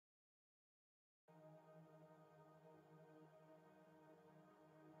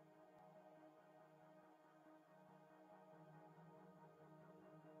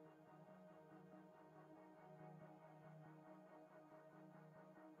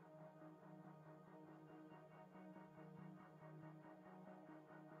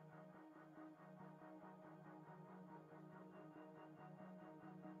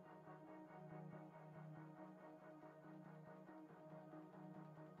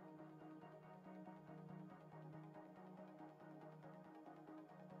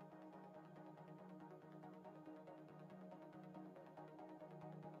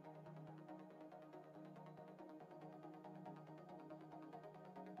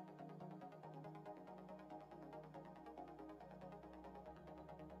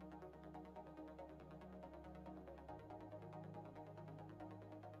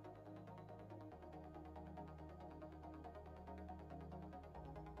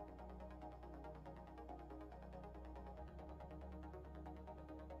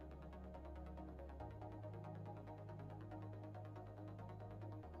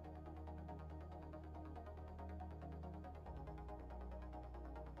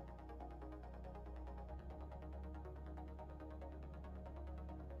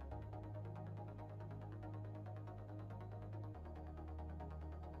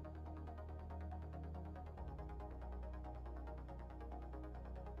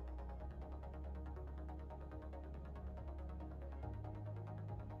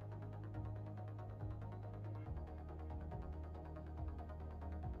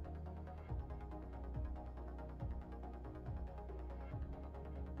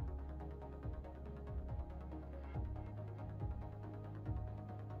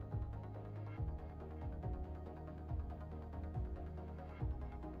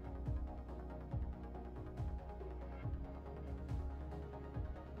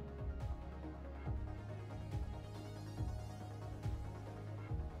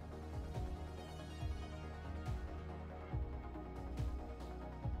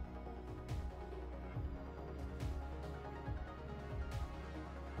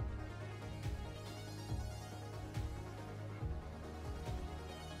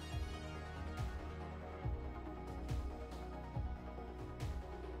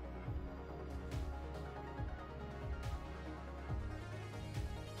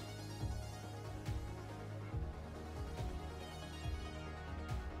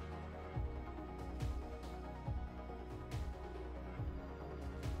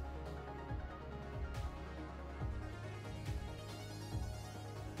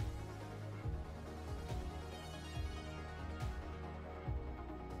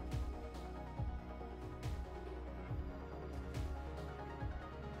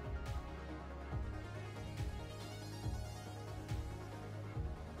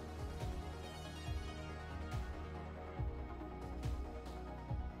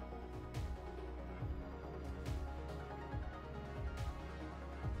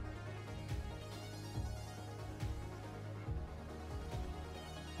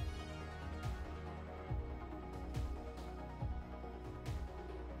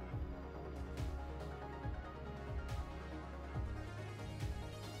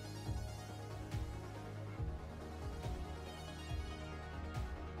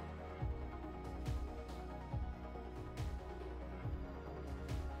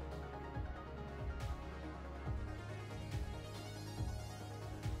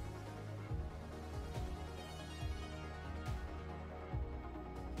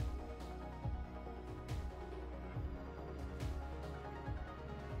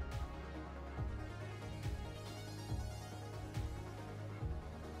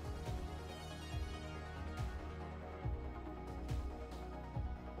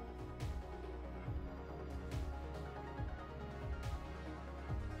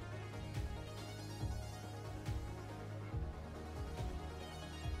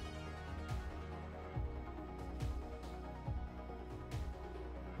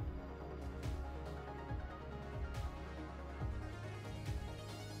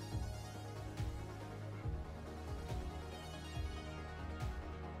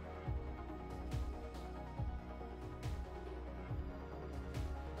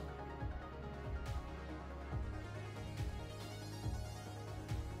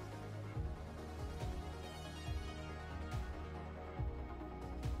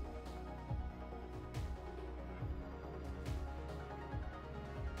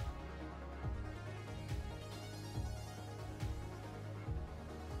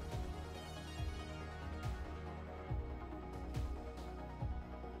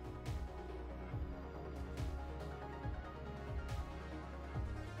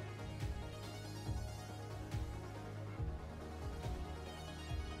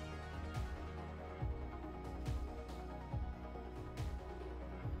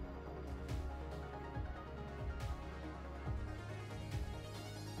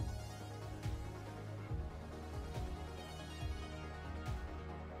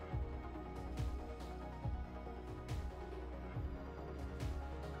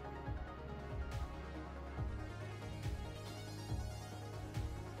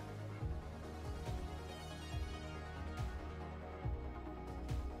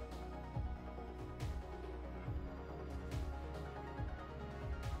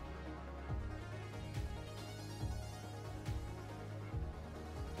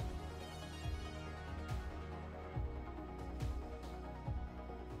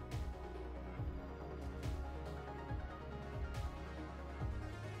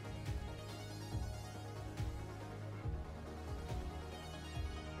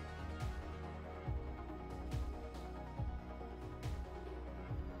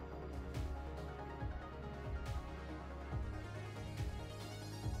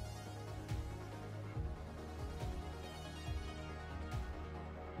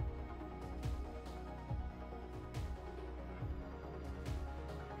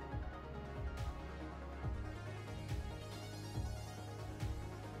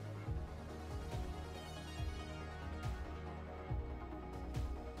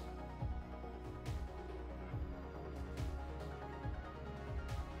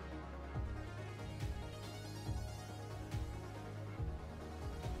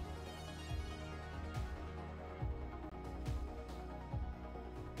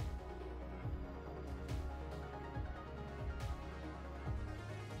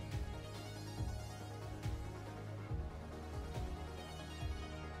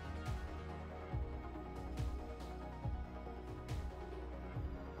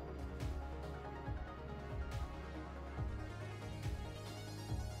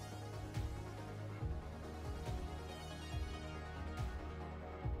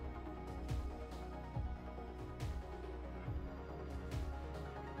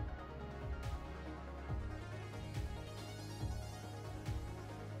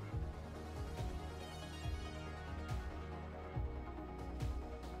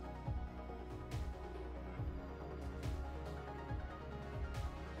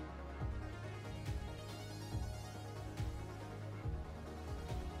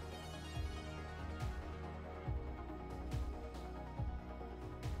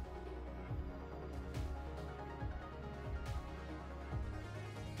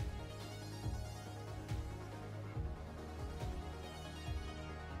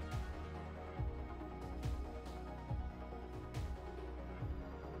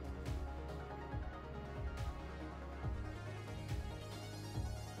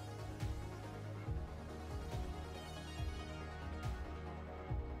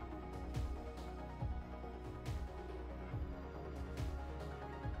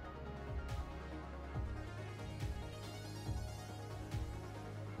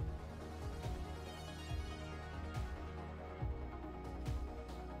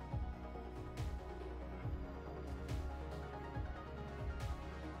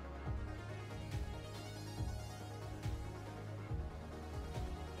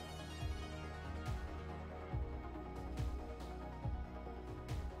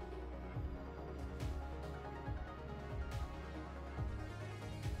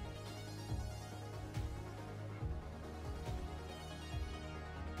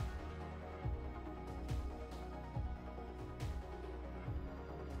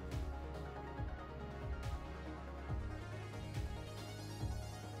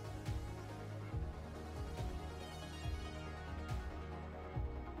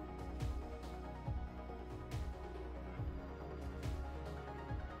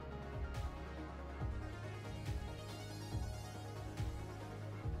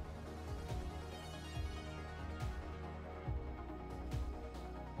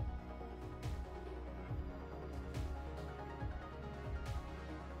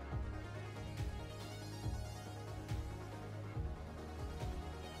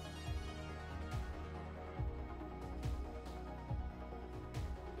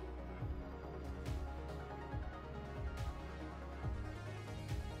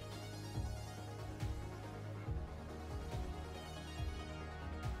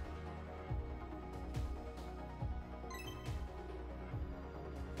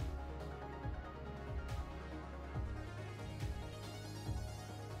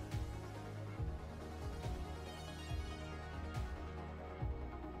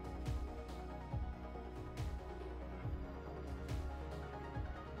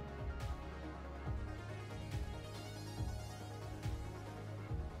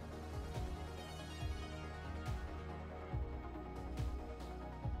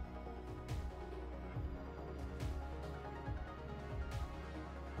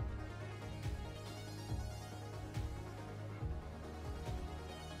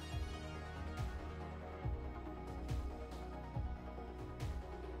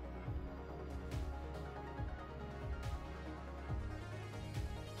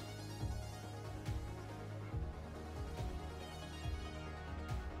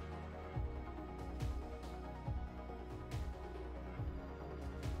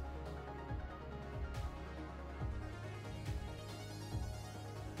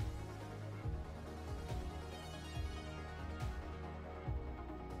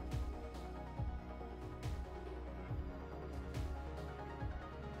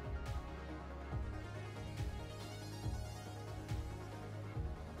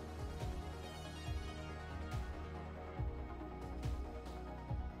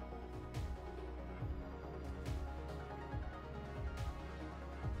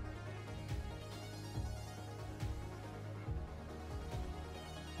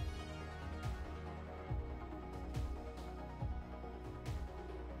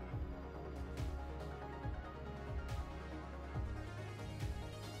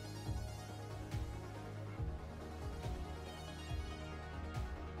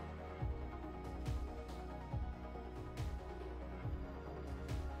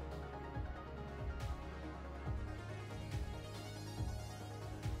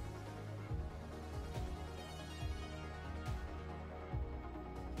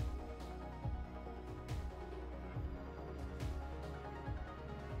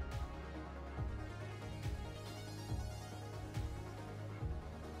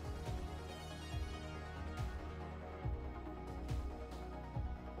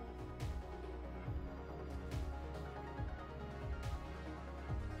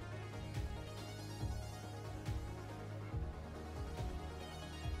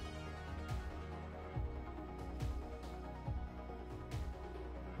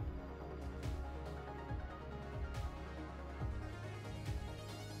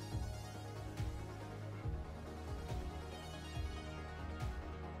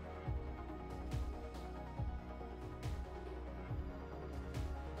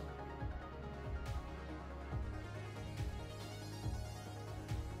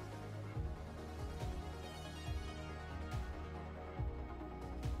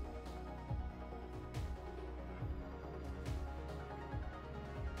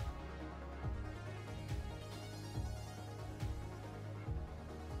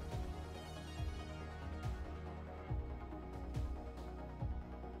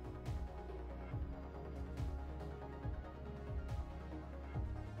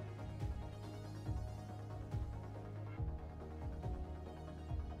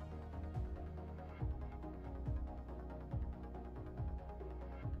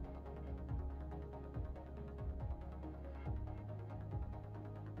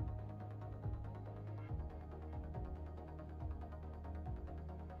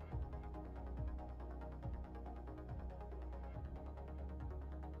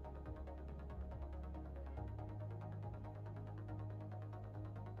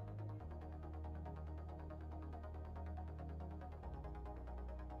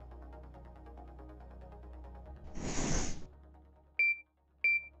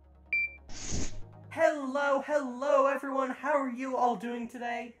hello everyone, how are you all doing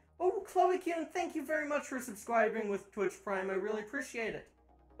today? Oh, Chloe Kuhn, thank you very much for subscribing with Twitch Prime, I really appreciate it.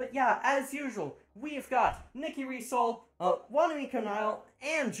 But yeah, as usual, we've got Nikki Resol, Wanamiko Nile,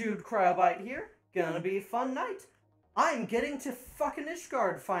 and Jude Cryobite here. Gonna be a fun night. I'm getting to fucking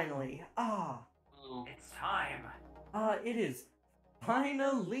Ishgard finally. It's time. It is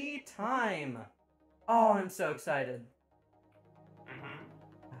finally time. Oh, I'm so excited.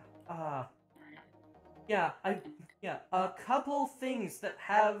 A couple things that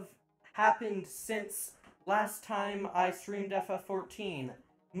have happened since last time I streamed FF14.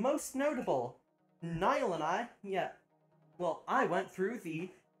 Most notable, Niall and I, I went through the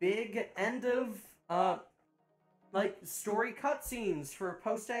big end of, story cutscenes for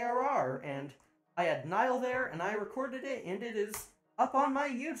post-ARR, and I had Niall there, and I recorded it, and it is up on my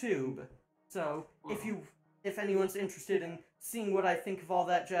YouTube. So, if anyone's interested in seeing what I think of all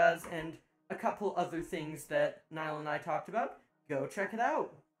that jazz, and a couple other things that Niall and I talked about, go check it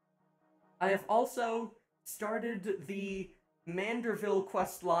out. I have also started the Manderville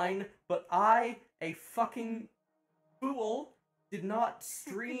quest line, but I, a fucking fool, did not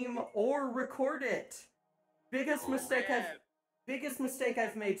stream or record it. Biggest mistake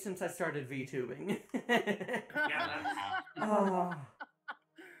I've made since I started VTubing.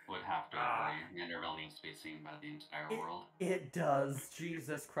 Would have to agree. Manderville needs to be seen by the entire world. It does.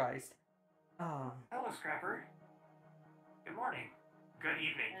 Jesus Christ. Hello, Scrapper. Good morning. Good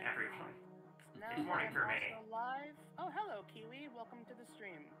evening, everyone. It's morning for me. Live. Oh, hello, Kiwi. Welcome to the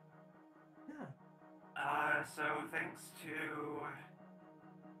stream. Yeah. So thanks to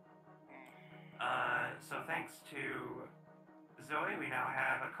Zoe, we now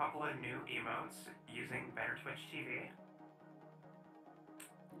have a couple of new emotes using Better Twitch TV.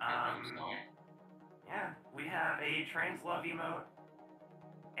 Yeah, we have a trans love emote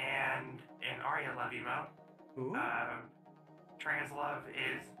and an Arya love emote. Ooh. Trans love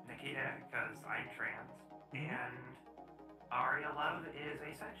is Nikita because I'm trans, and Arya love is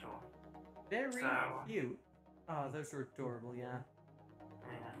asexual. Very cute. Oh, those are adorable, yeah.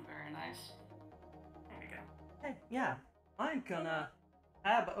 Very nice. There you go. Hey, yeah, I'm gonna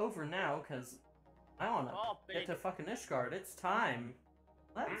tab over now because I wanna get to fucking Ishgard. It's time.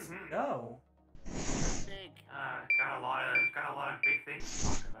 Let's go. Big. Got a lot of big things to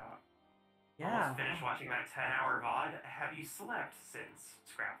talk about. Yeah. Almost finished watching that 10-hour VOD. Have you slept since,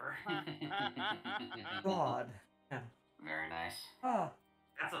 Scrapper? God. Yeah. Very nice.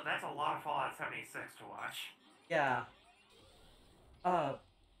 That's a lot of Fallout 76 to watch. Yeah.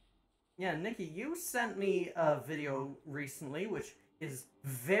 Yeah, Nikki, you sent me a video recently, which is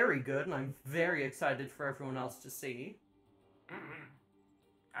very good, and I'm very excited for everyone else to see.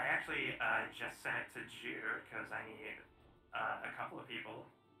 I actually just sent it to Jude because I need a couple of people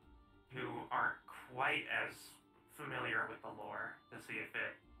who aren't quite as familiar with the lore to see if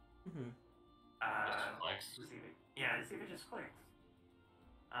it clicks. to see if it just clicks.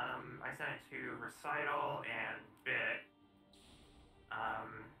 I sent it to Recital and Bit.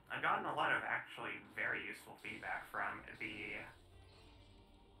 I've gotten a lot of actually very useful feedback from the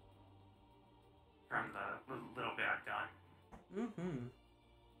little bit I've done.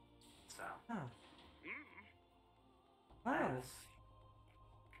 So. Wow.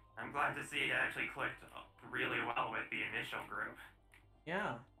 I'm glad to see it actually clicked really well with the initial group.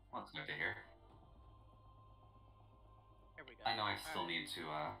 Yeah. Well, it's good to hear. Here we go. I know I still need to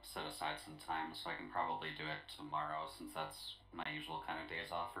set aside some time, so I can probably do it tomorrow, since that's my usual kind of days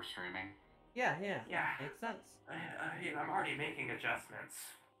off for streaming. Yeah. Yeah. Makes sense. I'm already making adjustments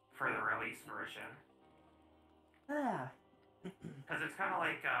for the release version. Because it's kind of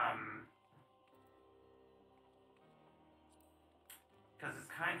like,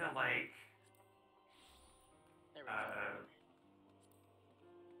 There we go.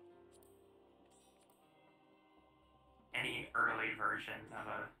 Any early version of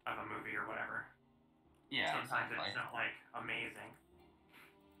a movie or whatever. Yeah. Sometimes exactly. it's not like amazing.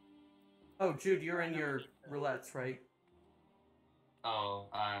 Oh, Jude, you're in your roulettes, right? Oh,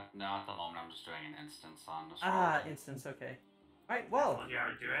 no, at the moment I'm just doing an instance on astrology. Instance, okay. Alright, well. I told you I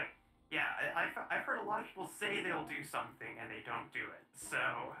would do it. Yeah, I've heard a lot of people say they'll do something and they don't do it. So,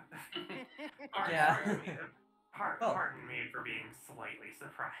 pardon me for being slightly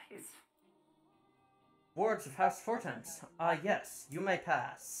surprised. Wards of House Fortents. Yes, you may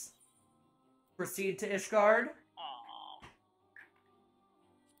pass. Proceed to Ishgard. Aww.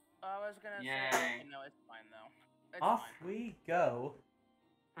 I was gonna Yay. say, no, it's fine though. It's Off fine. we go.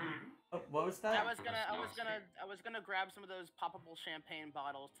 Oh, what was that? I was gonna grab some of those poppable champagne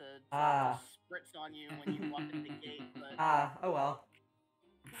bottles to spritz on you when you walk in the gate, but oh well.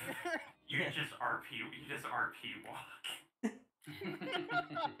 You just RP walk.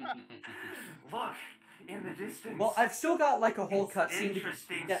 Look, in the distance. Well, I've still got like a whole cutscene.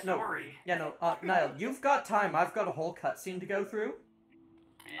 Interesting story. No. Niall, you've got time. I've got a whole cutscene to go through.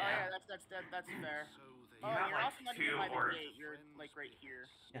 Oh yeah, that's fair. You Oh, have you're like also not even by the gate. You're like right here.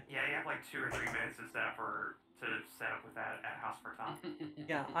 Yeah, you have like 2 or 3 minutes to set up with that at House for Tom.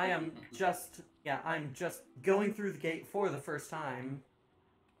 Yeah, I'm just going through the gate for the first time.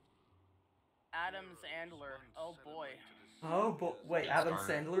 Adam's Andler. Oh boy. Oh, wait, Adam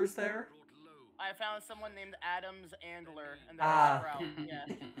Sandler's there? I found someone named Adam's Andler, and they're a sprout. Yeah.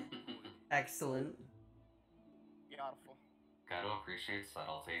 Excellent. Beautiful. Gotta appreciate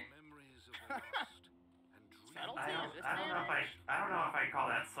subtlety. Subtlety? I don't know if I call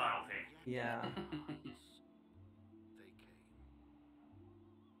that subtlety. Yeah.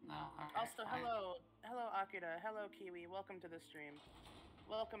 No. Okay, Also, fine. hello Akira, hello Kiwi. Welcome to the stream.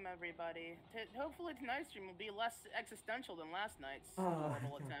 Welcome everybody. Hopefully tonight's stream will be less existential than last night's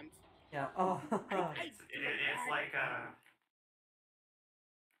horrible attempt. Yeah. Oh.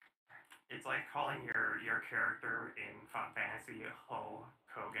 It's like calling your character in Final Fantasy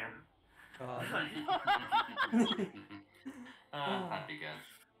Hogan. That'd be good.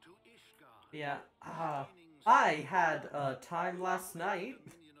 Yeah. I had time last night.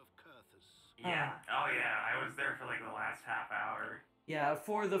 Yeah. Oh yeah. I was there for like the last half hour. Yeah.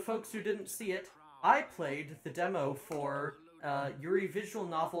 For the folks who didn't see it, I played the demo for Yuri visual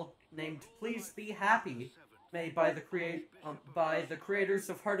novel named "Please Be Happy," made by the creators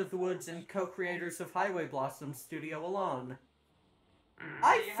of Heart of the Woods and co-creators of Highway Blossom Studio Alon. You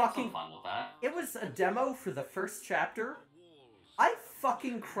had some fun with that. It was a demo for the first chapter. I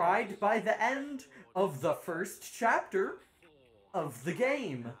fucking cried by the end of the first chapter of the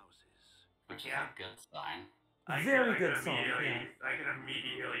game. Which is a good sign. Very good song. Yeah. I can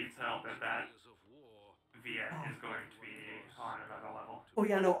immediately tell that VF is going to be on another level. Oh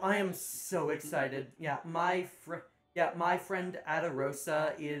yeah, no, I am so excited. Yeah, my friend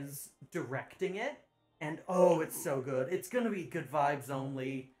Adarosa is directing it, and oh, it's so good. It's gonna be good vibes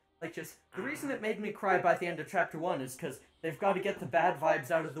only. Like, just the reason it made me cry by the end of chapter 1 is because they've got to get the bad vibes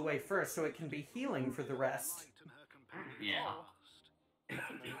out of the way first, so it can be healing for the rest. Yeah.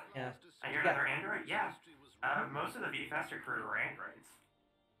 Yeah. And you're another android? Yeah. Most of the VFaster crew are androids.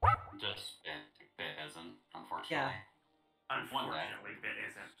 Just Bit isn't, unfortunately. Yeah. Unfortunately, Bit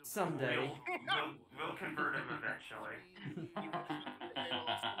isn't. Someday. We'll convert him eventually.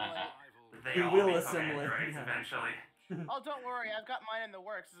 They We all will become assimilate, androids yeah. eventually. Oh, don't worry, I've got mine in the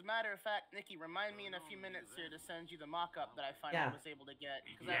works. As a matter of fact, Nikki, remind me in a few minutes here to send you the mock-up that I finally was able to get.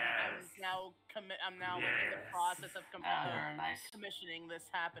 Because I'm now like, in the process of Nice. commissioning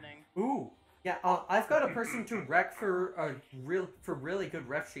this happening. Ooh. Yeah, I've got a person to rec for really good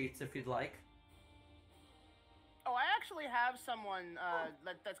ref sheets if you'd like. Oh, I actually have someone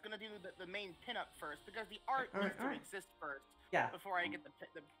that's gonna do the main pinup first, because the art needs to exist first. Yeah. Before I get the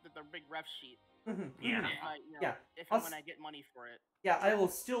big ref sheet. Yeah. If and when I get money for it. Yeah, I will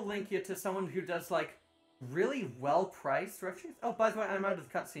still link you to someone who does, like, really well-priced ref sheets. Oh, by the way, I'm out of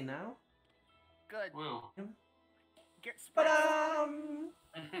the cutscene now. Good. Woo. Get Ba-dum!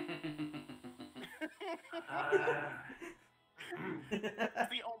 That's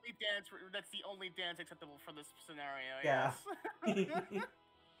the only dance acceptable for this scenario. Yeah.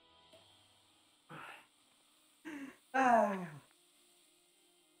 Yes.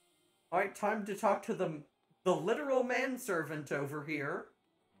 Alright, time to talk to the literal manservant over here.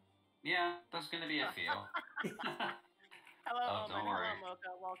 Yeah, there's gonna be a few. Hello, don't worry. Hello,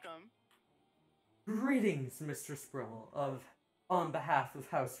 Mocha. Welcome. Greetings, Mr. Sproul, on behalf of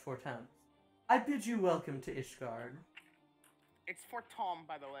House Fortans. I bid you welcome to Ishgard. It's for Tom,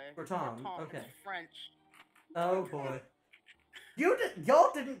 by the way. For Tom, okay. It's French. Oh boy.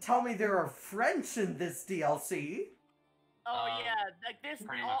 Y'all didn't tell me there are French in this DLC. Oh yeah, like this.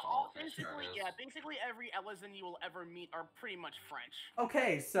 Pretty much all fish Basically every Ellison you will ever meet are pretty much French.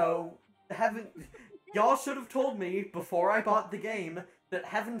 Okay, so y'all should have told me before I bought the game that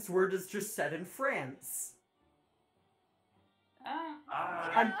Heaven's Word is just set in France.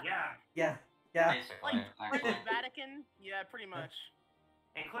 Yeah. Yeah. Basically, Like the Vatican, yeah, pretty much.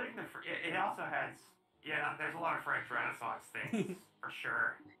 Including it also has, there's a lot of French Renaissance things, for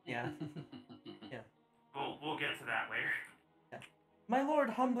sure. Yeah. We'll get to that later. Yeah. My lord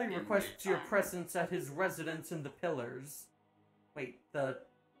humbly requests your presence at his residence in the Pillars. Wait, the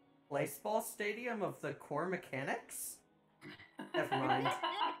baseball stadium of the core mechanics? Never mind.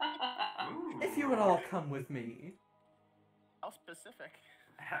 If you would all come with me. How specific.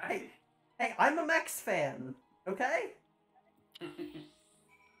 Hey, I'm a Mex fan, okay?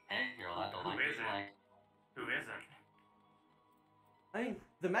 Hey, you're allowed to like what you like. Who isn't? I mean,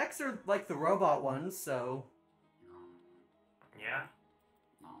 the mechs are like the robot ones, so... Yeah.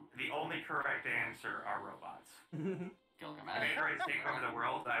 No. The only correct answer are robots. Gilgamesh. If androids take over the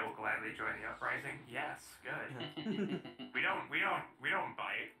world, I will gladly join the uprising. Yes, good. We don't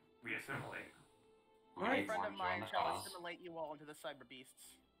bite. We assimilate. A friend of mine shall assimilate you all into the cyber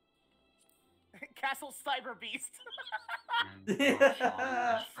beasts. Castle Cyber Beast.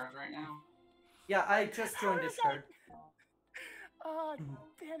 Right now. Yeah, I just joined Ishgard. Oh,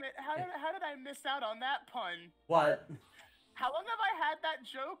 damn it. How did I miss out on that pun? What? How long have I had that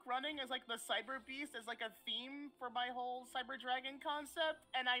joke running as like the Cyber Beast as like a theme for my whole Cyber Dragon concept,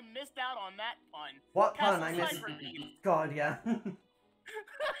 and I missed out on that pun. What Castle pun? I missed. Cyber Beast. God, yeah.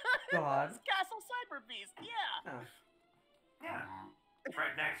 God. Castle Cyber Beast, yeah. Oh. Yeah.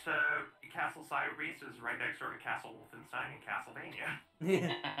 Right next to Castle Cyber Beast is right next door to Castle Wolfenstein in Castlevania.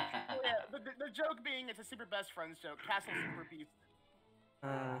 Oh, yeah. The joke being it's a super best friends joke. Castle Super Beast.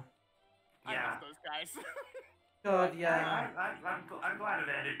 I miss those guys. God, yeah. I'm glad it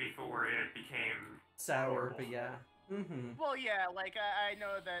ended before it became sour, horrible. but yeah. Well, yeah, like I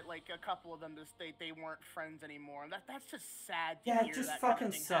know that like a couple of them just they weren't friends anymore. That's just sad. To Yeah, hear it just that fucking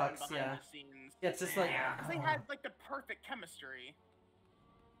kind of thing happen sucks. behind Yeah. the scenes. Yeah, it's just like. Yeah. Because they had like the perfect chemistry.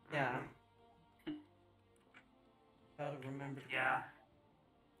 Yeah. Gotta remember. Yeah.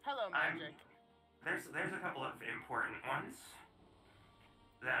 Hello, Magic. There's a couple of important ones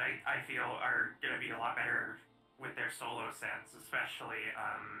that I feel are gonna be a lot better with their solo sets, especially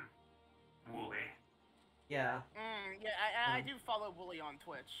Wooly. Yeah. Yeah, I do follow Wooly on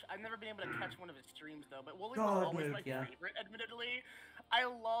Twitch. I've never been able to catch one of his streams though, but Wooly was God, always my yeah. favorite, admittedly. I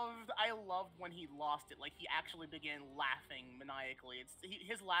loved when he lost it. Like he actually began laughing maniacally.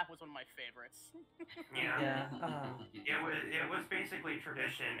 His laugh was one of my favorites. Yeah. Yeah. It was basically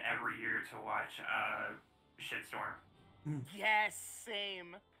tradition every year to watch Shitstorm. Yes,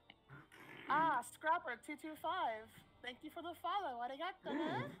 same. Scrapper225. Thank you for the follow. Arigato,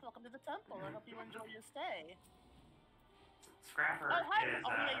 man. Welcome to the temple. I hope you enjoy your stay. Scrapper hi. is.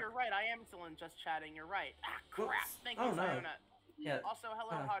 Yeah, you're right. I am still in just chatting. You're right. Crap. Whoops. Thank you, Oh, no. Sayona. Yeah. Also,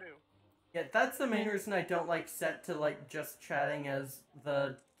 hello, Haru. Yeah, that's the main reason I don't like set to like just chatting as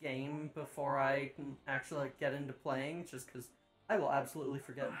the game before I can actually like, get into playing, just because I will absolutely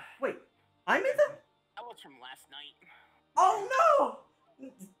forget. Wait, I'm in the. That was from last night. Oh no!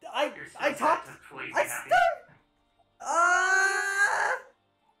 I talked. I still.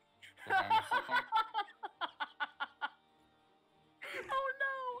 Oh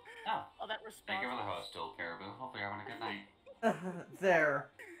no! Oh, that response. Thank you for the host, Dual Caribou. Hope you're having a good night.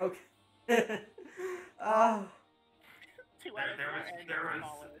 There. Okay. There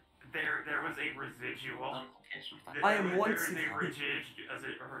was a residual. I am once. There was a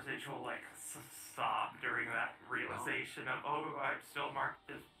residual like sob during that realization of I'm still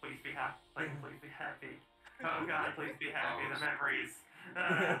Marcus. Please be happy. Please be happy. Oh God, please be happy. The memories.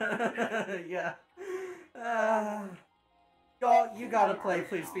 Yeah. God, you gotta play.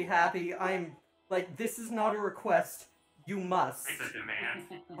 Please be happy. I'm like this is not a request. You must. It's a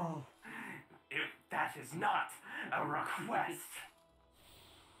demand. Oh. That is not a request.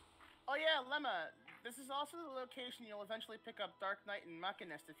 Oh yeah, Lemma. This is also the location you'll eventually pick up Dark Knight and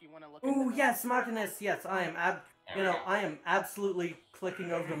Machinist if you want to look. Oh yes, Machinist. Yes, I am. I am absolutely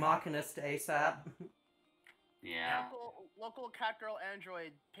clicking over to Machinist ASAP. Yeah. Local cat girl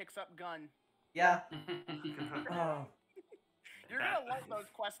android picks up gun. Yeah. Oh. You're gonna love those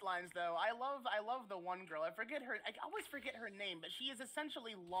quest lines, though. I love the one girl. I always forget her name, but she is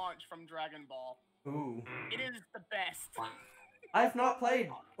essentially Launch from Dragon Ball. Ooh. It is the best. I've not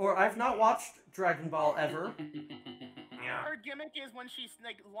played, or I've not watched Dragon Ball ever. Yeah. Her gimmick is when she's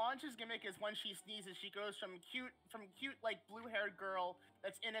like Launch's gimmick is when she sneezes, she goes from cute like blue-haired girl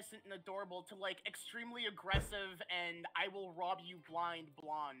that's innocent and adorable to like extremely aggressive and I will rob you blind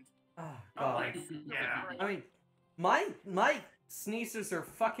blonde. Oh God. Yeah. I mean, my sneezes are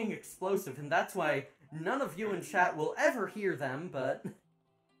fucking explosive, and that's why none of you in chat will ever hear them. But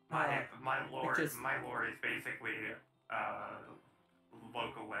my lore is basically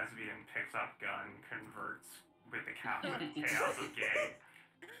local lesbian picks up gun, converts with the chaos of gay.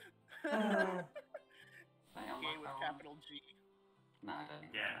 Gay with capital G. No, I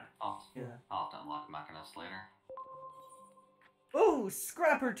didn't. Yeah. I'll have to unlock Machinist later. Oh,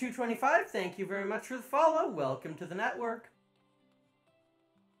 Scrapper225, thank you very much for the follow. Welcome to the network.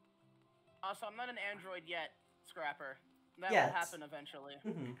 Also, I'm not an android yet, Scrapper. That Yet. will happen eventually.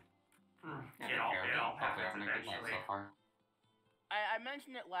 Mm-hmm. It all happens eventually. So far. I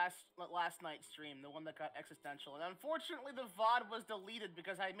mentioned it last night's stream, the one that got existential, and unfortunately the VOD was deleted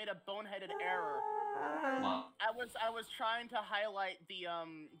because I made a boneheaded error. Well, I was trying to highlight the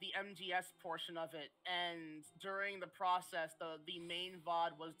MGS portion of it, and during the process, the main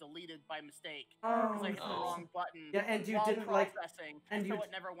VOD was deleted by mistake because I hit the Oh. wrong button. Yeah, and you while didn't, processing, and so you-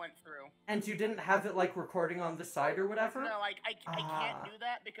 it never went through. And you didn't have it like recording on the side or whatever? No, I can't do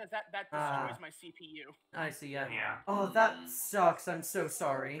that because that destroys my CPU. I see, yeah. Yeah. Oh, that sucks. I'm so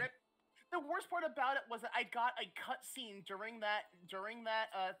sorry. The worst part about it was that I got a cutscene during that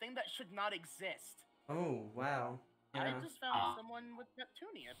thing that should not exist. Oh, wow. I Yeah. just found someone with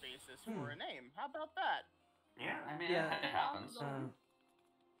Neptunia basis for a name. How about that? Yeah. I mean, Yeah. it happens.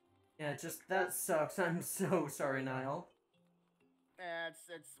 Yeah, just that sucks. I'm so sorry, Niall.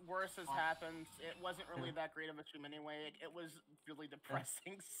 It's worse has happened. It wasn't really that great of a stream anyway. It was really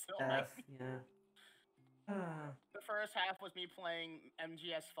depressing. So like, Yeah. the first half was me playing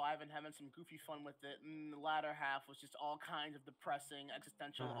MGS5 and having some goofy fun with it, and the latter half was just all kinds of depressing,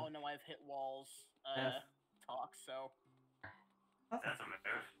 existential. Oh no, I've hit walls. Talk. So That's a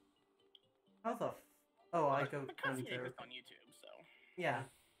move. How the Oh, I go the down cutscene there. exists on YouTube. So Yeah.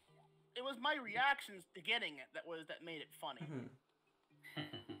 it was my reactions to getting it that made it funny.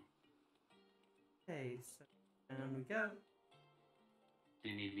 Okay, so down we go. Do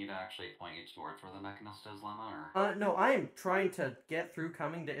you need me to actually point you towards where the mechanist is, Lemma, or? No, I am trying to get through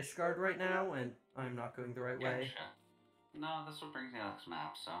coming to Ishgard right now, and I'm not going the right way. Gotcha. No, this would bring me to this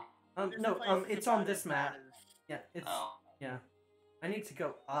map, so. This No, place is it's on about this as map. bad as- Yeah, it's, Oh. yeah. I need to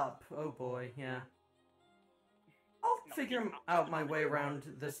go up. Oh boy, yeah. I'll figure out my way around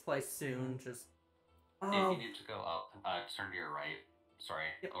this place soon, just... If you need to go up, turn to your right. Sorry,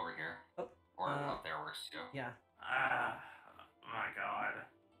 Yep. over here. Oh, Or up there works too. yeah. My God.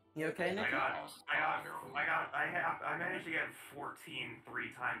 You okay, Nick? I managed to get 14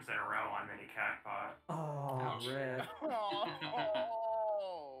 3 times in a row on Mini Cactbot. Oh, Ouch. rip.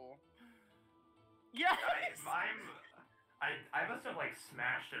 Oh. Yes. I must have like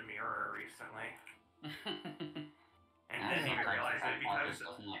smashed a mirror recently and Yeah, didn't even sometimes realize it the Cactbot because just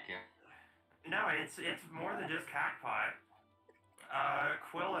doesn't like you. no, it's more than just Cactbot.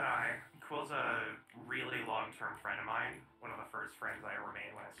 Quill's a really long-term friend of mine. One of the first friends I ever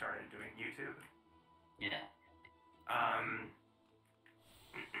made when I started doing YouTube. Yeah.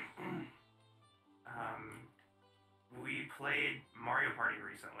 We played Mario Party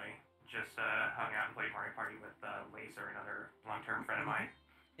recently. Just hung out and played Mario Party with Laser, another long-term friend of mine.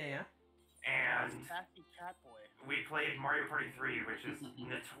 Yeah. And Sassy cat boy. we played Mario Party 3, which is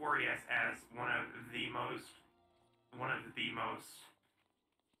notorious as one of the most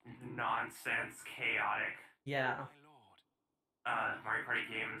nonsense, chaotic Yeah. Mario Party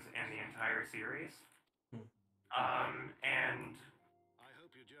games in the entire series. And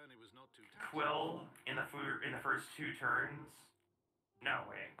Quill in the first 2 turns. No,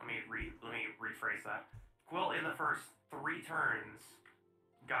 wait. Let me rephrase that. Quill in the first 3 turns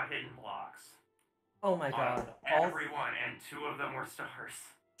got hidden blocks. Oh my god. On everyone, and 2 of them were stars.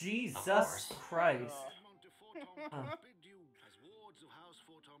 Jesus Christ.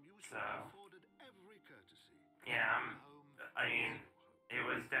 So, yeah, I mean, it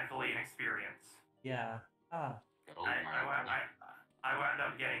was definitely an experience. Yeah. Good old Mario Party. I wound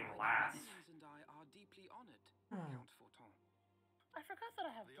up getting last. I forgot that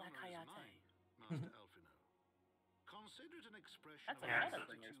I have Black Hayate. That's Yeah, another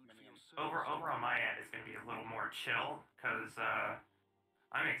so- thing is minion. Over on my end, it's going to be a little more chill, because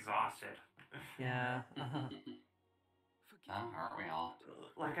I'm exhausted. Yeah. Aren't we all?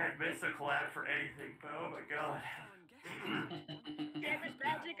 Like I'd miss a collab for anything, but oh my god. Damn it,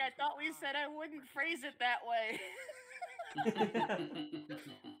 Magic, I thought we said I wouldn't phrase it that way.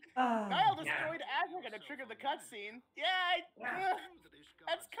 Niall destroyed Africa to trigger the cutscene. Yeah,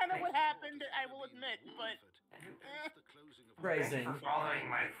 that's kind of what happened, I will admit, but... Phrasing. Thanks for following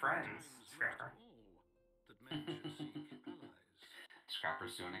my friends, Scrapper.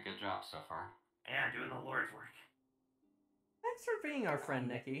 Scrapper's doing a good job so far. Yeah, doing the Lord's work. Thanks for being our friend,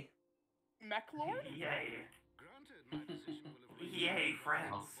 Nikki. Mechlord? Yay. Yay,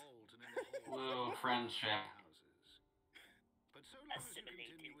 friends. Woo, friendship.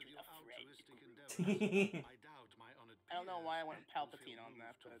 Assimilate into the friend. I don't know why I went Palpatine on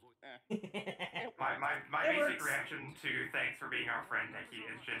that, but My It basic works. reaction to thanks for being our friend, Nikki,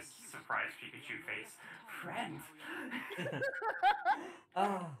 is just surprised Pikachu face. Friend.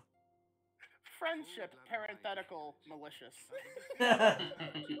 friendship, parenthetical, malicious.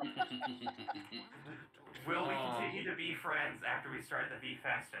 Will we continue to be friends after we start the V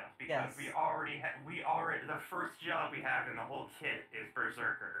Festa? Because Yes. we already the first job we have in the whole kit is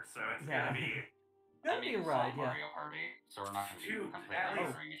Berserker, so it's Yeah. gonna be Gonna I be mean, a it's ride, not yeah. Mario Party, so we're not going to be Two, completely at least-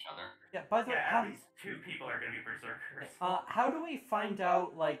 ignoring each other. Yeah, by the way, at least 2 people are gonna be Berserkers. how do we find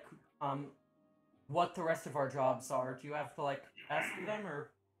out, like, what the rest of our jobs are? Do you have to, like, ask them,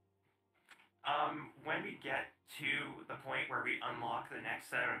 or? When we get to the point where we unlock the next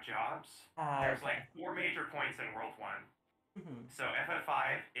set of jobs, Ah, there's okay. like 4 major points in World 1. Mhm. So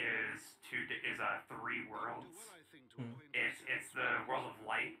FF5 is 3 worlds. It's the world of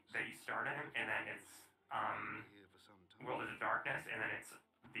light that you start in, and then it's world of the darkness, and then it's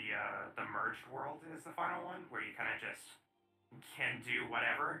the merged world is the final one, where you kind of just can do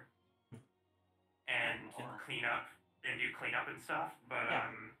whatever and clean up and do cleanup and stuff. But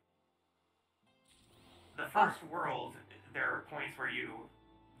Yeah. the first world, there are points where you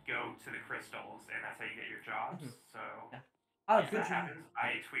go to the crystals, and that's how you get your jobs. Mhm. So Yeah. if Good. that happens,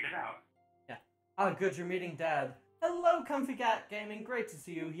 I tweet it out. Good. You're meeting Dad. Hello, Comfy Cat Gaming. Great to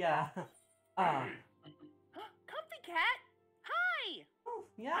see you. Yeah. Comfy cat? Hi! Oh,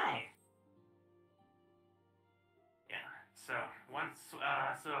 yeah. Hi. Yeah. So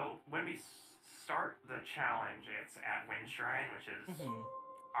when we start the challenge, it's at Wind Shrine, which is Mhm.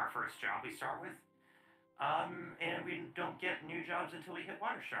 our first job we start with. And we don't get new jobs until we hit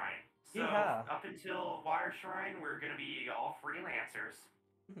Water Shrine. So Yeah. up until Water Shrine, we're gonna be all freelancers.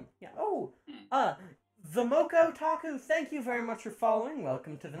 Mhm. Yeah. Oh, the Moko Taku, thank you very much for following.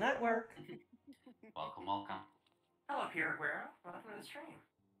 Welcome to the network. Welcome, welcome. Hello, Pierre Guerrero. Welcome to the stream.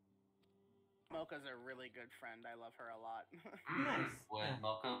 Mocha's a really good friend. I love her a lot. Nice. Would Yeah.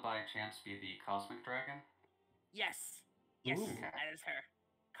 Mocha by chance be the Cosmic Dragon? Yes. Yes, Ooh. that is her.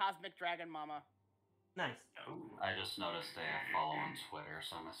 Cosmic Dragon Mama. Nice. Oh. I just noticed a follow on Twitter,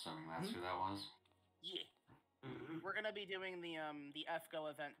 so I'm assuming that's who that was. Yeah. Mhm. We're gonna be doing the FGO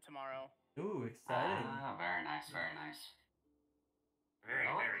event tomorrow. Ooh, exciting. Ah, very nice, very nice. Very,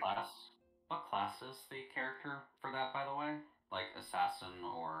 Oh, very. what class is the character for that, by the way? Like Assassin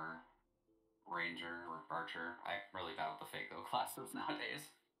or Ranger or Archer? I'm really bad with the Fako classes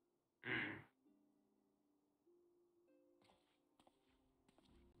nowadays. Mm.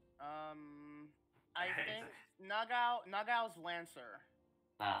 I think Nagao's Lancer.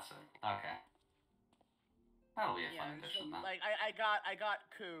 That's it. Okay. That'll be a Yeah, fun addition then. like I got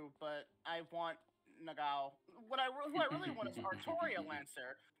Ku, but I want Nagao. Who I really want is Artoria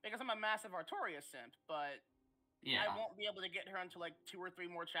Lancer because I'm a massive Artoria simp, but Yeah. I won't be able to get her until like 2 or 3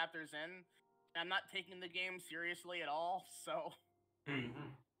 more chapters in. I'm not taking the game seriously at all, so. Mm-hmm.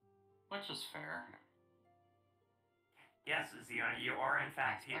 Which is fair. Yes, Ziona, you are in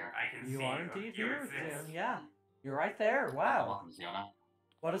fact here. I can see You are indeed you here. exist. Yeah. You're right there. Wow. Welcome, Ziona.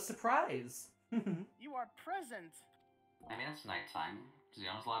 What a surprise. You are present. I mean, it's nighttime.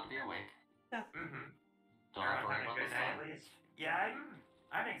 Ziona's allowed to be awake. Mm-hmm. Don't have to worry Having a about the good night at sun. least. Yeah,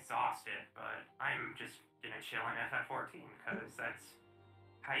 I'm exhausted, but I'm just gonna chill in FF14 because that's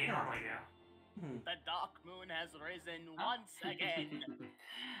how you Yeah. normally do. The dark moon has risen once again.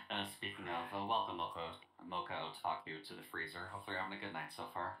 Speaking of, welcome Moko Otaku to the freezer. Hopefully you're having a good night so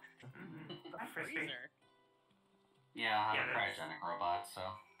far. Mm-hmm. The That's crispy. freezer. Yeah, I'm Yeah, a that's- cryogenic robot, so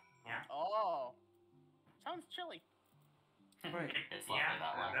Oh, sounds chilly. Right. it's lovely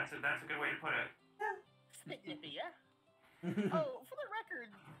that way. That's a good way to put it. It's a bit nippy, yeah. Oh, for the record,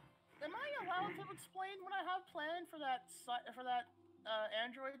 am I allowed to explain what I have planned for that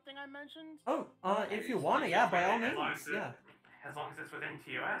Android thing I mentioned? Oh, if you want to, yeah, by all As long means. as it- Yeah. As long as it's within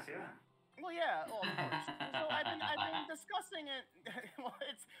TOS, yeah. Well, yeah, well, of course. So I've been discussing it. Well,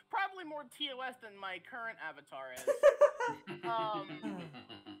 it's probably more TOS than my current avatar is.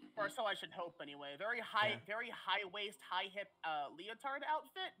 Or so I should hope anyway. Very high waist, high hip leotard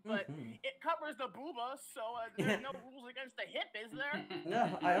outfit, but Mhm. it covers the booba, so there's no rules against the hip, is there?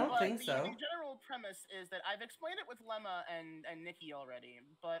 No, I don't But think the so. general premise is that I've explained it with Lemma and Nikki already,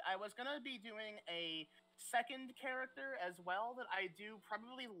 but I was gonna be doing a second character as well that I do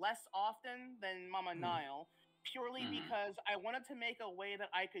probably less often than Mama Nile, purely because I wanted to make a way that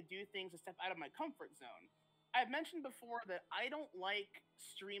I could do things to step out of my comfort zone. I've mentioned before that I don't like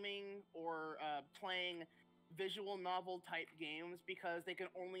streaming or playing visual novel type games because they can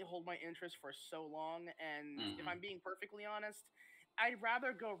only hold my interest for so long, and if I'm being perfectly honest, I'd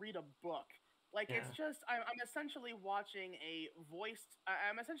rather go read a book. Like, it's just, I'm essentially watching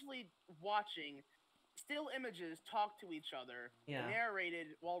I'm essentially watching still images talk to each other,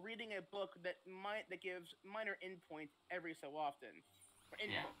 narrated while reading a book that gives minor endpoints every so often.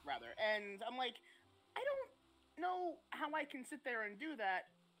 input rather. And I'm like, I don't know how I can sit there and do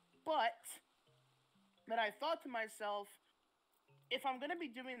that, but then I thought to myself, if I'm going to be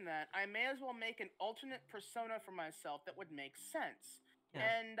doing that, I may as well make an alternate persona for myself that would make sense. Yeah.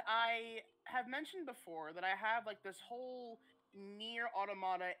 And I have mentioned before that I have like this whole Nier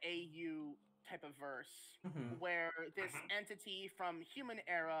Automata AU type of verse where this entity from human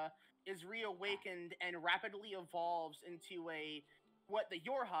era is reawakened and rapidly evolves into what the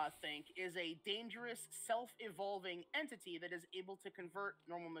Yorha think is a dangerous, self-evolving entity that is able to convert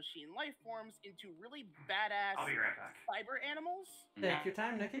normal machine life forms into really badass I'll be right back. cyber animals. Take your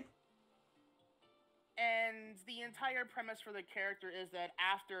time, Nikki. And the entire premise for the character is that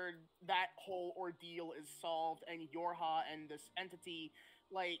after that whole ordeal is solved and Yorha and this entity,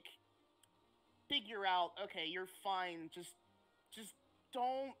 like, figure out, okay, you're fine, just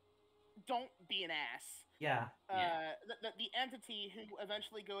don't be an ass. Yeah. The entity who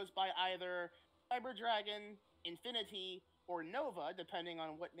eventually goes by either Cyber Dragon, Infinity, or Nova, depending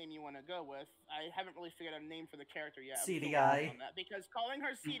on what name you want to go with. I haven't really figured out a name for the character yet. CDI. On that, because calling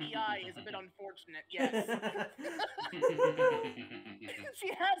her CDI is a bit unfortunate, yes. She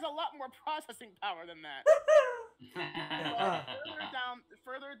has a lot more processing power than that.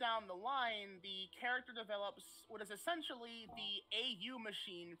 Further down the line, the character develops what is essentially the AU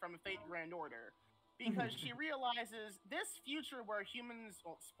machine from Fate Grand Order. Because she realizes this future where humans,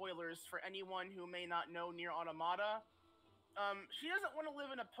 well, spoilers for anyone who may not know Nier Automata, she doesn't want to live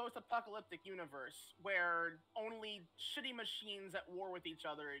in a post-apocalyptic universe where only shitty machines at war with each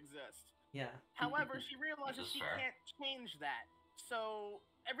other exist. Yeah. However, she realizes she can't change that. So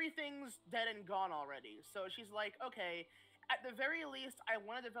everything's dead and gone already. So she's like, okay, at the very least, I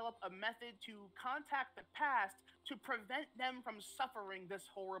want to develop a method to contact the past to prevent them from suffering this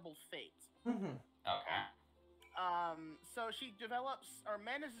horrible fate. Okay. So she develops, or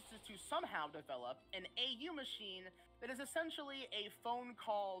manages to somehow develop, an AU machine that is essentially a phone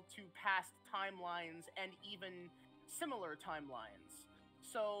call to past timelines and even similar timelines.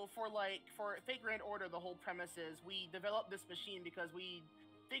 So for Fate Grand Order, the whole premise is we developed this machine because we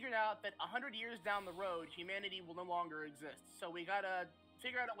figured out that 100 years down the road, humanity will no longer exist. So we gotta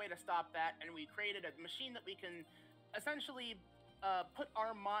figure out a way to stop that, and we created a machine that we can essentially put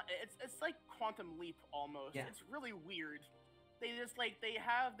our it's like Quantum Leap almost. Yeah. It's really weird. They just they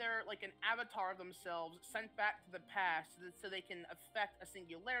have their an avatar of themselves sent back to the past so they can affect a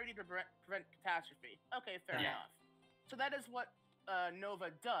singularity to prevent catastrophe. Okay, fair enough. So that is what Nova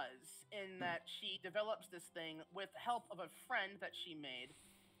does, in that she develops this thing with help of a friend that she made.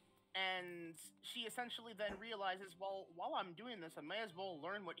 And she essentially then realizes, well, while I'm doing this, I may as well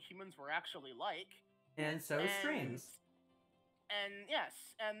learn what humans were actually like. And so streams. And yes,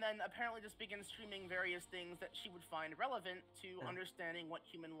 and then apparently just begins streaming various things that she would find relevant to understanding what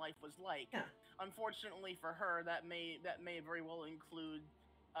human life was like. Yeah. Unfortunately for her, that may very well include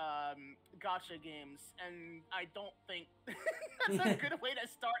gacha games, and I don't think that's a good way to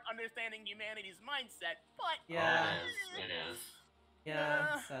start understanding humanity's mindset. But yeah, it is.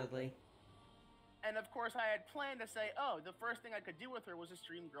 Yeah, sadly. And of course, I had planned to say, oh, the first thing I could do with her was to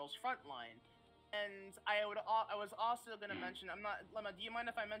stream Girls Frontline. And I was also going to mention, Lemma, do you mind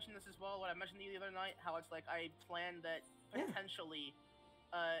if I mention this as well, what I mentioned to you the other night? How it's like I planned that potentially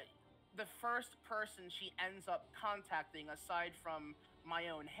the first person she ends up contacting, aside from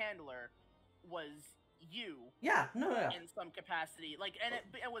my own handler, was you. Yeah, no. In some capacity. And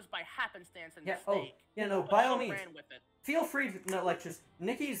it was by happenstance and Oh, mistake. yeah, no, by all means. Ran with it. Feel free to,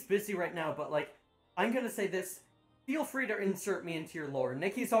 Nikki's busy right now, but, I'm going to say this. Feel free to insert me into your lore.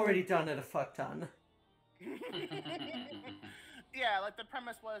 Nikki's already done it a fuck ton. Yeah, the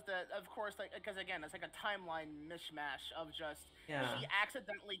premise was that, of course, because again, it's like a timeline mishmash of just she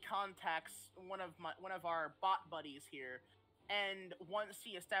accidentally contacts one of our bot buddies here, and once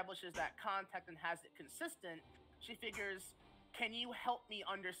she establishes that contact and has it consistent, she figures, can you help me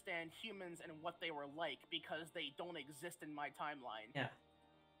understand humans and what they were like, because they don't exist in my timeline? Yeah.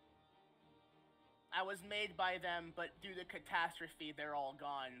 I was made by them, but due to catastrophe, they're all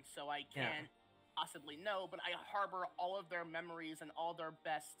gone, so I can't possibly know, but I harbor all of their memories and all their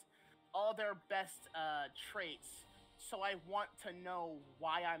best traits, so I want to know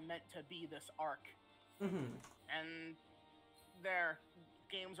why I'm meant to be this arc. And their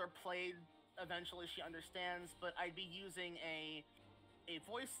games are played, eventually she understands, but I'd be using a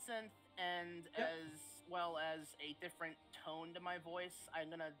voice synth and as well as a different tone to my voice. I'm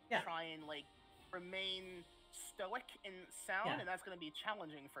gonna try and remain stoic in sound, and that's going to be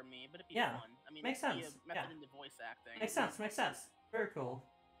challenging for me, but it'd be fun. I mean, makes it'd sense. be a method into voice acting. Makes sense. Very cool.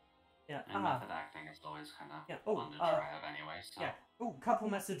 Yeah. And method acting is always kind of fun to try out anyway, so. Yeah. Ooh, couple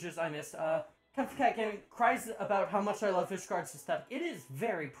messages I missed. Comfy Cat Gaming cries about how much I love Ishgard's aesthetic. It is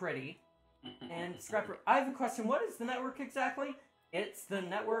very pretty. And Scrapper, I have a question. What is the network exactly? It's the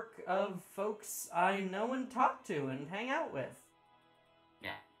network of folks I know and talk to and hang out with.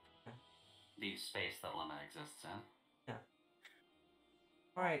 Yeah. The space that Lemma exists in. Yeah.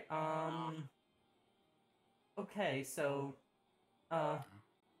 Alright, okay, so,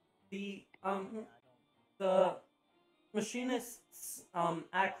 the machinist's,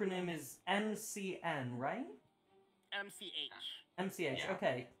 acronym is MCN, right? MCH. MCH, Yeah.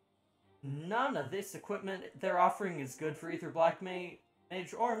 okay. None of this equipment they're offering is good for either Black Mage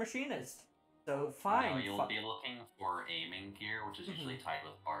or Machinist. So, fine. No, you'll be looking for aiming gear, which is usually tied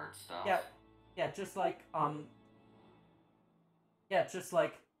with Bard stuff. Yeah, just like,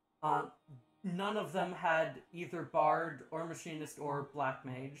 none of them had either Bard or Machinist or Black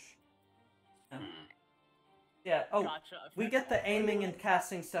Mage. Yeah. Yeah, oh, Gotcha. we get the aiming and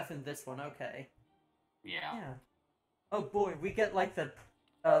casting stuff in this one, okay. Yeah. Yeah. Oh boy, we get, like, the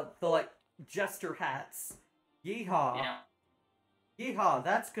jester hats. Yeehaw. Yeah. Yeehaw,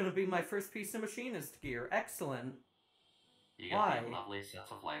 that's gonna be my first piece of Machinist gear. Excellent. You get the lovely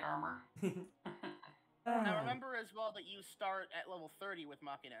sets of light armor. Now remember as well that you start at level 30 with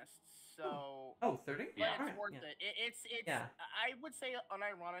Machinists, so... Oh, 30? But Yeah. it's worth it. It's Yeah. I would say,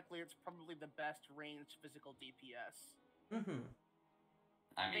 unironically, it's probably the best ranged physical DPS. Mm-hmm.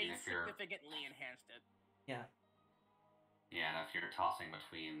 I mean, They if you're... significantly enhanced it. Yeah. Yeah, and if you're tossing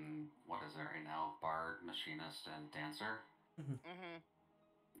between, what is it right now? Bard, Machinist, and Dancer? Mm-hmm.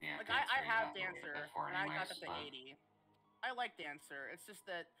 Yeah, Like, I have Dancer, Dancer, and I got up to 80. I like Dancer, it's just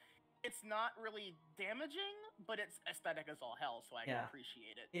that it's not really damaging, but it's aesthetic as all hell, so I can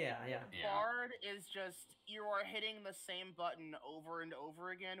appreciate it. Yeah. Bard is just, you are hitting the same button over and over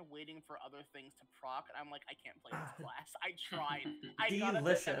again, waiting for other things to proc, and I'm like, I can't play this class. I tried. I got up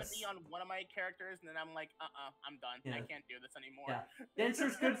to 70 on one of my characters, and then I'm like, I'm done. I can't do this anymore. Yeah.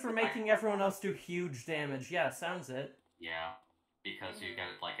 Dancer's good for making everyone else do huge damage. Yeah, sounds it. Yeah, because you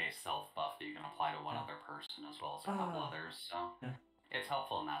get like a self buff that you can apply to one other person as well as a couple others, so it's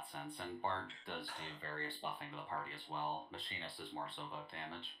helpful in that sense. And Bard does do various buffing to the party as well. Machinist is more so about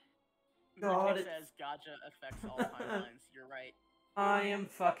damage. God, it says Gacha affects all timelines. You're right. I am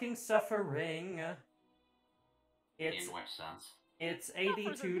fucking suffering. In which sense? It's Suffers a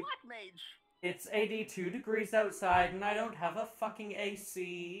 82. Black Mage. It's 82 degrees outside, and I don't have a fucking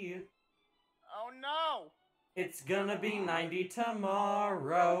AC. Oh no! It's gonna be 90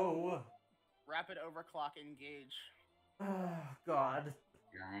 tomorrow. Rapid overclock engage. Oh, God.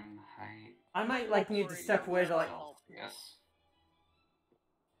 Fahrenheit. I might, like, need to step away to, like... Yes.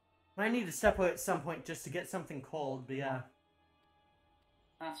 I need to step away at some point just to get something cold, but yeah.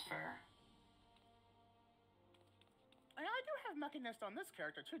 That's fair. I do have Mechanist on this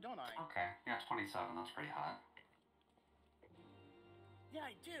character too, don't I? Okay, yeah, 27, that's pretty hot. Yeah,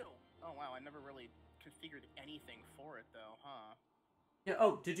 I do. Oh wow, I never really configured anything for it though, huh? Yeah.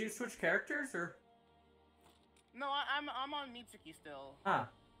 Oh, did you switch characters or? No, I'm on Mitsuki still. Ah.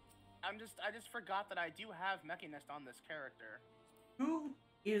 I just forgot that I do have Mechanist on this character. Who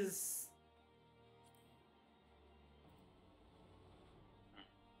is?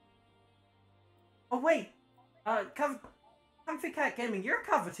 Oh wait, Comfy Cat Gaming, you're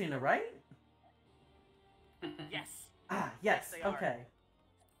Cavatina, right? Yes. Ah, yes. Yes, they are. Okay.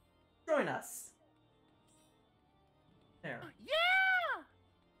 Join us. There.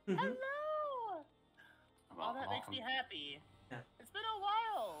 Yeah! Mhm. Hello! Well, Oh, that makes me welcome. happy. Yeah. It's been a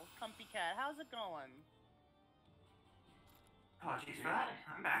while, Comfy Cat. How's it going? Apologies for that.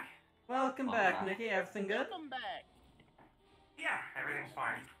 I'm back. Welcome back, Nikki. Everything good? Welcome back. Yeah, everything's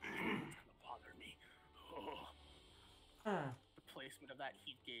fine. Bother me. Oh, Ah, the placement of that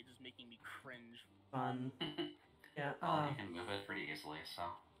heat gauge is making me cringe. fun. Yeah. Well, you can move it pretty easily, so.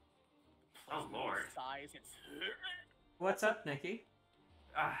 Oh, Placement, Lord. Size, it's... What's up, Nikki?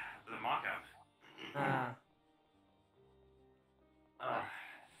 The mock-up. Ah.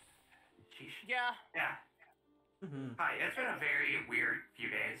 Sheesh. Yeah. Yeah. Mhm. Hi, it's been a very weird few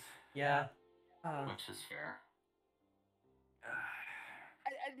days. Yeah. Which is fair.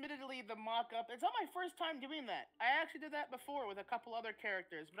 Admittedly, the mock-up, it's not my first time doing that. I actually did that before with a couple other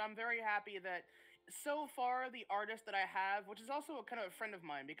characters, but I'm very happy that so far the artist that I have, which is also a kind of a friend of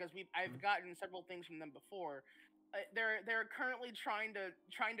mine because I've gotten several things from them before, they're currently trying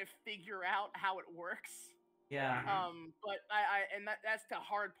to figure out how it works. Yeah. But and that's the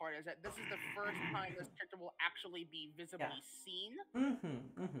hard part, is that this is the first time this character will actually be visibly seen.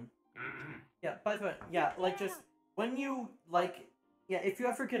 Yeah, by the way, yeah, like, just, when you, like, yeah, if you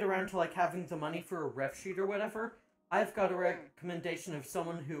ever get around to, like, having the money for a ref sheet or whatever, I've got a recommendation of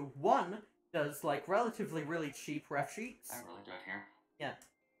someone who, one, does, like, relatively really cheap ref sheets. I really do it here. Yeah.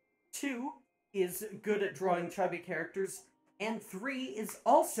 2, is good at drawing chubby characters. And 3, is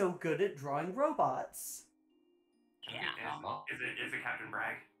also good at drawing robots. Yeah. Is it Captain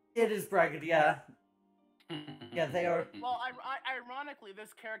Bragg? It is Bragged, yeah. Yeah, they are. Well, ironically,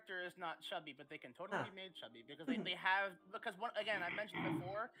 this character is not chubby, but they can totally be made chubby because they have again, I mentioned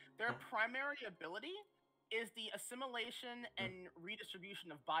before, their primary ability is the assimilation and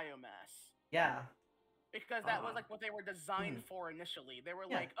redistribution of biomass. Yeah. Because that was like what they were designed for initially. They were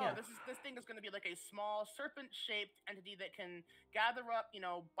like, oh, this thing is going to be like a small serpent-shaped entity that can gather up,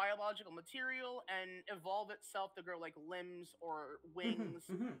 biological material and evolve itself to grow like limbs or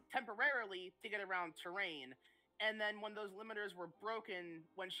wings temporarily to get around terrain. And then when those limiters were broken,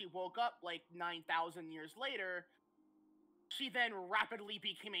 when she woke up like 9,000 years later, she then rapidly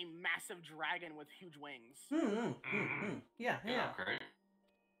became a massive dragon with huge wings. Yeah. Great.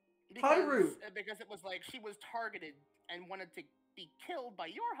 Because it was like she was targeted and wanted to be killed by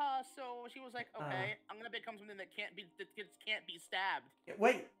Yorha, so she was like, okay, I'm gonna become something that can't be stabbed.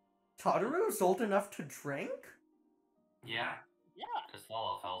 Wait, Tataru's old enough to drink? Yeah. Yeah. Because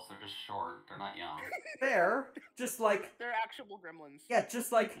Lalafells, they're just short. They're not young. Fair. Just like they're actual gremlins. Yeah,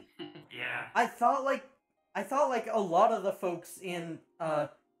 just like yeah. I thought like a lot of the folks in the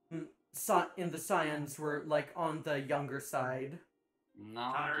Scions were like on the younger side.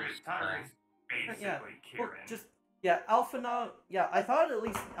 No, Tataru's basically Kieran. Alpha Note. Yeah, I thought at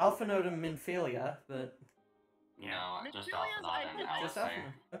least Alpha Note and Minfilia, but no, just Alpha Note and Alice.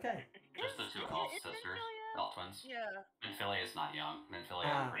 Okay. Just the two elf sisters, elf twins. Yeah. Minfilia is not young.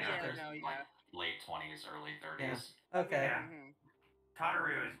 Minfilia is like late 20s, early 30s. Yeah. Okay. Yeah.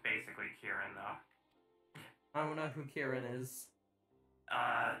 Tataru is basically Kieran, though. I don't know who Kieran is.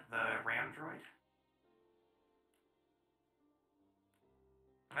 The Ram droid.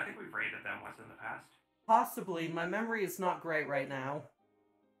 I think we've rated them once in the past. Possibly. My memory is not great right now.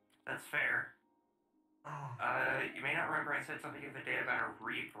 That's fair. You may not remember I said something the other day about a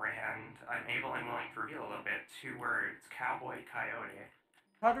rebrand. I'm able and willing to reveal a little bit. 2 words. Cowboy Coyote.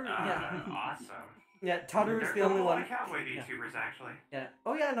 Tataru, Awesome. Yeah, Tataru's the only one. There's a lot of cowboy VTubers, actually. Yeah.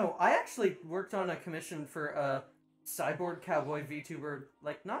 Oh, yeah, no. I actually worked on a commission for a cyborg cowboy VTuber,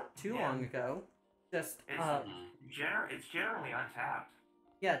 like, not too long ago. Just, it's generally untapped.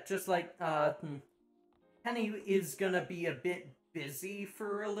 Yeah, just like, Penny is gonna be a bit busy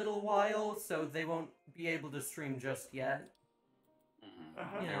for a little while, so they won't be able to stream just yet.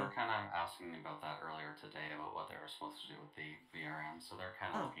 They were kind of asking me about that earlier today, about what they were supposed to do with the VRM, so they're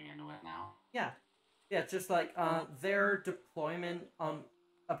kind of looking into it now. Yeah. Yeah, just like, their deployment,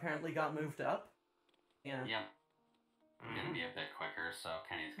 apparently got moved up. Yeah. Yep. Gonna be a bit quicker, so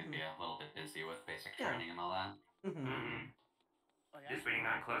Kenny's gonna be a little bit busy with basic training and all that. Just waiting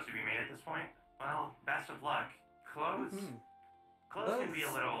on clothes to be made at this point. Well, best of luck. Clothes can be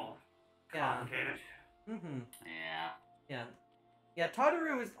a little complicated. Yeah,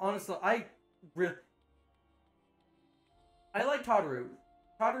 Tataru is honestly, I like Tataru.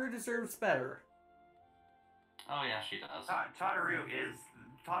 Tataru deserves better. Oh yeah, she does. Tataru is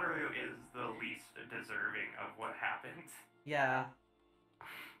the least deserving of what happened. Yeah.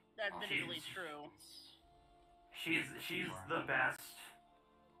 That's admittedly true. She's the best.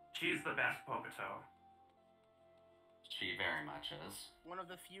 She's the best Poketo. She very much is. One of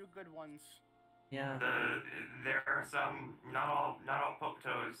the few good ones. Yeah. There are some. Not all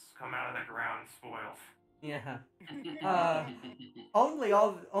Poketos come out of the ground spoiled. Yeah.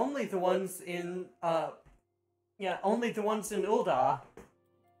 Only the ones in only the ones in Ul'dah.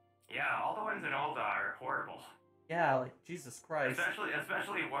 Yeah, all the ones in Ul'dah are horrible. Yeah, like Jesus Christ.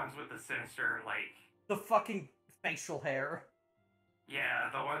 Especially ones with the sinister, like, the fucking facial hair. Yeah,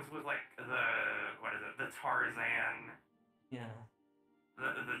 the ones with like the Tarzan. Yeah.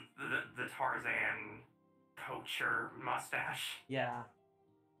 The Tarzan poacher mustache. Yeah.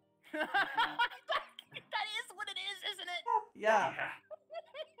 That is what it is, isn't it? Yeah.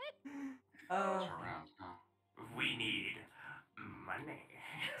 We need money.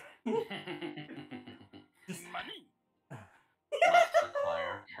 Just money. Must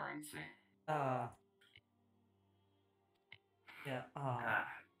require currency. Yeah.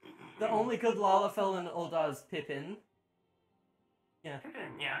 The only good Lalafell in Ul'dah is Pippin. Yeah.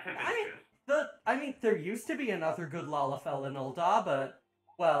 Pippin's good. I mean, there used to be another good Lalafell in Ul'dah, but,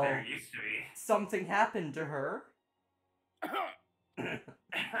 well, there used to be. Something happened to her.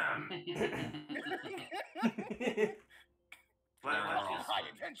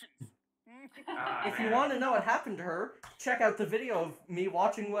 If you want to know what happened to her, check out the video of me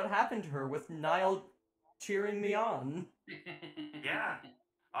watching what happened to her with Nile cheering me on. Yeah.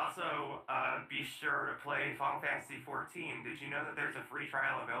 Also, be sure to play Final Fantasy XIV. Did you know that there's a free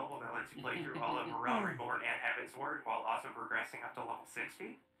trial available that lets you play through all of Realm Reborn and Heavensward while also progressing up to level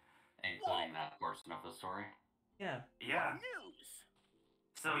 60? Including that portion of the story. Yeah. Yeah. What news?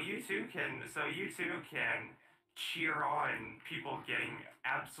 So you too can cheer on people getting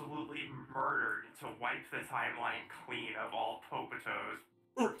absolutely murdered to wipe the timeline clean of all Popatos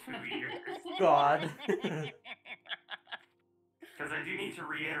for 2 years. God. Because I do need to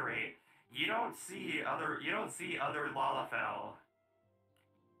reiterate, you don't see other Lalafell.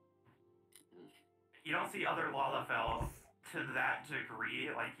 You don't see other Lalafell to that degree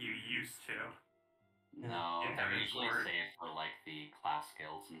like you used to. No, In they're usually Heavensward. saved for like the class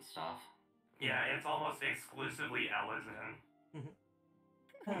guilds and stuff. Yeah, it's almost exclusively Ellison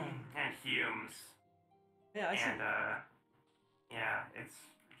and Humes. Yeah, I should. And yeah, it's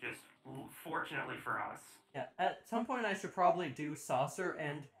just fortunately for us. Yeah, at some point I should probably do Saucer,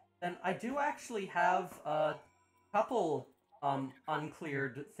 and then I do actually have a couple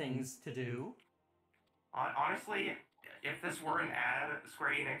uncleared things to do. Honestly, if this were an ad,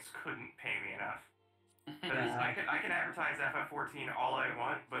 Square Enix couldn't pay me enough. Because Yeah. I can advertise FF14 all I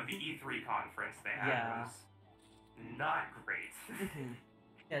want, but the E3 conference they had Yeah. was not great.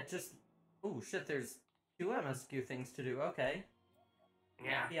 Yeah, just oh shit, there's 2 MSQ things to do. Okay.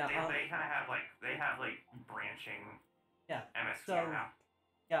 Yeah, Yeah, they kind of have like branching Yeah. MSQ So now.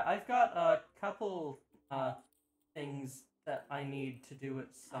 yeah, I've got a couple things that I need to do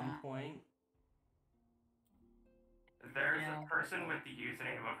at some point. There's a person with the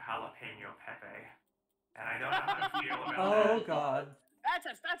username of Jalapeno Pepe, and I don't know how to feel about Oh that. god. That's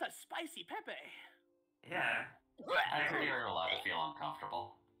a spicy Pepe. Yeah. I think you're allowed to feel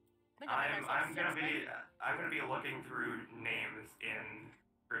uncomfortable. I'm gonna be looking through names in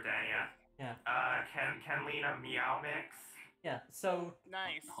Gridania. Yeah. Can Lena Meow Mix? Yeah, so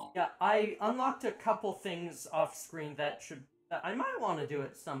Nice. yeah, I unlocked a couple things off screen that I might want to do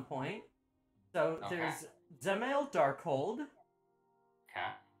at some point. So Okay. there's Zemail Darkhold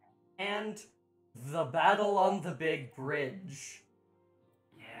Okay. and the Battle on the Big Bridge.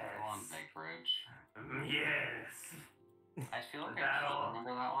 Battle on Yes. Big Bridge. Yes. I feel like I Battle. don't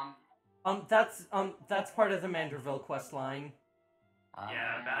remember that one. That's part of the Manderville quest line.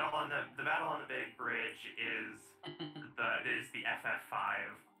 Yeah, the battle on the Big Bridge is the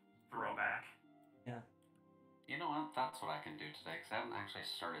FF5 throwback. Yeah. You know what? That's what I can do today, because I haven't actually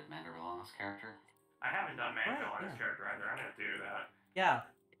started Manderville on this character. I haven't done Manderville on this yeah. character either. I'm gonna do that. Yeah.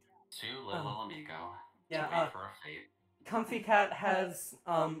 To little amigo. Yeah, To wait for a fate. Comfy Cat has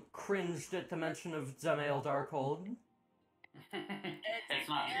cringed at the mention of Zemail Darkhold. It's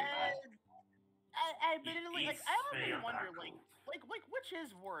not too bad. I admittedly, like, I often wonder, like, which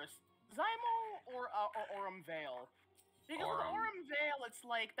is worse, Zymo or Aurum Vale? Because with Aurum. Aurum Vale, it's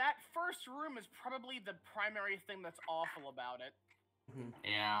like that first room is probably the primary thing that's awful about it.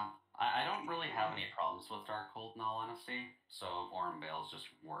 Yeah, I don't really have any problems with Darkhold in all honesty. So Aurum Vale is just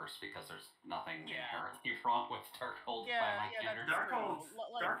worse because there's nothing inherently wrong with Darkhold by my standards.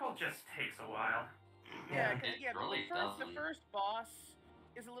 Darkhold just takes a while. Yeah, It because really the doesn't. first boss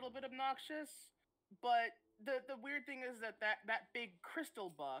is a little bit obnoxious, but the weird thing is that big crystal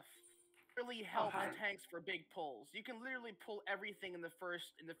buff really helps tanks for big pulls. You can literally pull everything in the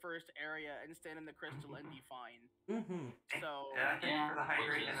first area and stand in the crystal and be fine. So Yeah, for the high which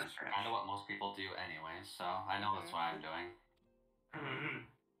grade in is this stretch. kind of what most people do anyway, so I know that's what I'm doing.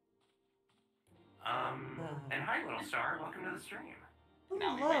 And hi, little star. Welcome to the stream.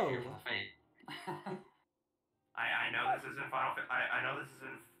 Now we wait here for the fate. I know this isn't I know this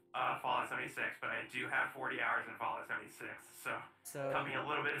isn't Fallout 76, but I do have 40 hours in Fallout 76, so cut me a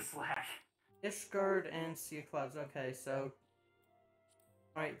little bit of slack. Ishgard and Sea of Clouds. Okay, so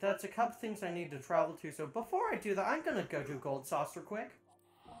alright, that's a couple things I need to travel to. So before I do that, I'm gonna go do Gold Saucer quick.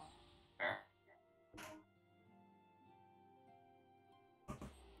 Fair.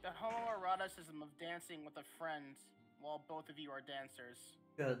 the homoeroticism of dancing with a friend while both of you are dancers.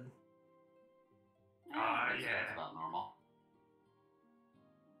 Good. Yeah, that's about normal.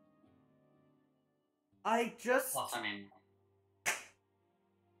 I just Plus,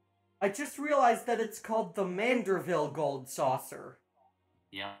 I just realized that it's called the Manderville Gold Saucer.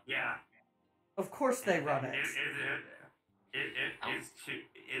 Yeah. Yeah. Of course they run it.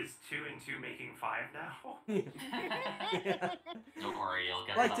 Is 2 and 2 making 5 now? Yeah. Don't worry, you'll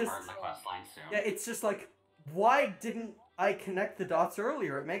get Like to that just- part in the quest line soon. Yeah, it's just like, why didn't I connect the dots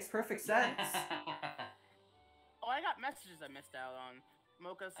earlier? It makes perfect sense. Oh, I got messages I missed out on.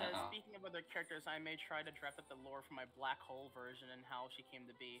 Mocha says, Uh-oh. speaking of other characters, I may try to draft up the lore for my black hole version and how she came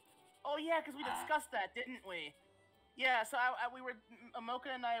to be. Oh yeah, because we discussed that, didn't we? Yeah, so Amoka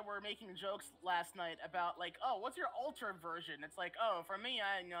and I were making jokes last night about like, oh, what's your altered version? It's like, oh, for me,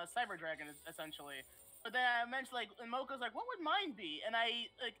 I Cyber Dragon essentially. But then I mentioned like, and Mocha's like, what would mine be? And I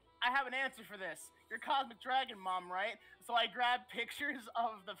have an answer for this. You're Cosmic Dragon Mom, right? So I grabbed pictures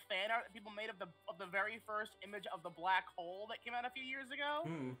of the fan art that people made of the very first image of the black hole that came out a few years ago.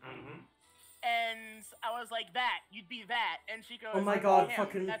 Mm-hmm. And I was like, you'd be that. And she goes, oh my god,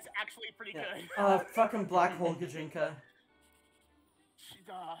 fucking... That's actually pretty good. Fucking Black Hole Gajinka.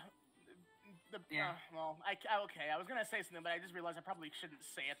 Well, okay, I was gonna say something, but I just realized I probably shouldn't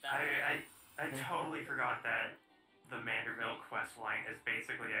say it that way. I totally forgot that the Manderville questline is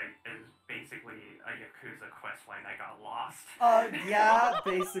basically a Yakuza questline that got lost. Yeah,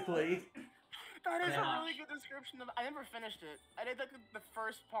 basically. That is a really good description of. I never finished it. I did like the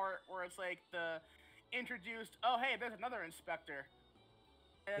first part where it's like the introduced. Oh hey, there's another inspector,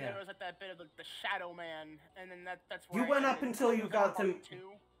 and then there was like that bit of the Shadow Man, and then that's where you went up until you got them.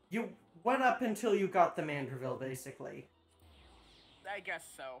 You went up until you got the Manderville, basically. I guess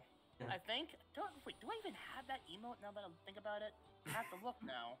so. Yeah. I think. Wait, do I even have that emote now that I think about it? I have to look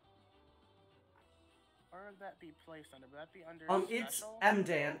now. Where would that be placed under? Would that be under? It's special?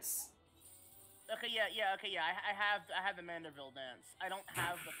 M-Dance. Okay, yeah. I have the Manderville dance. I don't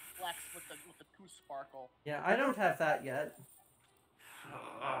have the flex with the two sparkle. Yeah, I don't have that yet.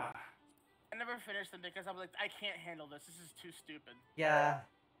 I never finished them because I was like, I can't handle this. This is too stupid. Yeah,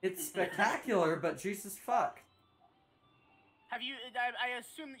 it's spectacular, but Jesus fuck. Have you? I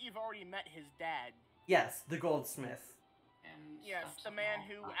assume that you've already met his dad. Yes, the goldsmith. Yes, the man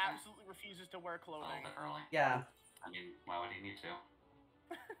who absolutely refuses to wear clothing. A little bit early. Yeah. I mean, why would he need to?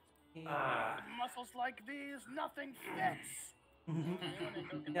 With muscles like these, nothing fits.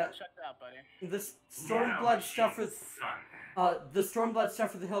 Yeah. Check that out, buddy. The Stormblood stuff with the Stormblood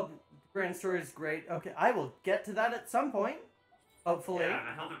stuff with the Hildebrand story is great. Okay, I will get to that at some point. Hopefully. Yeah,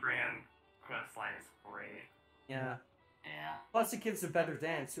 the Hildebrand questline is great. Yeah. Yeah. Plus, it gives a better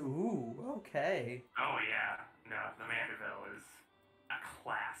dance. Ooh, okay. Oh yeah, no, the Manderville is a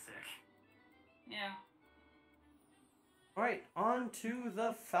classic. Yeah. Alright, on to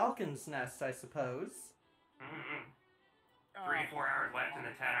the Falcon's Nest, I suppose. 3 to 4 hours left in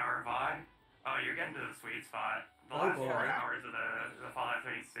the 10-hour VOD. Oh, you're getting to the sweet spot. The Oh, last boy. 4 hours of the Fallout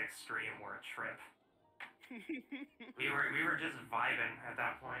 36 stream were a trip. we were just vibing at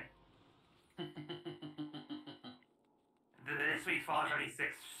that point. This week's Fallout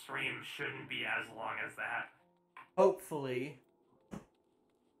 76 stream shouldn't be as long as that. Hopefully.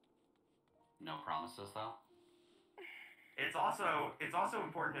 No promises, though. It's also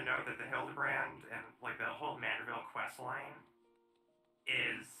important to note that the Hildebrand and like the whole Manderville questline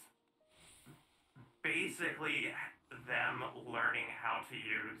is basically them learning how to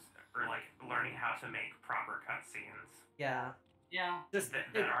use or like learning how to make proper cutscenes. Yeah. Yeah. Just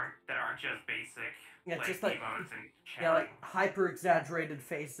that aren't just basic. Yeah, like, just like emotes and chatting. yeah, like hyper exaggerated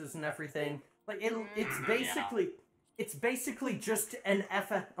faces and everything. Like it's basically just an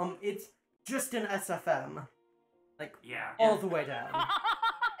it's just an SFM. Like all the way down.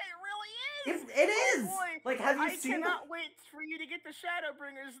 It really is. It is. Oh, boy. Like, have you seen? I cannot wait for you to get the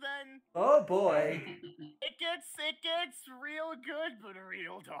Shadowbringers then. Oh boy. It gets real good, but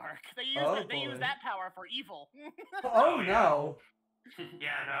real dark. They use that power for evil. Oh no.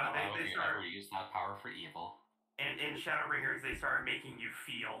 Yeah, no, they start use that power for evil. And in Shadowbringers, they start making you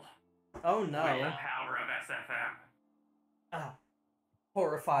feel. Oh no. With the power of SFM. Ah,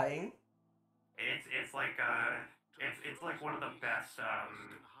 horrifying. It's like one of the best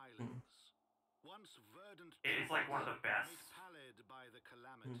it's like one of the best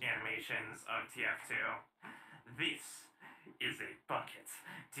animations of TF2. This is a bucket,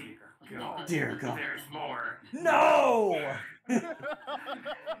 dear God. Dear God. There's more. No!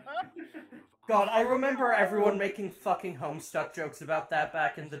 God, I remember everyone making fucking Homestuck jokes about that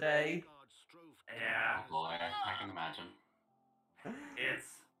back in the day. Yeah. Oh boy, I can imagine.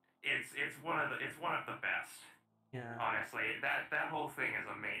 It's one of the best. Yeah. Honestly, that whole thing is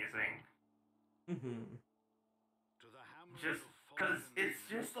amazing. Just because it's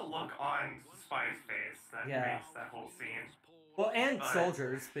just the look on Spy's face that makes that whole scene. Well, and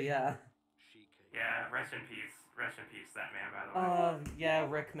soldiers, but yeah. Yeah, rest in peace, that man, by the way. Yeah,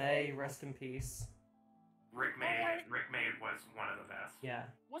 Rick May, rest in peace. Rick May was one of the best. Yeah.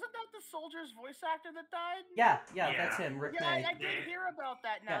 Wasn't that the soldier's voice actor that died? Yeah, that's him, Rick May. I did hear about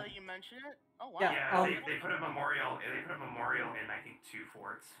that now that you mention it. Oh wow. Yeah, they put a memorial. They put a memorial in I think 2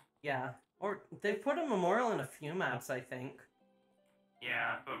 forts. Yeah, or they put a memorial in a few maps, I think.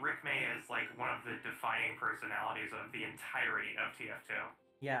 Yeah, but Rick May is like one of the defining personalities of the entirety of TF2.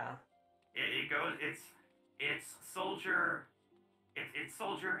 Yeah. It goes. It's soldier. It's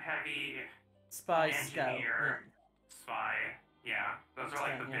soldier heavy. Spy, scout. Engineer, spy. Yeah, those are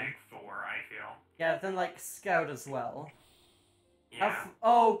like the Yeah. big four. I feel. Yeah, then like scout as well. Yeah.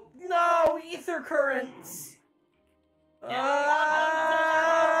 Oh no, ether currents.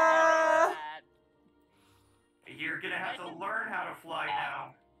 You're gonna have to learn how to fly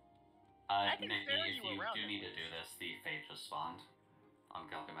now. Nikki, if you do need to do this, the fate just spawned on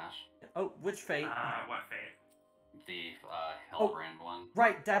Gilgamesh. Oh, which fate? What fate? The Hellbrand one.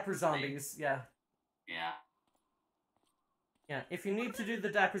 Right, Dapper Zombies, yeah. Yeah. Yeah, if you need to do the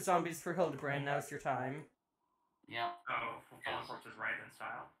Dapper Zombies for Hildebrand, now's your time. Yeah. Oh, Fallen Corpses Rising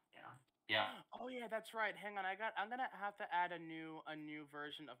style. Yeah. Yeah. Oh yeah, that's right. Hang on, I'm gonna have to add a new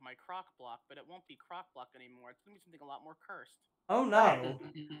version of my croc block, but it won't be croc block anymore. It's gonna be something a lot more cursed. Oh no.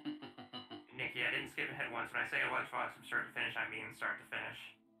 Nikki, I didn't skip ahead once. When I say a lunchbox from start to finish, I mean start to finish.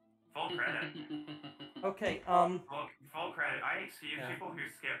 Full credit. Okay, Full credit. I excuse people who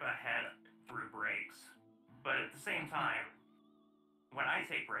skip ahead through breaks, but at the same time, when I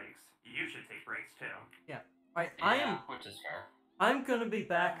take breaks, you should take breaks too. Yeah. Right, which is fair. I'm gonna be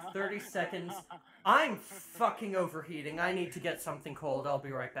back 30 seconds. I'm fucking overheating. I need to get something cold. I'll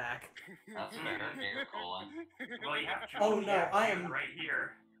be right back. That's fair. You're cooling. Well, you have Oh no, I am right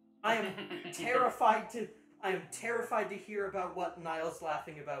here. I am terrified to hear about what Niall's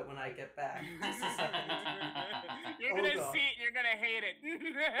laughing about when I get back. Just a second. You're gonna see it, you're gonna hate it.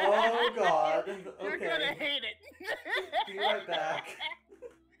 Oh god. Okay. You're gonna hate it. Be right back.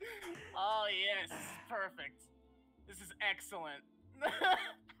 Oh yes, perfect. This is excellent.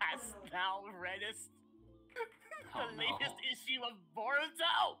 Hast thou readest the latest issue of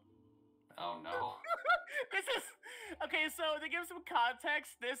Boruto? Oh no. This is okay. So to give some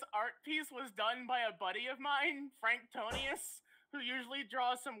context, this art piece was done by a buddy of mine, Frank Tonius, who usually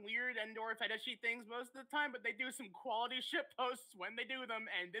draws some weird indoor fetishy things most of the time, but they do some quality shit posts when they do them,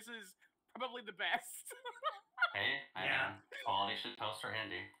 and this is probably the best. Hey, I mean, quality shit poster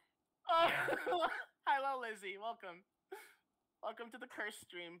handy. Oh, hello, Lizzie. Welcome. Welcome to the curse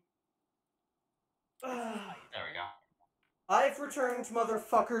stream. There we go. I've returned,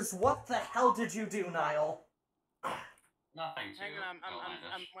 motherfuckers. What the hell did you do, Niall? Nothing too. Hang on,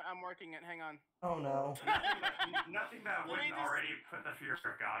 I'm working it. Hang on. Oh no. Nothing that wouldn't already put the fear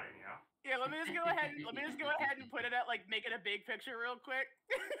of God in you. Yeah, let me just go ahead and put it at make it a big picture real quick,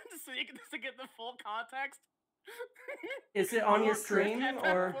 so you can just to get the full context. Is it on your stream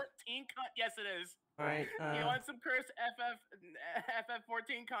or? Yes, it is. All right. You want some cursed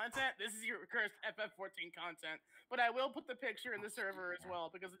FF14 content? This is your cursed FF14 content. But I will put the picture in the server as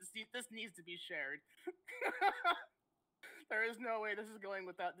well because this needs to be shared. There is no way this is going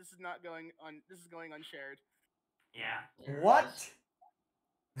without. This is not going on. This is going unshared. Yeah. What?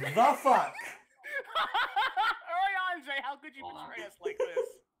 The fuck? Orianjay, how could you betray us like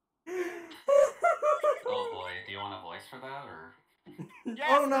this? Oh boy, do you want a voice for that, or? Yes,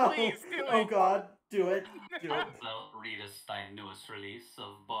 oh no! Please, do oh it. god, do it. Do it. So, read us thy newest release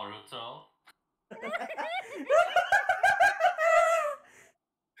of Boruto.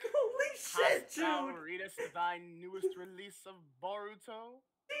 Holy shit, Hast thou dude! readest thy newest release of Boruto?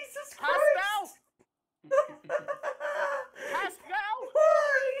 Jesus Hast Christ! thou? Hast thou?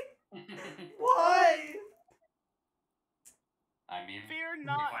 Why? Why? I mean, Fear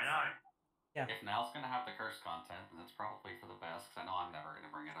not. Why not? Yeah. If Now's gonna have the cursed content, then it's probably for the best, because I know I'm never gonna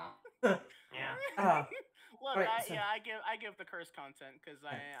bring it up. Yeah. Look, right, I give the cursed content because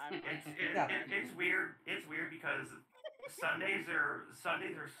I'm. It's weird. It's weird because Sundays are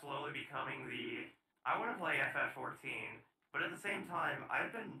slowly becoming the. I want to play FF14, but at the same time,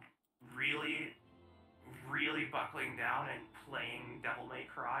 I've been really buckling down and playing Devil May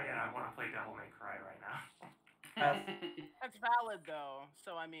Cry, and I want to play Devil May Cry right now. That's valid though,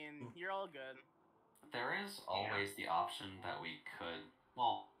 so I mean, you're all good. There is always the option that we could.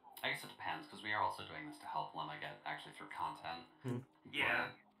 Well, I guess it depends, because we are also doing this to help Lemma get actually through content. Yeah.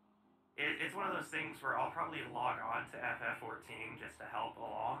 It's one of those things where I'll probably log on to FF14 just to help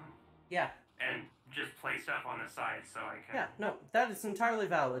along. Yeah. And just play stuff on the side so I can. Yeah, no, that is entirely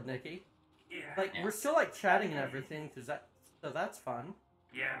valid, Nikki. Yeah. Like, we're still, like, chatting and everything, so that's fun.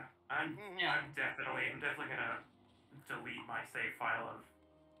 Yeah. I'm definitely gonna delete my save file of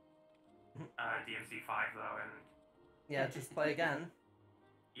DMC5 though, and Yeah, just play again.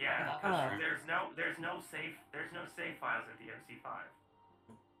 yeah, there's no save files in DMC5.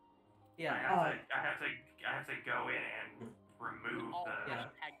 Yeah. I have to go in and remove the.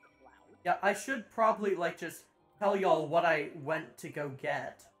 Yeah, I should probably like just tell y'all what I went to go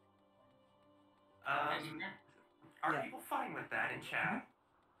get. Are people fine with that in chat?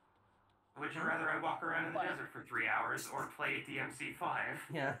 Would you rather I walk around in the desert for 3 hours or play DMC5?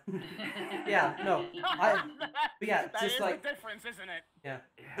 Yeah. Yeah, no. But yeah, That just is like... the difference, isn't it? Yeah.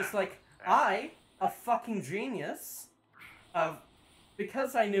 Yeah. Just like, I, a fucking genius,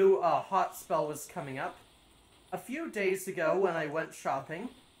 because I knew a hot spell was coming up, a few days ago when I went shopping,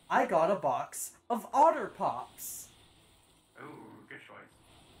 I got a box of Otter Pops. Ooh, good choice.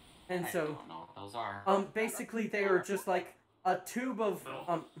 And I so, don't know what those are. basically they are just like a tube of, Little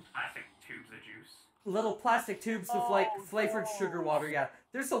plastic tubes of juice. little plastic tubes of like flavored sugar water. Yeah,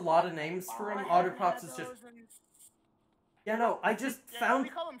 there's a lot of names for them. Otter Pops is just... Yeah, no, I just found... We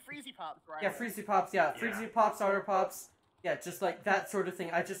call them Freezy Pops, right? Yeah, Freezy Pops, yeah. Freezy Pops, Otter Pops. Yeah, just like that sort of thing.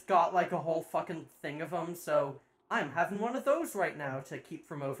 I just got like a whole fucking thing of them, so I'm having one of those right now to keep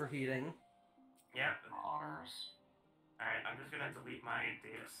from overheating. Yep. Otters. Alright, I'm just gonna delete my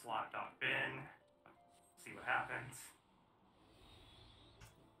data slot.bin. See what happens.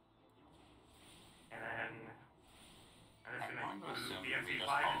 And then I'm just gonna move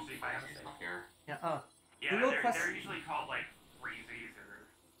DMC5 and see if I have a save. Here. Yeah, Yeah, real they're usually called like freezies or...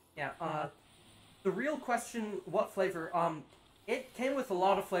 yeah, the real question, what flavor? It came with a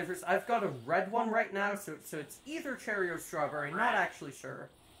lot of flavors. I've got a red one right now, so it's either cherry or strawberry. Not actually sure.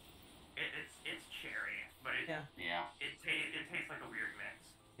 It's cherry, but it tastes like a weird mix.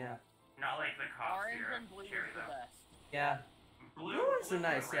 Yeah. Not like the cough Orange syrup and blue cherry is the though. best. Yeah. Blue ones are and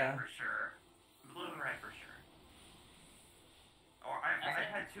nice, red yeah. for sure. Blue and red for sure. Or I've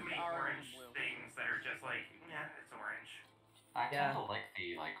had too many orange things that are just like, yeah, it's orange. I Yeah. tend to like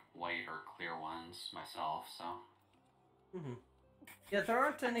the white or clear ones myself, so. Yeah, there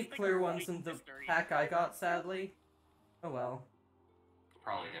aren't any clear ones in the pack I got, sadly. Oh well.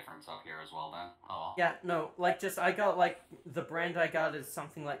 Probably difference up here as well then. Oh well. Yeah, no, like just I got like the brand I got is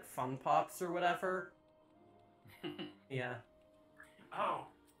something like Fun Pops or whatever. Yeah. Oh,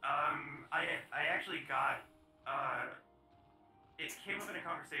 I actually got, it came up in a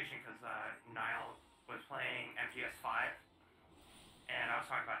conversation because, Niall was playing MGS5, and I was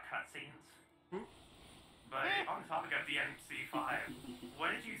talking about cutscenes. But on the topic of DMC5,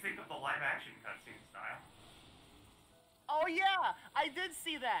 what did you think of the live-action cutscenes, Niall? Oh yeah, I did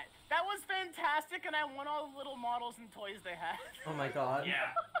see that. That was fantastic, and I want all the little models and toys they had. Oh my god.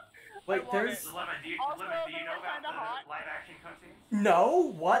 Yeah. Wait, there's... Lemon, do you Also, know they were about kinda the hot. live-action cutscenes?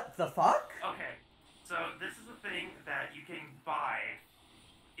 No? What the fuck? Okay, so this is a thing that you can buy.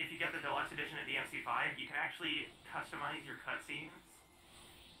 If you get the deluxe edition of DMC5, you can actually customize your cutscenes.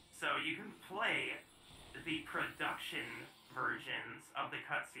 So you can play the production versions of the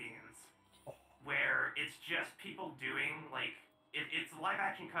cutscenes, where it's just people doing, like, it's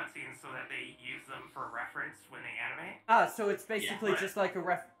live-action cutscenes so that they use them for reference when they animate. Ah, so it's basically Yeah. just like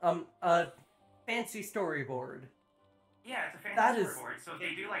a fancy storyboard. Yeah, it's a fancy That is- storyboard. So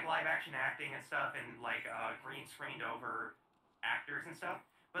they do, like, live-action acting and stuff, and, like, green-screened over actors and stuff.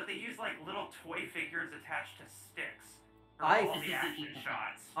 But they use, like, little toy figures attached to sticks for all the action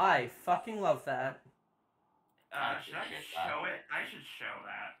shots. I fucking love that. Should I show it? I should show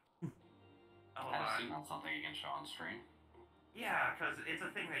that. Hold I on. assume that's something you can show on stream. Yeah, because it's a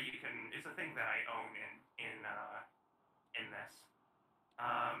thing that you can. It's a thing that I own in this.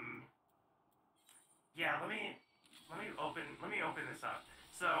 Yeah. Let me open this up.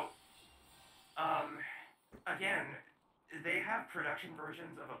 So, again, they have production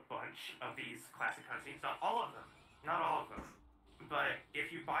versions of a bunch of these classic cutscenes. Not all of them. Not all of them. But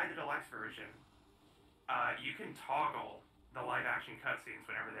if you buy the deluxe version, you can toggle the live action cutscenes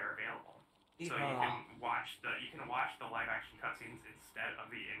whenever they're available. So you can watch the live action cutscenes instead of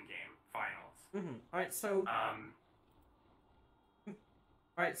the in-game finals. Alright,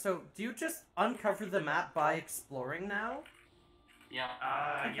 so do you just uncover the map by exploring now? Yeah.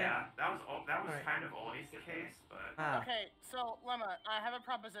 Okay. Yeah, that was Alright. kind of always the case, but Okay, so Lemma, I have a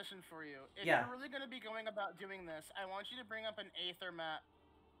proposition for you. If Yeah. you're really going to be going about doing this, I want you to bring up an Aether map,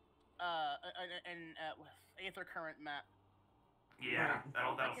 an Aether current map. yeah,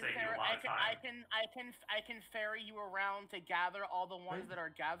 that'll save you a lot of time. I can ferry you around to gather all the ones that are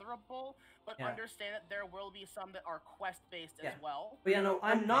gatherable, but Yeah. understand that there will be some that are quest based Yeah. as well. But yeah, no,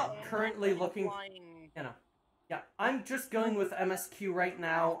 I'm not And currently looking... flying- Yeah, I'm just going with MSQ right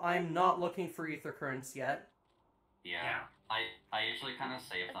now. I'm not looking for Ether Currents yet. Yeah. I usually kind of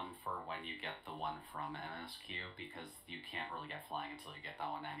save them for when you get the one from MSQ, because you can't really get flying until you get that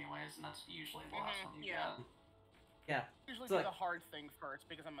one anyways, and that's usually the last one you yeah. get. Yeah. Usually It's do like- the hard thing first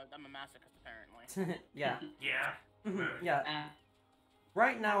because I'm a masochist apparently. Yeah. Yeah. Yeah. Eh,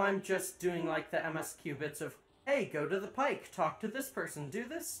 Right now I'm just doing like the MSQ bits of, hey, go to the pike, talk to this person, do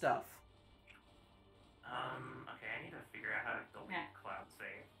this stuff. Okay, I need to figure out how to delete Yeah. cloud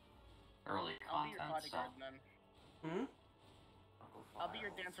save. early I'll be your content, so. bodyguard then. Hmm? I'll be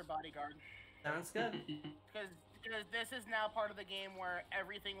your dancer bodyguard. Sounds good. Because this is now part of the game where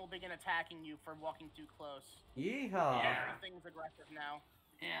everything will begin attacking you for walking too close. Yeehaw. Yeah. Everything's aggressive now.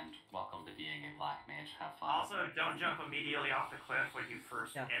 And welcome to being a black mage. Have fun. Also, don't jump immediately off the cliff when you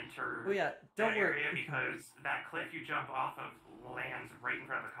first enter Oh yeah, don't that worry. area, because that cliff you jump off of lands right in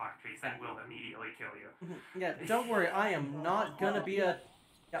front of the cockatrice that will immediately kill you. Yeah, don't worry. I am not gonna be a.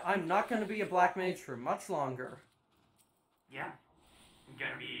 Yeah, I'm not gonna be a black mage for much longer. Yeah.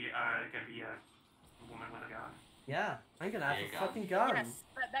 Gonna be a woman with a gun. Yeah, I'm gonna have There a you go. fucking gun. Yes,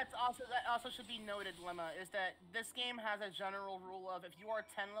 that also should be noted, Lemma, is that this game has a general rule of if you are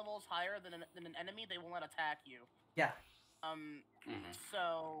 10 levels higher than an enemy, they will not attack you. Yeah.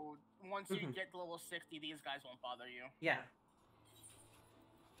 So once you get to level 60, these guys won't bother you. Yeah.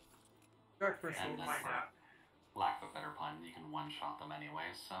 Dark person. And for lack of a better pun, you can one-shot them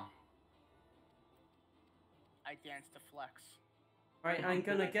anyway, so. I dance to flex. Alright, I'm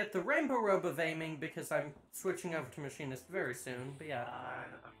gonna get the rainbow robe of aiming because I'm switching over to machinist very soon, but yeah.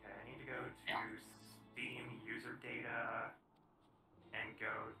 Okay, I need to go to Steam user data and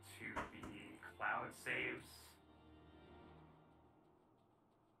go to the cloud saves.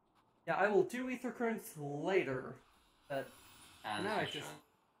 Yeah, I will do ether currents later, but As now you I should. just...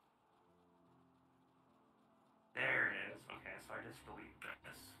 There it is. Okay, so I just delete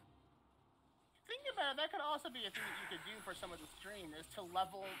this. Think about it, that could also be a thing that you could do for some of the stream, is to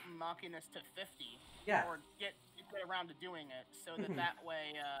level Machinist to 50. Yeah. Or get around to doing it, so that that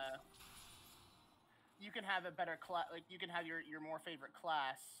way, you can have a better class, like, you can have your more favorite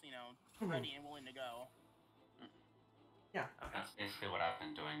class, you know, ready and willing to go. Yeah. Okay. That's basically what I've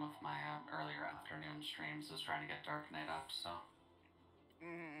been doing with my earlier afternoon streams, is trying to get Dark Knight up, so.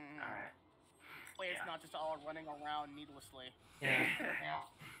 Alright. Way it's not just all running around needlessly. Yeah. Yeah.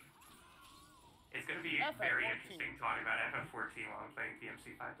 It's going to be FF14. very interesting talking about FF14 while I'm playing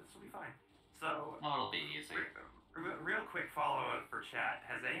DMC5. This will be fine. So, No, it'll be easy. real quick follow-up for chat.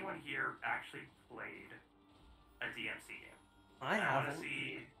 Has anyone here actually played a DMC game? I want to haven't.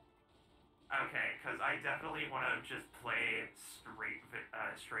 see... Okay, because I definitely want to just play straight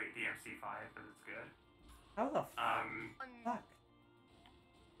DMC5 because it's good. How the Um, fuck?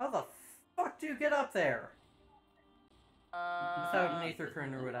 How the fuck do you get up there? Without an ether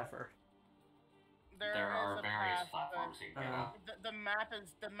current or whatever. There are is a various path, but platforms you can get up.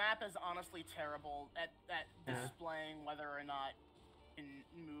 the map is honestly terrible at displaying whether or not you can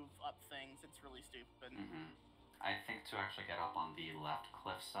move up things. It's really stupid. I think to actually get up on the left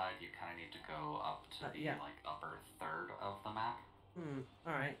cliff side, you kind of need to go up to the like upper third of the map.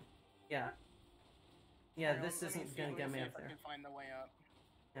 Alright. Yeah. Yeah, Hang on, this let me isn't see- gonna let me get me see up if I there. can find the way up.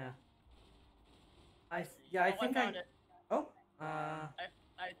 Yeah. Let's see. think I found it. Oh,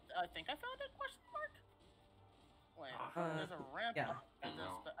 I think I found it? Question mark? Wait, there's a ramp yeah. up at this,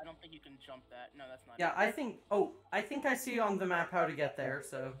 but I don't think you can jump that. No, that's not yeah, it. I think I see on the map how to get there,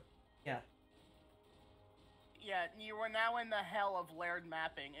 so, yeah. Yeah, you are now in the hell of layered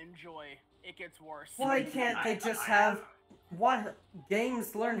mapping. Enjoy. It gets worse. Why can't they just have... What?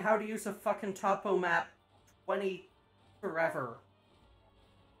 Games learn how to use a fucking topo map 20 forever.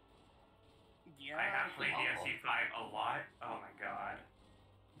 Yeah. I have played DMC5 a lot. Oh my god.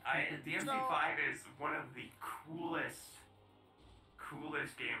 DMC5 is one of the coolest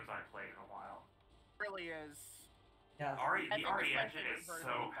games I've played in a while. It really is. Yeah. The think RE it's my engine is favorite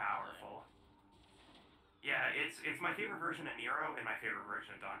so version. powerful. Yeah, it's my favorite version of Nero and my favorite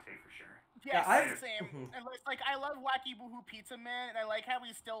version of Dante for sure. Yes, Yeah, same. And it's like I love Wacky Boohoo Pizza Man, and I like how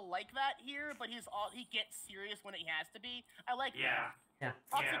he's still like that here, but he gets serious when he has to be. I like that. Yeah.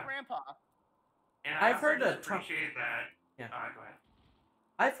 Toxic Yeah. Grandpa. And I've heard appreciate that. Yeah. Go ahead.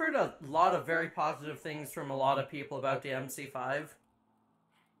 I've heard a lot of very positive things from a lot of people about DMC5.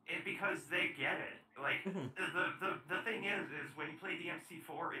 Because they get it. Like, Mhm. the thing is when you play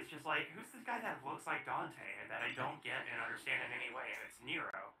DMC4, it's just like, who's this guy that looks like Dante and that I don't get and understand in any way? And it's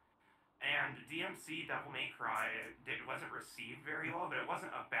Nero. And DMC Devil May Cry wasn't received very well, but it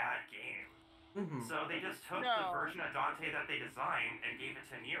wasn't a bad game. So they just took the version of Dante that they designed and gave it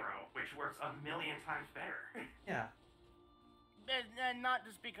to Nero, which works a million times better. Yeah. And not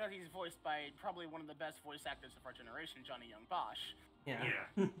just because he's voiced by probably one of the best voice actors of our generation, Johnny Young Bosch. Yeah.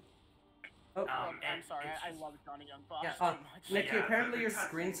 Oh, I'm sorry, I just... love Johnny Young Bosch Yeah, too much. Nikki, apparently your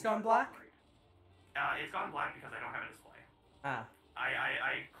screen's gone black? It's gone black because I don't have a display. Ah.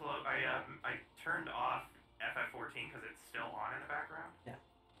 I turned off FF14 because it's still on in the background. Yeah.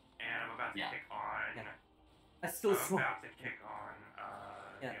 And I'm about to kick on... Yeah. I still swoon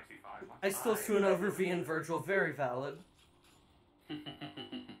DMC5. I still swoon over V and Virgil, very valid.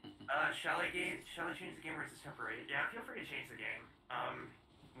 Shall I change the game or is this temporary? Yeah, feel free to change the game.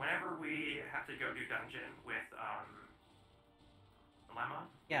 Whenever we have to go do dungeon with Dilemma,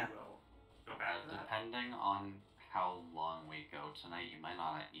 yeah, we will go back to that. Depending on how long we go tonight, you might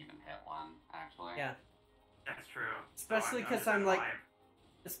not even hit one, actually. yeah. That's true. Especially because I'm like,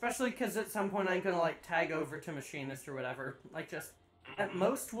 especially because at some point I'm gonna like tag over to Machinist or whatever. Like just at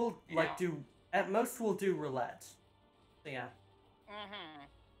most we'll like do roulette. So yeah.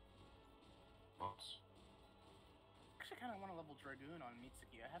 Whoops. Actually, kind of want to level Dragoon on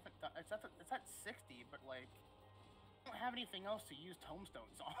Mitsuki. I haven't done. It's at 60, but like, I don't have anything else to use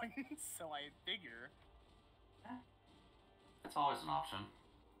tomestones on, so I figure. It's always an option.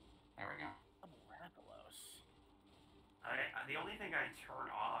 There we go. Miraculous. The only thing I turn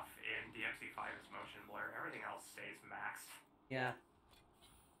off in DMC5 is motion blur. Everything else stays maxed. Yeah.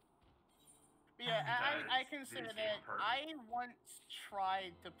 Yeah, I can say that I once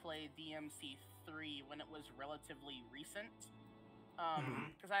tried to play DMC3 when it was relatively recent.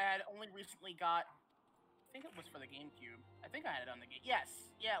 Because I had only recently got, I think it was for the GameCube. I think I had it on the game.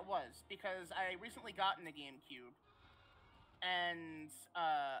 Yes, yeah, it was. Because I recently gotten the GameCube. And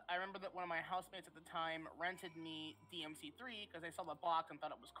I remember that one of my housemates at the time rented me DMC3 because they saw the box and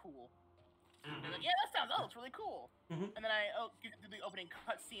thought it was cool. They're like, yeah, that sounds, it's really cool. And then I do the opening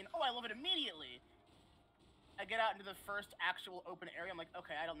cutscene. Oh, I love it immediately. I get out into the first actual open area. I'm like,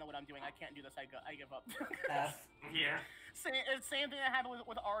 okay, I don't know what I'm doing. I can't do this. I give up. Yeah. Same thing that happened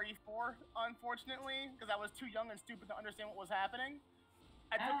with RE4, unfortunately, because I was too young and stupid to understand what was happening.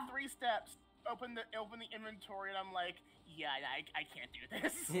 I took 3 steps, opened the inventory, and I'm like, yeah, I can't do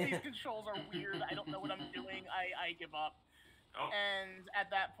this. These controls are weird. I don't know what I'm doing. I give up. And at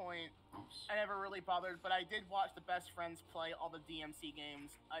that point, I never really bothered, but I did watch the best friends play all the DMC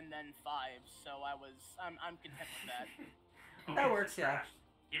games and then 5, so I'm content with that. That works, yeah.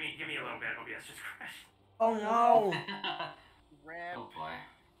 Give me a little bit. OBS just crashed. Oh no! Rip. Oh boy.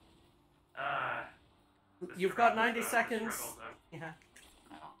 You've got 90 seconds. Yeah.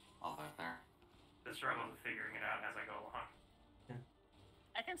 No, I'll vote there. The struggle of figuring it out as I go along.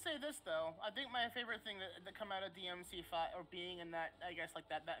 I can say this though. I think my favorite thing that come out of DMC5 or being in that, I guess, like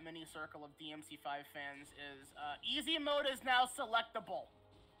that mini circle of DMC5 fans is easy mode is now selectable.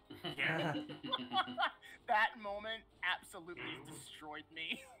 Yeah. That moment absolutely destroyed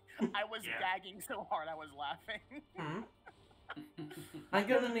me. I was gagging so hard I was laughing. I'm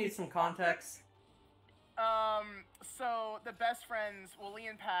gonna need some context. So the best friends, Willie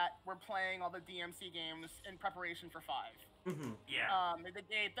and Pat, were playing all the DMC games in preparation for 5. Yeah.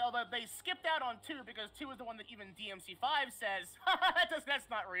 They skipped out on 2 because 2 is the one that even DMC5 says that's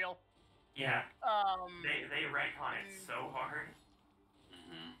not real. Yeah. They retcon it so hard.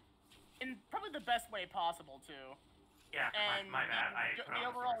 In probably the best way possible too. Yeah. And my bad. The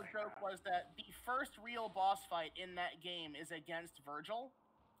overall joke was that the first real boss fight in that game is against Virgil.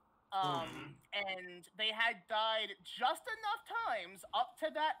 And they had died just enough times up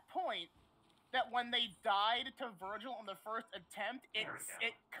to that point that when they died to Virgil on the first attempt, it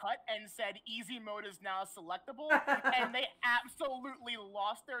cut and said easy mode is now selectable, and they absolutely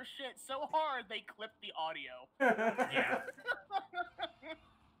lost their shit so hard they clipped the audio. Yeah.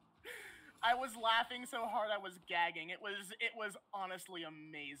 I was laughing so hard I was gagging. It was honestly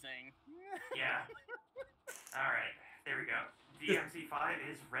amazing. Yeah. All right, there we go. DMC5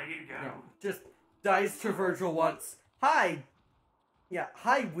 is ready to go. Yeah, just dies to Virgil once. Hi! Yeah,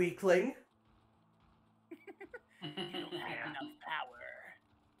 hi, weakling. You don't have enough power.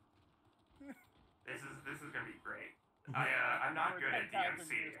 This is gonna be great. I'm not good at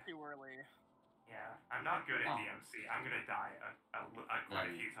DMC. Too early. Yeah, I'm not good at DMC. I'm gonna die quite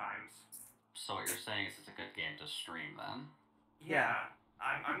a few times. So what you're saying is it's a good game to stream then? Yeah.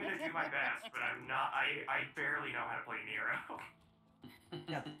 I'm gonna do my best, but I'm not. I barely know how to play Nero.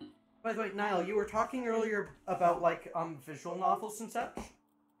 Yeah. By the way, Niall, you were talking earlier about like visual novels and such.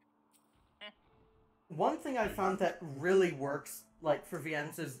 One thing I found that really works, like for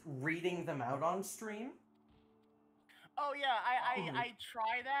VNs, is reading them out on stream. Oh yeah, I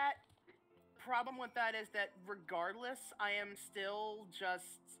try that. Problem with that is that regardless, I am still just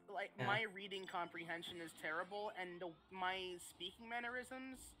like my reading comprehension is terrible, and my speaking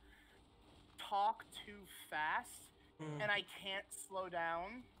mannerisms talk too fast, and I can't slow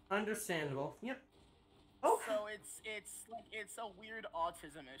down. Understandable. Yep. Oh. So it's a weird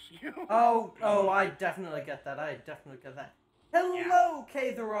autism issue. Oh, I definitely get that. Hello,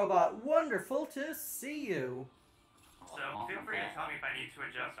 Kay the Robot. Wonderful to see you. So feel free to tell me if I need to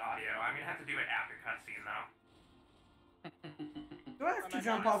adjust audio. I'm gonna have to do it after cutscene though. Do I have to I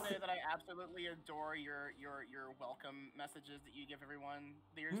jump have off? to say that I absolutely adore your welcome messages that you give everyone.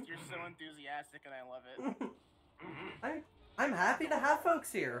 You're so enthusiastic, and I love it. I'm happy to have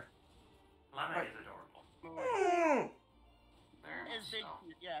folks here. Lemon is adorable. Is big,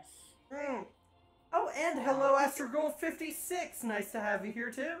 yes. Oh, and hello, AstroGold56. Nice to have you here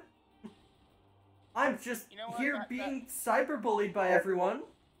too. I'm just here being cyberbullied by everyone.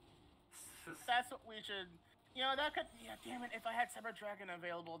 That's what we should. You know, that could. Yeah, damn it! If I had Cyber Dragon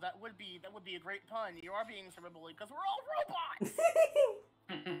available, that would be a great pun. You are being cyberbullied because we're all robots.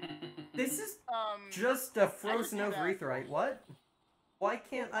 This is just a frozen over aetherite. What? Why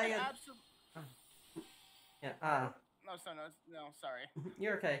can't I? Yeah. No, sorry.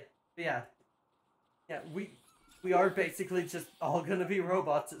 You're okay. But yeah. We are basically just all gonna be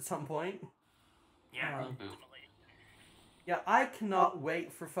robots at some point. Yeah. Yeah, I cannot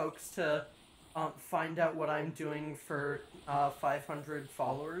wait for folks to find out what I'm doing for 500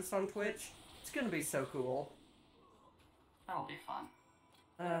 followers on Twitch. It's gonna be so cool. That'll be fun.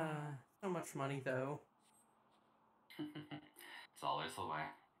 So much money though. It's always the way.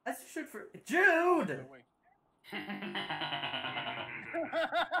 As you should for Jude.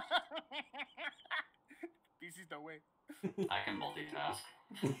 This is the way. I can multitask.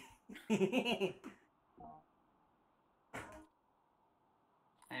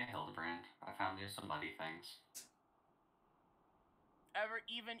 Hey, Hildebrand. I found you some muddy things.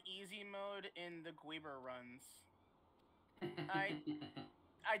 Even easy mode in the Guiber runs.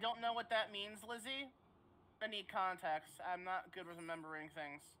 I don't know what that means, Lizzie. I need context. I'm not good with remembering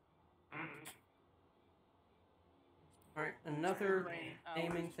things. Alright, another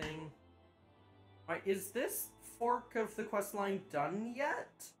aiming thing. Alright, is this fork of the questline done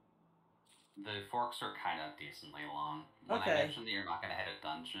yet? The forks are kind of decently long. When I mentioned that you're not going to hit a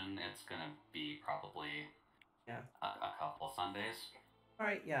dungeon, it's going to be probably a couple Sundays.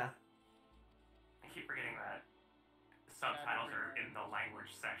 Alright, yeah. I keep forgetting that subtitles are in the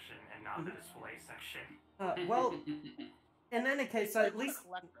language section and not the display section. Well, in any case, at least,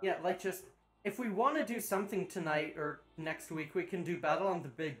 just, if we want to do something tonight or next week, we can do Battle on the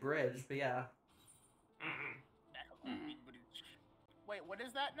Big Bridge, but yeah. Wait, what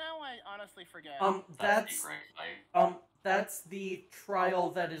is that now? I honestly forget. That's the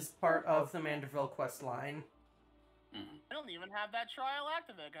trial that is part of the Manderville quest line. I don't even have that trial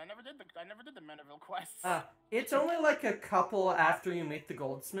activated. I never did the Manderville quests. It's only like a couple after you meet the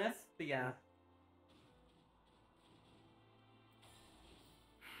goldsmith, but yeah.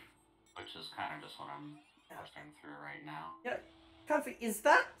 Which is kind of just what I'm pushing through right now. Yeah, Comfy, is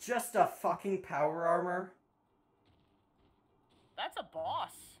that just a fucking power armor? That's a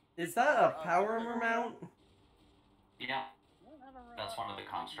boss. Is that a power armor mount? Yeah. That's one of the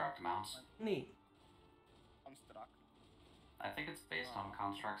construct mounts. Neat. I think it's based on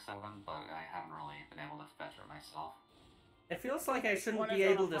Construct 7, but I haven't really been able to fetch it myself. It feels like I shouldn't be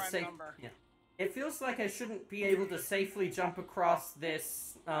able to It feels like I shouldn't be able to safely jump across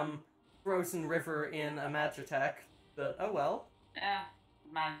this frozen river in a Magitech, but oh well.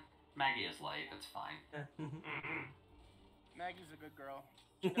 Maggie is light, it's fine. Maggie's a good girl.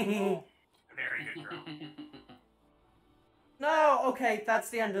 Very good girl. No, okay, that's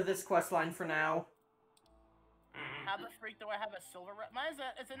the end of this quest line for now. How the freak do I have a silver rat?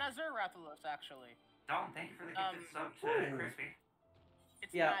 It's an Azure Rathalos, actually. Don, thank you for the gifted sub to Crispy.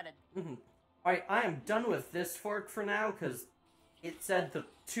 It's added. Alright, I am done with this fork for now, because it said the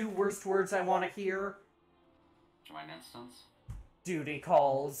 2 worst words I want to hear. Join instance? Duty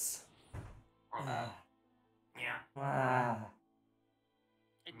calls. Yeah.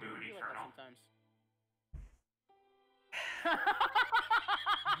 It Mood do like eternal. that sometimes.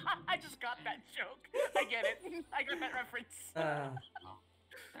 I just got that joke. I get it. I got that reference. There we go.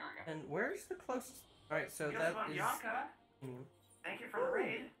 And where's the closest? Alright, so that is... Bianca. Thank you for the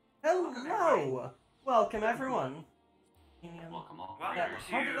raid. Hello! Welcome, everyone. Welcome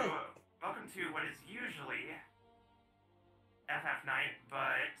Welcome to what is usually FF night,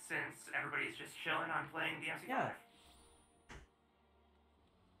 but since everybody's just chilling, I'm playing the MC5. Yeah.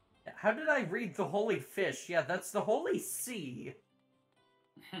 How did I read the holy fish? Yeah, that's the holy sea.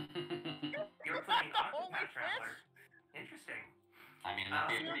 You were playing Octopath Traveler. Interesting. I mean, that'd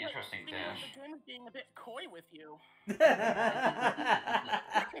be a pretty interesting dish. The twins being a bit coy with you.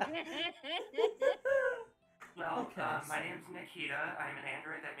 Well, my name's Nikita. I'm an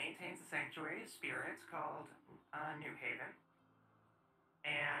android that maintains a sanctuary of spirits called New Haven.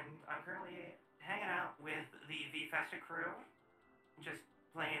 And I'm currently hanging out with the Festa crew, just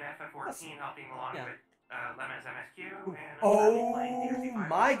playing FF14, helping along with Lemon's MSQ, and oh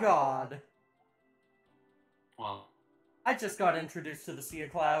my god! Well, I just got introduced to the Sea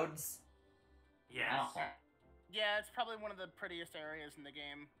of Clouds. Yes. Okay. Yeah, it's probably one of the prettiest areas in the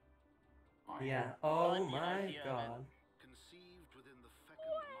game. Oh, Yeah. I Oh like the my idea of it. god. Conceived within the fecund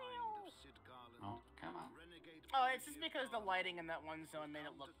mind of Sid Garland, Oh, come on. renegade Oh, it's just party because the of lighting in that one zone made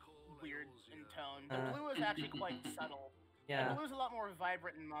it look weird in tone. The Uh. blue is actually quite subtle. Yeah. The blue is a lot more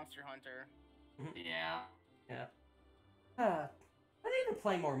vibrant in Monster Hunter. Yeah. Yeah. I need to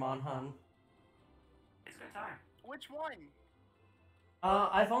play more Monhun. It's a good time. Which one?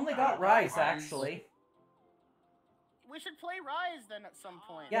 I've only got Rise, actually. We should play Rise then at some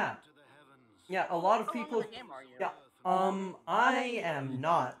point. Yeah. to the heavens. Yeah, a lot of How long people... in the game are you? Yeah. I am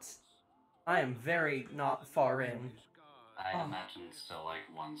not. I am very not far in. I imagine still like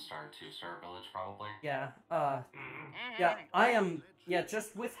 1-star, 2-star village probably. Yeah, Mhm. yeah, I am... Yeah,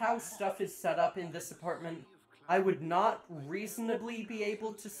 just with how stuff is set up in this apartment, I would not reasonably be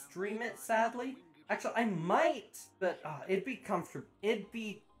able to stream it, sadly. Actually, I might, but it'd be comfortable. It'd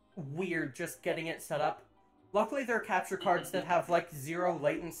be weird just getting it set up. Luckily, there are capture cards that have, like, 0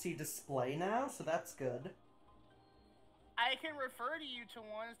 latency display now, so that's good. I can refer to you to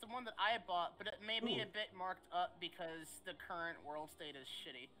one. It's the one that I bought, but it may be Ooh. a bit marked up because the current world state is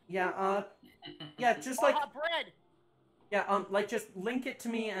shitty. Yeah, yeah, just like... Hot bread! Yeah, like, just link it to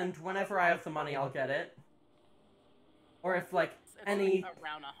me, and whenever I have the money, I'll get it. Or if, like, It's any... like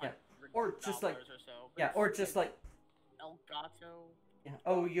around $100 or just, like- or so. but Yeah, it's or just, like... Elgato. Yeah.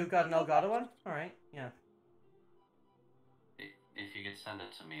 Oh, you got an Elgato one? Alright, yeah. If you could send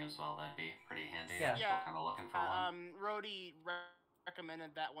it to me as well, that'd be pretty handy. Yeah. I'm still kind of looking for one. Rhodey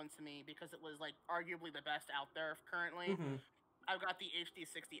recommended that one to me because it was like arguably the best out there currently. Mm-hmm. I've got the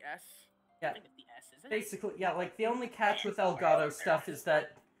HD60S. Yeah. I think it's the S, is it? Basically, yeah, like, the only catch with Elgato stuff is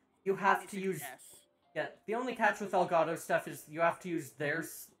that you have to use... S. Yeah, the only catch with Elgato stuff is you have to use their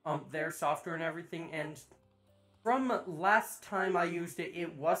software and everything, and from last time I used it,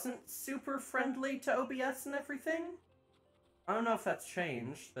 it wasn't super friendly to OBS and everything. I don't know if that's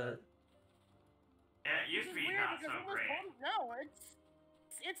changed, but... Yeah, it used to Which is be weird not so because it was great. no,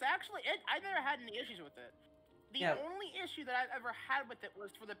 it's actually I've never had any issues with it. The Yeah. only issue that I've ever had with it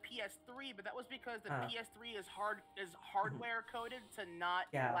was for the PS3, but that was because the PS3 is hardware coded to not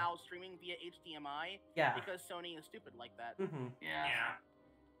Yeah. allow streaming via HDMI Yeah. because Sony is stupid like that. Mm-hmm. Yeah. Yeah.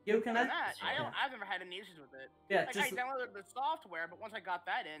 You can... And that, yeah. I've never had any issues with it. Yeah, Like, just... I downloaded the software, but once I got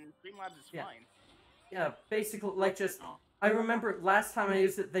that in, Streamlabs is Yeah. fine. Yeah, basically, like, just... I remember last time I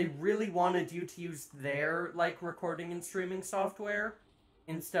used it, they really wanted you to use their, like, recording and streaming software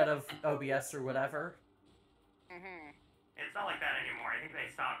instead of OBS or whatever. Mm-hmm. It's not like that anymore. I think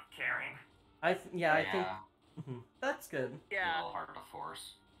they stopped caring. I think... Mhm. That's good. Be a Yeah. little hard to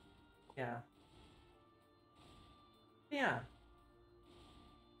force. Yeah. Yeah.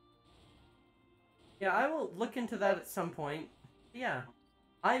 Yeah, I will look into that at some point. Yeah.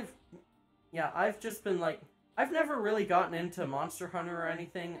 I've just been like... I've never really gotten into Monster Hunter or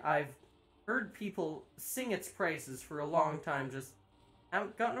anything. I've heard people sing its praises for a long time, just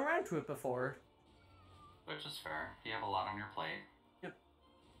haven't gotten around to it before. Which is fair. You have a lot on your plate.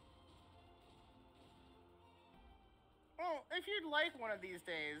 Well, if you'd like one of these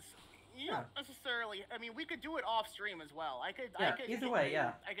days, you don't necessarily. I mean, we could do it off stream as well. I could. Yeah, either way,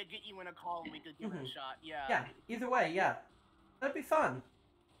 yeah. I could get you in a call and we could give it a shot. Yeah. Yeah, either way, yeah. That'd be fun.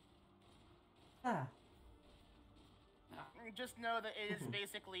 Ah. Just know that it is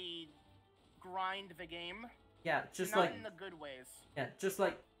basically grind the game. Yeah, just not like... in the good ways. Yeah, just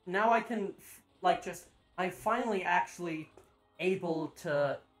like, now I can, like, just... I'm finally actually able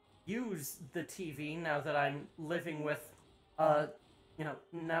to use the TV now that I'm living with, you know,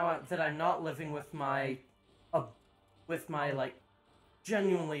 now that I'm not living with my, like,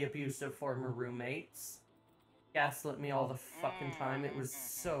 genuinely abusive former roommates. Gaslit me all the fucking time. It was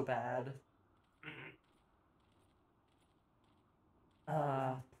so bad.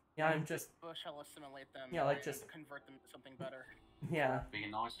 Yeah, I'm just... Bush, I'll assimilate them. Yeah, like, and just... convert them to something better. Yeah. We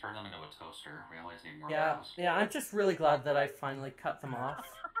can always turn them into a toaster. We always need more Yeah, of those. yeah, I'm just really glad that I finally cut them off.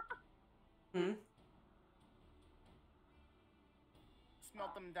 Hmm?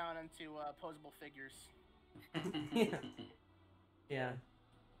 Smelt them down into posable figures. Yeah. Yeah.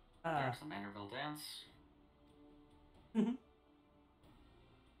 There's the Manorville dance. Mhm.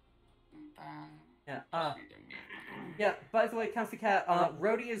 And then... Yeah, just need to meet. yeah, by the way, Comfy Cat,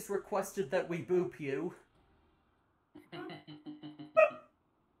 Rhodey has requested that we boop you.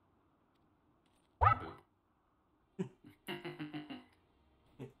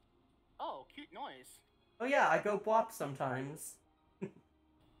 Oh, cute noise. Oh yeah, I go bwop sometimes.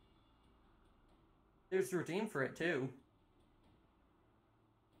 There's a routine for it, too.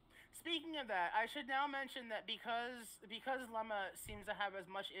 speaking of that, I should now mention that because Lemma seems to have as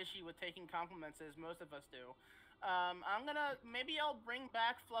much issue with taking compliments as most of us do, maybe I'll bring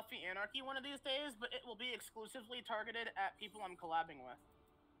back Fluffy Anarchy one of these days, but it will be exclusively targeted at people I'm collabing with.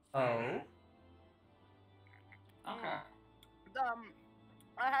 Oh. Okay.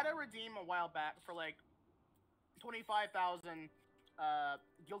 I had a redeem a while back for like 25,000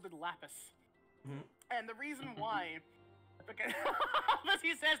 gilded lapis. Mhm. And the reason why, because as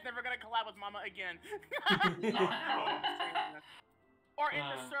he says, never gonna collab with Mama again. Or in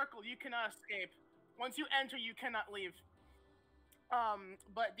the circle, you cannot escape. Once you enter, you cannot leave.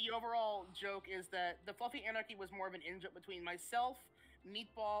 But the overall joke is that the Fluffy Anarchy was more of an in-joke between myself,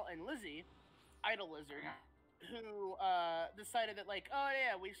 Meatball, and Lizzie, Idol Lizard, who decided that, like, oh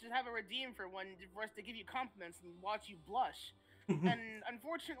yeah, we should have a redeem for us to give you compliments and watch you blush. And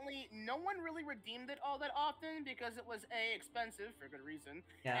unfortunately, no one really redeemed it all that often because it was A, expensive for good reason,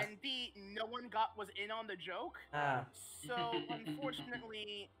 and B, no one was in on the joke. So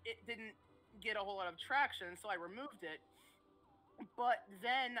unfortunately, it didn't get a whole lot of traction, so I removed it. But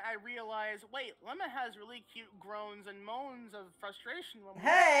then I realized, wait, Lemma has really cute groans and moans of frustration when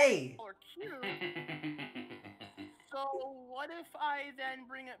we are cute. So what if I then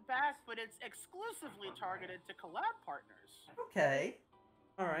bring it back, but it's exclusively targeted to collab partners? Okay.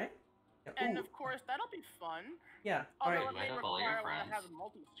 All right. And of course, that'll be fun. Yeah. All right. Although it may require one to have a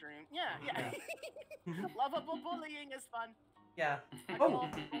multi-stream. Yeah. Lovable bullying is fun. Yeah. Oh,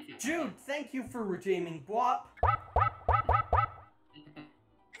 Jude, thank you for redeeming Bwop.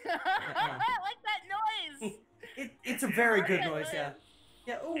 I like that noise. It's a very good noise. Yeah.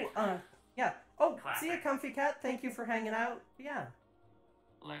 Yeah. Oh. Yeah. Oh, see ya, Comfy Cat. Thank you for hanging out. Yeah.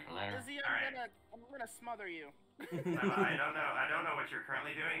 Later. Izzy, I'm gonna smother you. I don't know what you're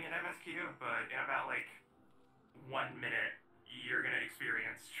currently doing in MSQ, but in about like 1 minute, you're gonna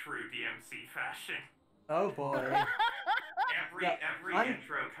experience true DMC fashion. Oh boy. Every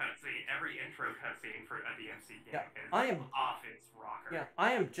intro cutscene for a DMC game is off its rocker. Yeah,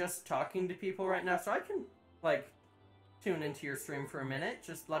 I am just talking to people right now, so I can like tune into your stream for a minute.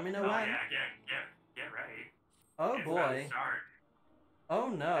 Just let me know when. Yeah, get ready. Oh it's boy. About to start. Oh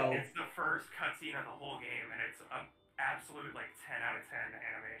no. It's the first cutscene of the whole game, and it's an absolute like 10 out of 10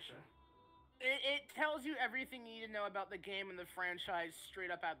 animation. It tells you everything you need to know about the game and the franchise straight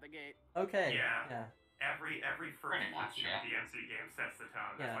up out the gate. Okay. Yeah. Every first cutscene of a DMC game sets the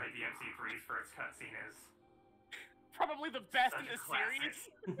tone. That's why DMC 3's first cutscene is probably the best in the series.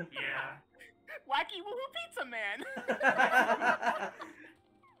 Yeah. Wacky Woohoo Pizza Man.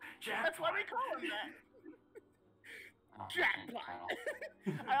 That's why we call him that. Jackpot.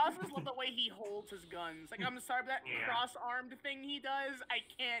 I also just love the way he holds his guns. Like, I'm sorry, but that cross-armed thing he does, I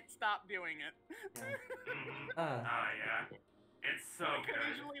can't stop doing it. Yeah. It's so good.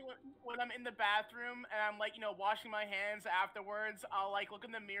 Occasionally, when I'm in the bathroom and I'm like, washing my hands afterwards, I'll like look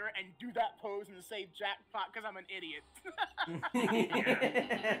in the mirror and do that pose and say jackpot because I'm an idiot.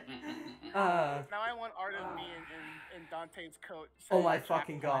 Now I want art of me in Dante's coat. Oh my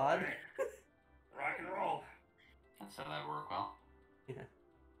fucking god. Rock and roll. That's how that work well. Yeah.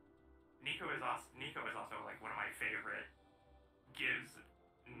 Nico is also like one of my favorite gives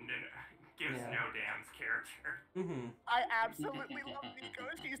no damns character. I absolutely love Nico.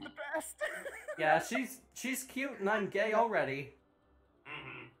 She's the best. Yeah, she's cute and I'm gay already.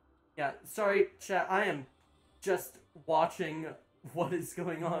 Yeah, sorry, chat. I am just watching what is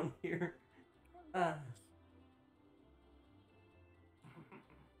going on here.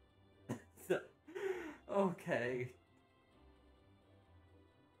 Okay.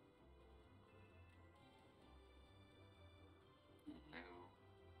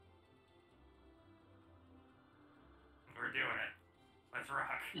 We're doing it. Let's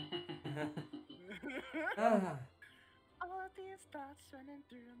rock. All these thoughts running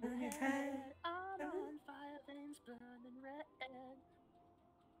through my head. I'm on fire, veins burning red.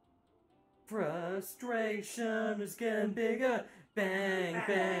 Frustration is getting bigger. Bang,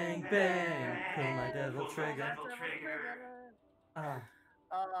 bang, bang. Pull my devil trigger.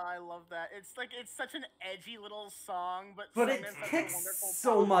 I love that. It's such an edgy little song, but it kicks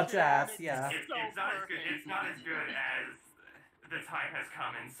so much ass. Yeah. It's not as good. It's not as good as The Time Has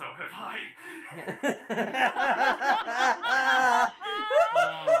Come and So Have I.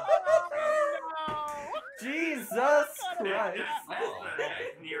 Jesus Christ.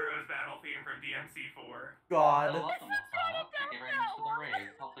 That's Nero's battle theme from DMC4. God. I love them. Thank you very much for the raid.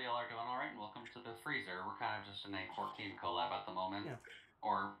 Hopefully y'all are doing alright and welcome to the freezer. We're kind of just in a 14 collab at the moment. Yeah.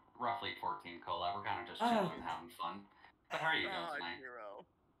 Or roughly 14 collab. We're kind of just chilling and having fun. But how are you doing tonight? Hero.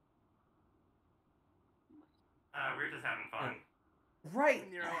 We're just having fun. Right.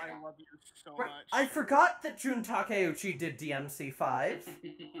 Nero, I love you so Right. much. I forgot that Jun Takeuchi did DMC5.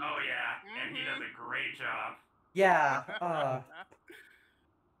 Oh yeah, and he does a great job. Yeah.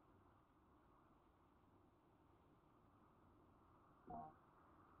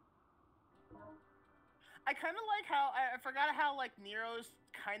 I kind of like how I forgot how like Nero's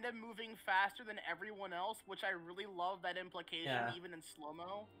kind of moving faster than everyone else, which I really love that implication. Yeah. Even in slow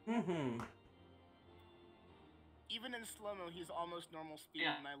mo. Mm-hmm. Even in slow mo, he's almost normal speed,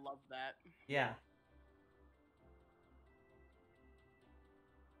 Yeah. and I love that. Yeah.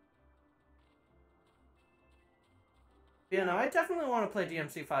 You know, I definitely want to play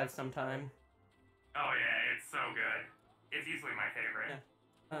DMC5 sometime. Oh yeah, it's so good. It's easily my favorite.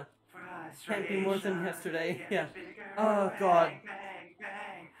 Yeah. Can't be more than yesterday. Yeah. Bigger, Oh, bang, God. Bang,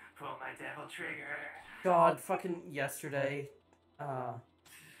 bang, pull my devil trigger. God, fucking yesterday.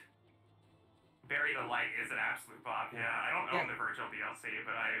 Bury the Light is an absolute bop. Yeah, I don't own the virtual DLC,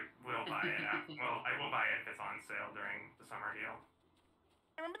 but I will buy it. Well, I will buy it if it's on sale during the summer deal.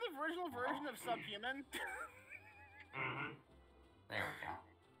 Remember the original version of Subhuman? Mm-hmm. There we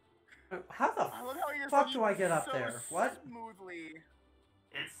go. How the I love how he just fuck do I eats get up so there? What? Smoothly.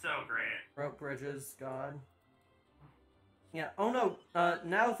 It's so great. Rope bridges, God. Yeah, oh no,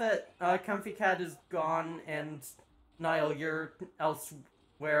 now that Comfy Cat is gone and Niall, you're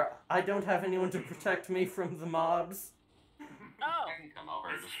elsewhere, I don't have anyone to protect me from the mobs. Oh. I can come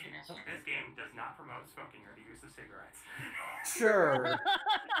over. Just give me a second. This game does not promote smoking or the use of cigarettes. Sure.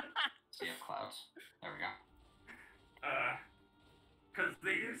 See if clouds. There we go. Because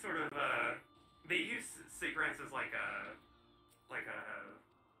they do sort of, they use cigarettes as like a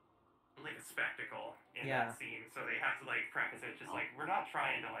spectacle in that scene, so they have to like preface it just like, we're not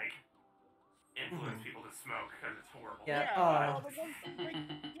trying to like influence people to smoke because it's horrible. Yeah.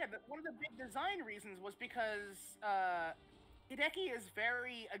 One of the big design reasons was because Hideki is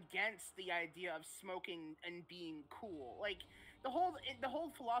very against the idea of smoking and being cool. Like the whole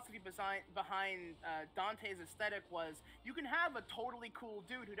philosophy behind Dante's aesthetic was you can have a totally cool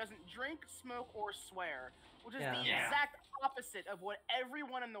dude who doesn't drink, smoke, or swear, which is the exact opposite of what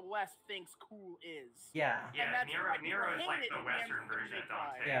everyone in the West thinks cool is. Yeah, Nero is like the Western version of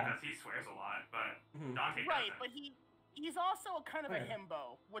Dante because he swears a lot, but Dante doesn't. But he's also kind of a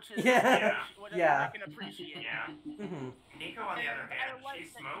himbo, which is what I can appreciate. Yeah. Nico, on the other hand, she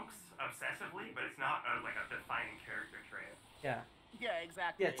smokes obsessively, but it's not like a defining character trait. Yeah. Yeah,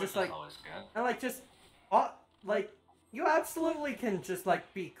 exactly. Yeah, just like, good. And like, you absolutely can just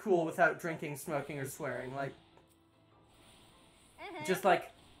like be cool without drinking, smoking, or swearing. Like, just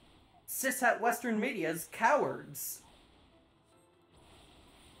like cishet Western media's cowards.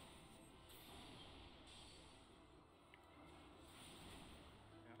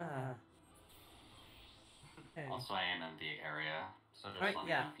 Okay. Also, I am in the area, so just let me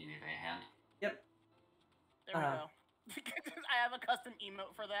know if you need a hand. Yep. There we go. I have a custom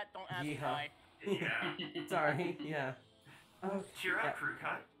emote for that. Don't ask why. Yeah. Sorry. Yeah. Oh, cheer up, crew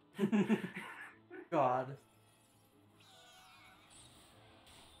cut. God.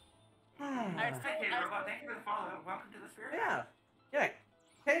 Hey, Robot, thank you for the follow. Welcome to the Spirit. Yeah. Yeah.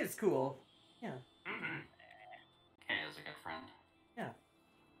 Kay is cool. Yeah. Kay is a good friend. Yeah.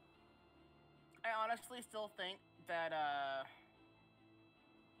 I honestly still think that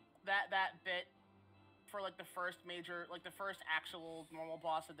that bit for like the first actual normal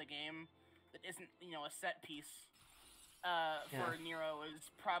boss of the game that isn't, a set piece for Nero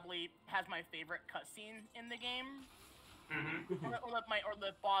has my favorite cutscene in the game. or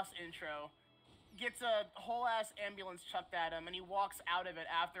the boss intro. Gets a whole ass ambulance chucked at him, and he walks out of it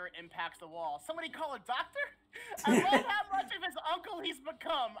after it impacts the wall. Somebody call a doctor? I love how much of his uncle he's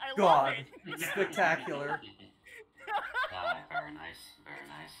become. I love it. Spectacular. Very nice. Very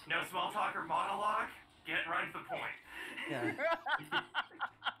nice. No small talk or monologue. Get right to the point.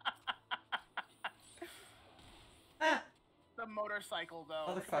 Yeah. The motorcycle,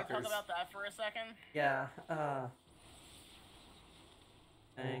 though. Motherfuckers. Can we talk about that for a second? Yeah.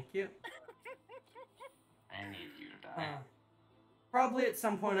 Thank you. I need you to die. Probably at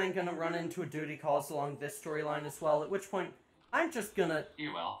some point I'm gonna run into a duty calls along this storyline as well, at which point I'm just gonna...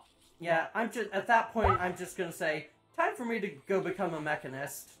 You will. Yeah, at that point I'm just gonna say, time for me to go become a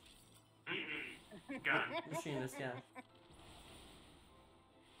mechanist. Gun. Machinist, yeah.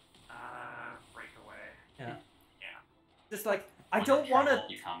 Breakaway. Yeah. Yeah. Just like, I don't wanna...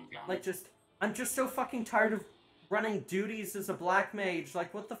 Like, I'm just so fucking tired of running duties as a black mage.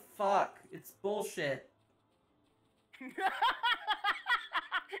 Like, what the fuck? It's bullshit.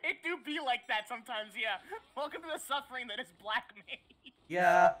 It do be like that sometimes, yeah. Welcome to the suffering that is black mage.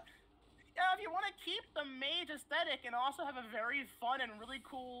 Yeah. Yeah, if if you want to keep the mage aesthetic and also have a very fun and really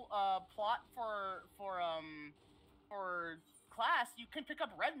cool plot for class, you can pick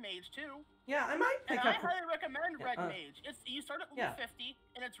up red mage too. Yeah, I might pick and up. I highly recommend red mage. You start at level 50,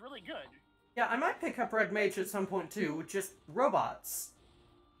 and it's really good. Yeah, I might pick up red mage at some point too. Just robots.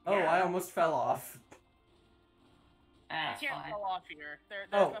 Yeah. Oh, I almost fell off. You can't fall off here. There's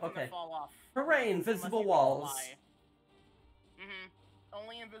nothing to fall off. Hooray! Invisible walls.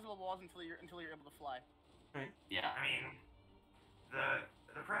 Only invisible walls until you're able to fly. Right. Yeah. I mean,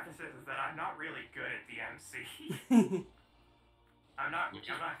 the preface is that I'm not really good at DMC. I'm not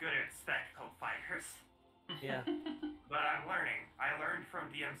good at spectacle fighters. Yeah. But I'm learning. I learned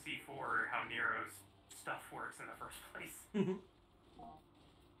from DMC4 how Nero's stuff works in the first place.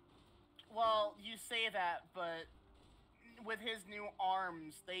 Well, you say that, but with his new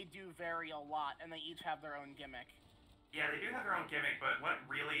arms, they do vary a lot, and they each have their own gimmick. Yeah, they do have their own gimmick, but what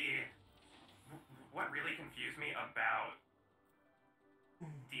really confused me about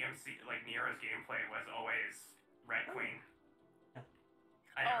DMC, like Nero's gameplay, was always Red Queen.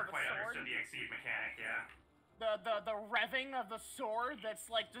 I never quite understood the exceed mechanic, The revving of the sword that's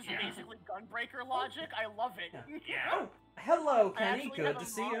like just basically gunbreaker logic. I love it. Yeah. Oh, hello, Kenny. Good to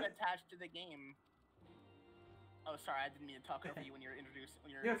see you. Attached to the game. Oh, sorry, I didn't mean to talk over you when you're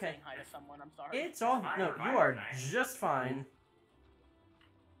You're okay. saying hi to someone. I'm sorry. It's all no. You are just fine.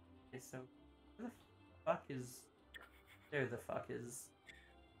 Okay, so where the fuck is? There the fuck is.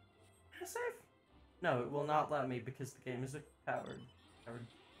 The save? No, it will not let me because the game is a coward.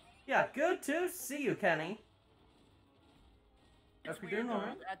 Yeah, good to see you, Kenny. It's Hope you're weird, doing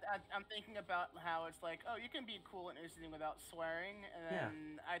alright. I'm thinking about how it's like, oh, you can be cool and interesting without swearing, and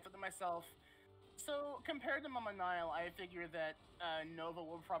then I thought to myself, so compared to Mama Nile, I figure that Nova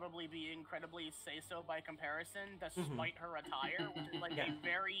will probably be incredibly say-so by comparison, despite her attire, which is like a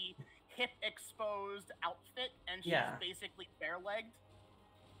very hip-exposed outfit, and she's basically bare-legged.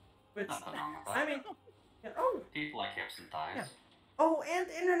 Which, I mean, oh. People like hips and thighs. Yeah. Oh, and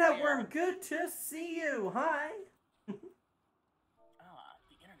Internet Worm, good to see you. Hi. The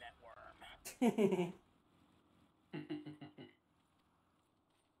Internet Worm.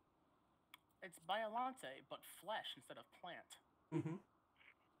 It's Biolante, but flesh instead of plant.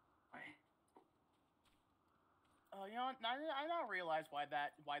 Oh, you know, I now realize why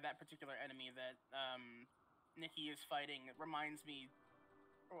that particular enemy that Nikki is fighting reminds me.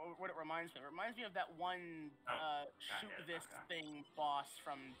 What it reminds me of that one shoot this thing boss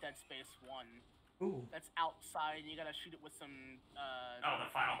from Dead Space 1. Ooh. That's outside, and you gotta shoot it with some. The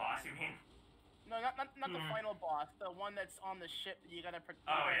final boss, you mean? No, not the final boss. The one that's on the ship. You gotta.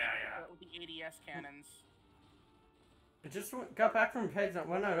 With the ADS cannons. I just got back from page that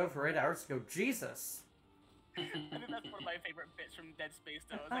went out over 8 hours ago. Jesus. I think that's one of my favorite bits from Dead Space,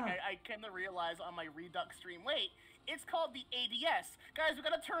 though. It's like I came to realize on my Redux stream, wait, it's called the ADS. Guys, we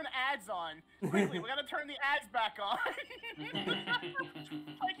gotta turn ads on. Quickly, we gotta turn the ads back on.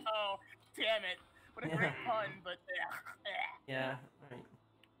 Like, oh, damn it. What a great pun, but Yeah, right.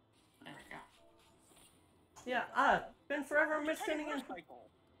 There we go. Yeah, been forever missing you.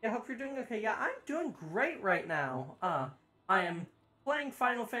 Yeah, hope you're doing okay. Yeah, I'm doing great right now. I am playing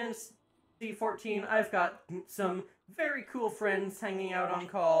Final Fantasy 14. I've got some very cool friends hanging out on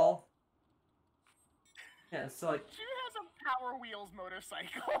call. Yeah, so like. She has a Power Wheels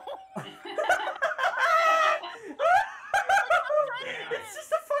motorcycle. It's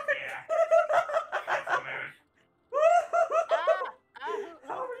just a fucking.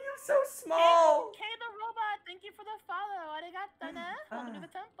 How are you so small? Kay the robot, thank you for the follow. Arigato ne. Welcome to the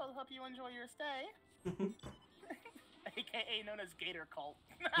temple. Hope you enjoy your stay. AKA known as Gator Cult.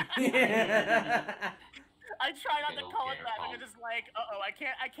 I try not to call it that because it's like, I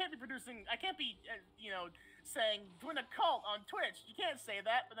can't be saying doing a cult on Twitch. You can't say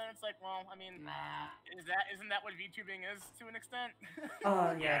that, but then it's like, well, I mean, isn't that what VTubing is to an extent?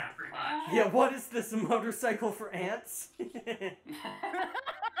 Yeah. Yeah, what is this, a motorcycle for ants? If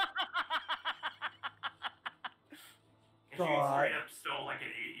you straight up stole like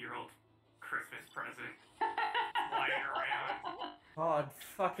an 8-year-old Christmas present flying around. God,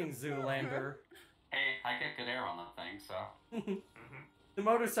 fucking Zoolander. Hey, I get good air on the thing, so. The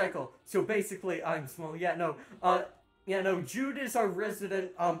motorcycle. So basically, I'm small. Yeah, no. Jude is our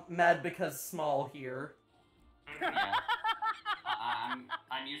resident mad because small here. Yeah.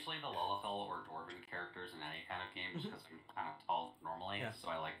 I'm usually the Lullaphil or Dwarven characters in any kind of games because I'm kind of tall normally, so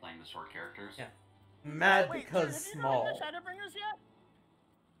I like playing the short characters. Yeah. Mad because small. Have you gotten the Shadowbringers yet?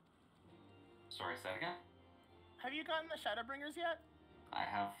 Sorry, say that again? Have you gotten the Shadowbringers yet? I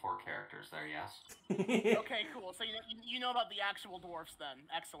have 4 characters there, yes. Okay, cool. So you know about the actual dwarfs then.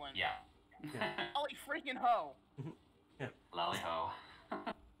 Excellent. Yeah. Holy freaking ho! Lally ho.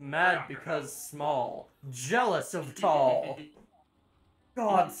 Mad because small. Jealous of tall.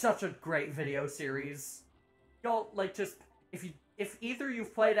 God, such a great video series. Y'all, like, just, if either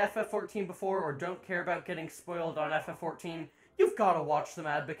you've played FF14 before or don't care about getting spoiled on FF14, you've got to watch the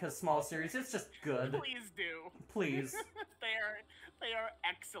Mad because small series. It's just good. Please do. Please. they are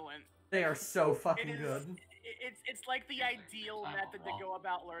excellent. They are so fucking good. It's like the ideal method to go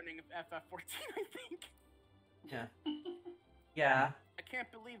about learning FF14, I think. Yeah. Yeah. I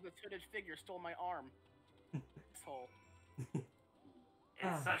can't believe this hooded figure stole my arm. Asshole.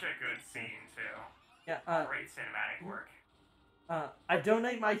 It's such a good scene, too. Yeah, Great cinematic work. I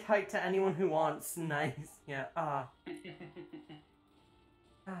donate my height to anyone who wants. Nice. Yeah, There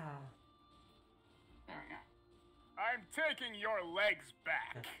we go. I'm taking your legs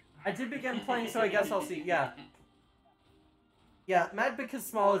back. I did begin playing, so I guess I'll see. Yeah. Yeah, Mad because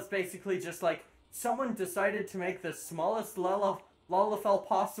small is basically just like, someone decided to make the smallest Lalafell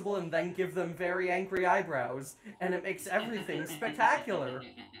possible and then give them very angry eyebrows, and it makes everything spectacular.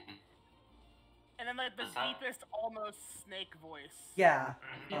 And then like the deepest, almost snake voice. Yeah.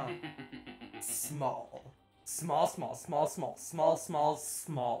 Small. Small, small, small, small, small, small,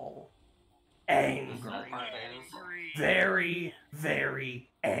 small. Angry. Very, very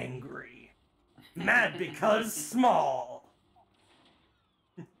angry. Mad because small.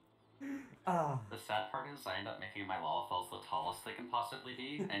 The sad part is I end up making my Lalafells the tallest they can possibly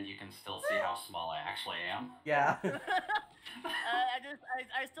be, and you can still see how small I actually am. Yeah.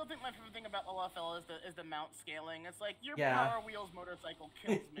 I still think my favorite thing about Lalafell is the mount scaling. It's like your Yeah. Power Wheels motorcycle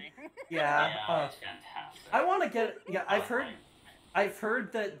kills me. Yeah. It's fantastic. I want to get. Yeah, I've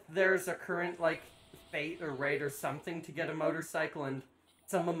heard that there's a current like fate or raid or something to get a motorcycle, and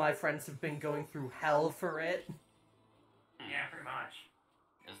some of my friends have been going through hell for it. Yeah, pretty much.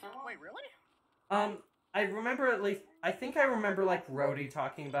 Is there one? Wait, really? I remember at least. I think I remember like Rhodey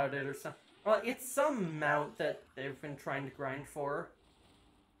talking about it or something. Well, it's some mount that they've been trying to grind for.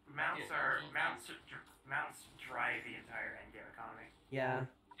 Mounts drive the entire endgame economy. Yeah.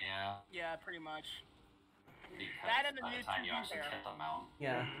 Yeah. Yeah, pretty much. Because That and the by new the time you 2D actually there. hit the mount.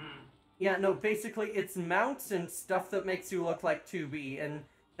 Yeah. Yeah, no, basically it's mounts and stuff that makes you look like 2B, and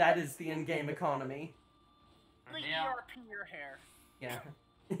that is the in-game economy. The Yeah. ERP your hair. Yeah.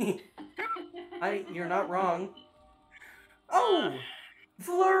 You're not wrong. Oh!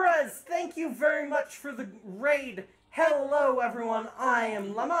 Flores, thank you very much for the raid. Hello, everyone. I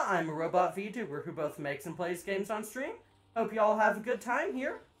am Lemma. I'm a robot VTuber who both makes and plays games on stream. Hope y'all have a good time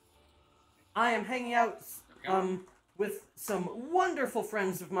here. I am hanging out, with some wonderful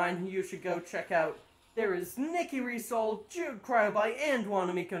friends of mine who you should go check out. There is Nikki Resol, Jude Cryoby, and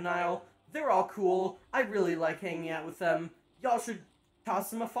Wanamiko Nile. They're all cool. I really like hanging out with them. Y'all should toss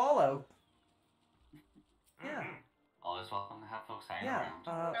them a follow. Yeah. Always welcome to have folks hanging Yeah. around.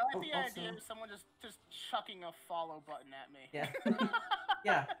 I like the also- idea of someone just chucking a follow button at me. Yeah.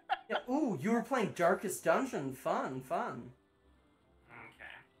 Yeah. Yeah. Ooh, you were playing Darkest Dungeon. Fun. Okay.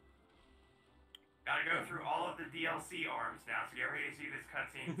 Gotta go through all of the DLC arms now, so get ready to see this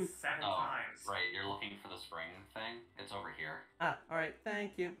cutscene 7 Oh, times. right, you're looking for the spring thing? It's over here. Alright,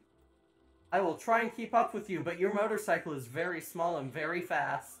 thank you. I will try and keep up with you, but your motorcycle is very small and very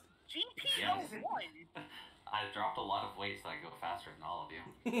fast. GPO1? I dropped a lot of weight so I go faster than all of you.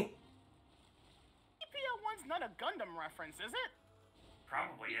 GPO1's not a Gundam reference, is it?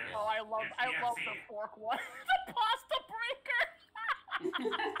 Probably is. Oh, I love It's the DFC. fork one. The pasta breaker!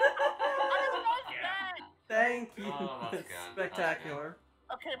 I love that! Thank you. Oh, that's That's good. spectacular.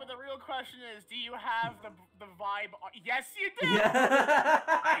 Okay, but the real question is, do you have the vibe? Yes, you do! Yeah.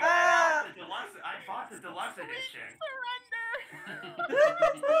 I bought the deluxe edition. Surrender!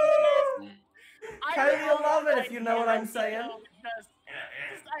 Kinda love it, if you know what I'm saying. I It love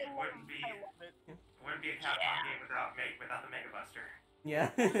it. wouldn't be a Capcom game without the Mega Buster.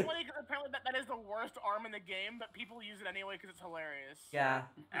 Yeah. It's funny because apparently that is the worst arm in the game, but people use it anyway because it's hilarious. Yeah.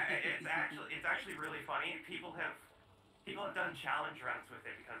 It's actually really funny. People have done challenge runs with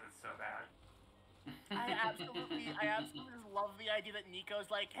it because it's so bad. I absolutely just love the idea that Nico's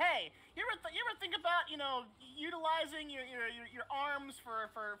like, hey, you ever think about utilizing your arms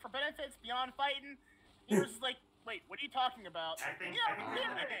for benefits beyond fighting? You're just like, wait, what are you talking about? I think Yeah,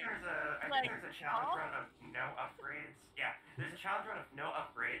 there's a challenge run of no upgrades. Yeah, there's a challenge run of no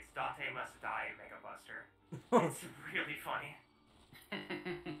upgrades. Dante must die in Mega Buster. It's really funny.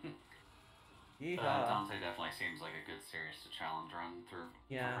 Yeehaw. Dante definitely seems like a good series to challenge run through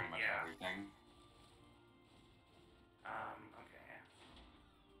Yeah. pretty much Yeah. everything. Okay.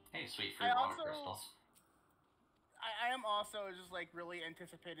 Hey, sweet fruit I water also- crystals. I am also just like really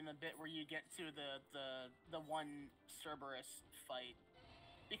anticipating the bit where you get to the one Cerberus fight.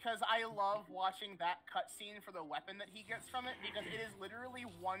 Because I love watching that cutscene for the weapon that he gets from it, because it is literally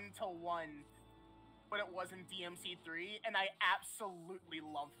 1-to-1 what it was in DMC3, and I absolutely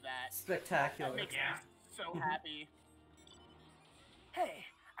love that. Spectacular. That makes me so happy. Hey,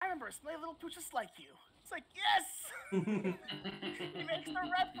 I remember a smelly little pooch just like you. It's like, yes! He makes the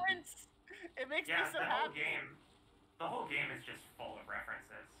reference! It makes me so happy. The whole game is just full of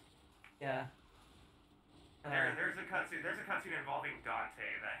references. Yeah. There's a cutscene involving Dante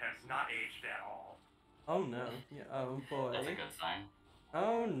that has not aged at all. Oh no. Yeah, oh boy. That's a good sign.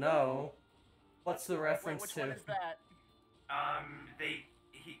 Oh no. What's the reference which to? One is that?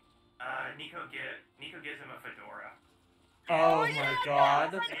 Nico gives him a fedora. Oh my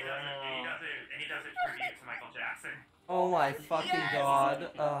god. And he does a tribute to Michael Jackson. Oh my fucking god.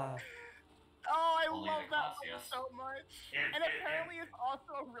 Oh, I Only love the that class, one yes. so much. And apparently it's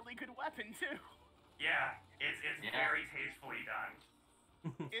also a really good weapon too. Yeah, it's very tastefully done.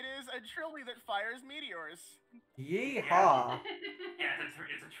 It is a trilby that fires meteors. Yeehaw. Yeah,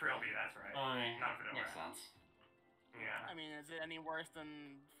 it's a trilby, that's right. Not a fedora. Makes sense. Yeah. I mean, is it any worse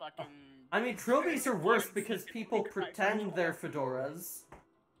than fucking... I mean, trilbies are worse because people pretend they're fedoras.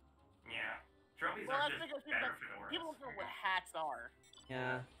 Yeah. Trilbies Well, are that's just because better fedoras. people don't know what hats are.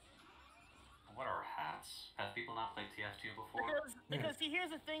 Yeah. What are hats? Have people not played TF2 before? Because see, here's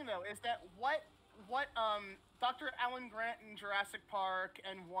the thing though, is that what Dr. Alan Grant in Jurassic Park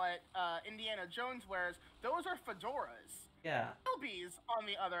and what Indiana Jones wears, those are fedoras. Yeah. Trilbies, on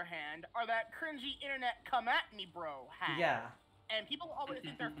the other hand, are that cringy internet come at me bro hat. Yeah. And people always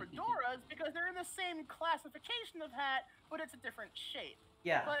think they're fedoras because they're in the same classification of hat, but it's a different shape.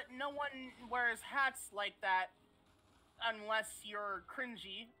 Yeah. But no one wears hats like that unless you're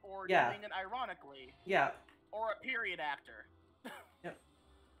cringy or doing it ironically. Yeah. Or a period actor. Yep.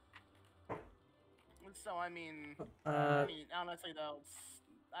 So I mean honestly though,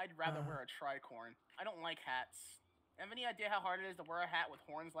 I'd rather wear a tricorn. I don't like hats. Have any idea how hard it is to wear a hat with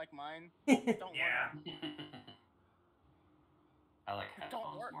horns like mine? Don't Yeah. I like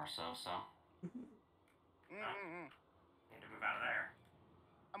headphones work. more so. Need to move out of there.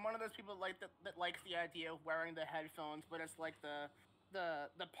 I'm one of those people that likes the idea of wearing the headphones, but it's like the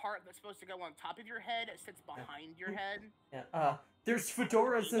part that's supposed to go on top of your head, it sits behind your head. Yeah. There's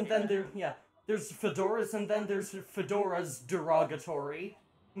fedoras and then there's fedoras and then there's fedoras derogatory.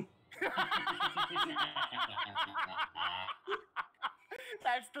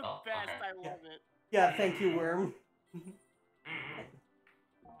 That's the best. Okay. I love it. Yeah, thank you, Worm.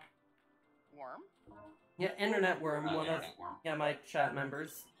 Worm? Yeah, Internet Worm, one of Internet Worm. my chat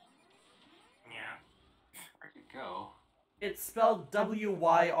members. Yeah. Where'd you go? It's spelled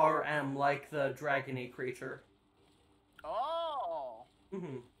WYRM, like the dragony creature. Oh.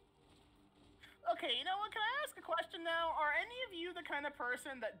 Mm-hmm. Okay, you know what? Can I ask a question now? Are any of you the kind of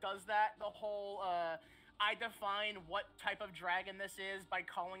person that does that? The whole, I define what type of dragon this is by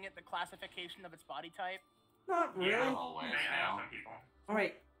calling it the classification of its body type? Not really. Yeah, always. I know some people.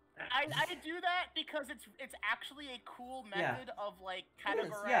 Alright. I do that because it's actually a cool method of like It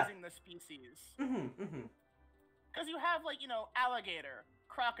is, categorizing the species. Mm-hmm, mm-hmm. Because you have like, you know, alligator,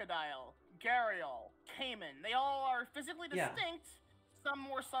 crocodile, gharial, caiman. They all are physically distinct. Some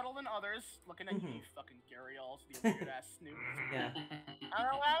more subtle than others. Looking at you fucking gharials, these weird ass snoops. Yeah. I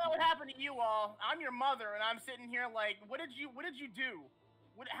don't know what happened to you all. I'm your mother, and I'm sitting here like, what did you do?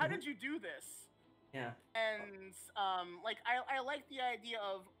 How did you do this? Yeah. And like I like the idea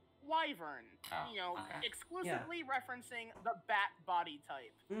of wyvern, you know, exclusively referencing the bat body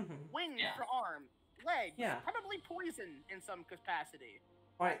type. Wings for arm, legs, probably poison in some capacity.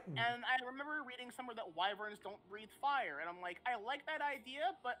 Right. And I remember reading somewhere that wyverns don't breathe fire, and I'm like, I like that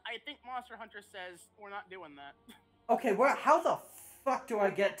idea, but I think Monster Hunter says we're not doing that. Okay, well, how the fuck do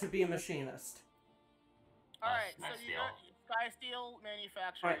I get to be a machinist? Alright, so you got Skysteel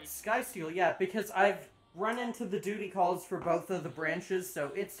Manufacturing. Alright, Skysteel, yeah, because I've run into the duty calls for both of the branches,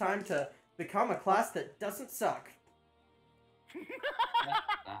 so it's time to become a class that doesn't suck.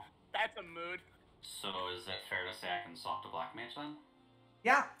 That's a mood. So is it fair to say I can swap to Black Mage then?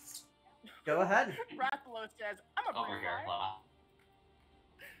 Yeah. Go ahead. Rathalo says, I'm a Over here, Lama.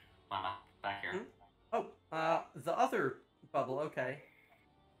 Lama, back here. Oh, the other bubble, okay.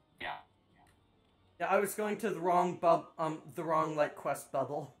 Yeah. Yeah, I was going to the wrong like, quest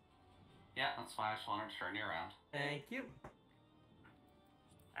bubble. Yeah, that's why I just wanted to turn you around. Thank you.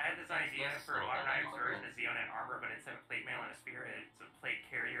 I had this idea for a modernized version of Xeonet armor, but instead of plate mail and a spear, it's a plate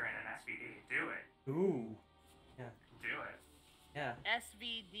carrier and an SVD. Do it. Ooh. Yeah. Do it. Yeah.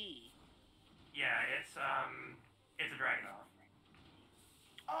 SVD. Yeah, it's It's a Dragunov.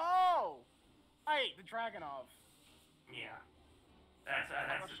 Oh! Right, the Dragunov. Yeah. That's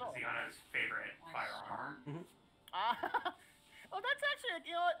Ziona's favorite firearm. Oh, that's actually,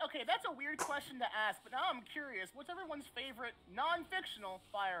 you know what? Okay, that's a weird question to ask, but now I'm curious. What's everyone's favorite non-fictional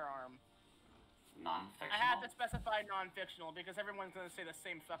firearm? Non-fictional? I have to specify non-fictional because everyone's gonna say the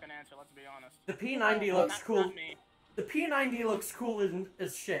same fucking answer, let's be honest. The P90 looks cool. Not me. The P90 looks cool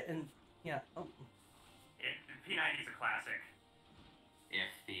as shit, and yeah. Oh. The P90 is a classic.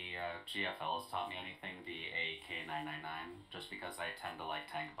 If the GFL has taught me anything, the AK-999, just because I tend to like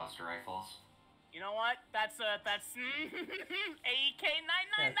tank buster rifles. You know what? That's AK-99.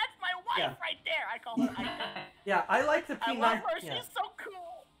 Yeah. That's my wife right there. I call her. Yeah, I like the P90. I love her. Yeah. She's so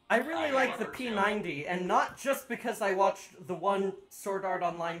cool. I really like the P90, and not just because I watched the one Sword Art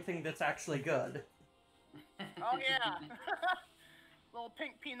Online thing that's actually good. Oh yeah. Little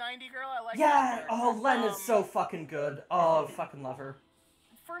pink P90 girl. I like. Yeah. That Oh, Len is so fucking good. Oh, fucking love her.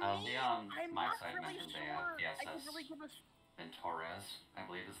 For me, I'm my not side really mentioned sure. the I can SS really give a. Torres, I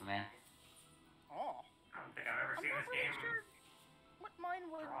believe is the name. Oh. I don't think I've ever I'm seen not this really game sure what mine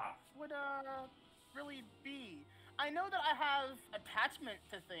drop. would really be. I know that I have attachment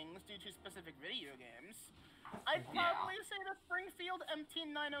to things due to specific video games. I'd probably say the Springfield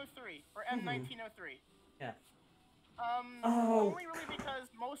MT903 or M1903. Yeah. Only really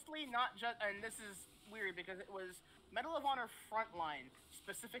because mostly not just, and this is weird because it was Medal of Honor Frontline,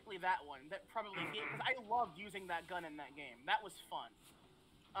 specifically that one, that probably, because I loved using that gun in that game. That was fun.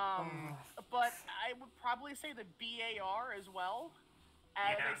 But I would probably say the BAR as well.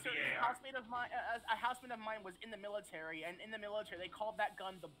 As a certain housemate of mine, a housemate of mine was in the military, and in the military they called that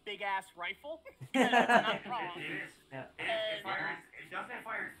gun the big ass rifle. And it's not wrong. It is. Yeah. It doesn't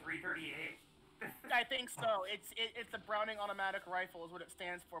fire 338. I think so. It's the Browning automatic rifle is what it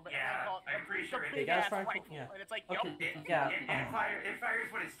stands for, but Yeah, call it I'm pretty sure the it big is. ass rifle. Yeah. And it's like, Okay. yup. Yeah. It fires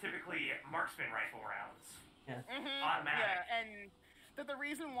what is typically marksman rifle rounds. Yeah. Automatic. Yeah, and the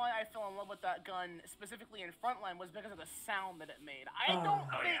reason why I fell in love with that gun, specifically in Frontline, was because of the sound that it made. I don't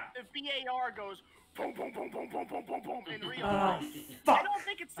think the BAR goes boom, boom, boom, boom, boom, boom, boom, boom in real life. I don't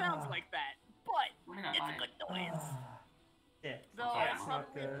think it sounds like that, but it's a good noise. Yeah. Though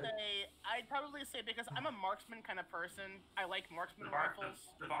I'd probably say because I'm a marksman kind of person, I like marksman rifles.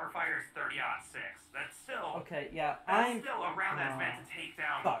 The bar fires 30-06. That's still Okay. Yeah. That's still a round that's meant to take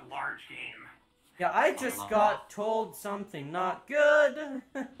down a large game. Yeah, I just got told something not good.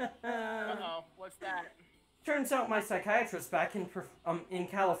 Uh-oh, what's that? Turns out my psychiatrist back in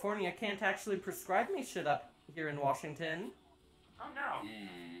California can't actually prescribe me shit up here in Washington. Oh no.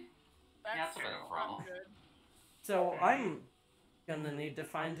 That's a bit of a problem. Good. So I'm gonna need to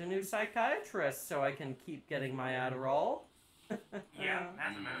find a new psychiatrist so I can keep getting my Adderall. Yeah,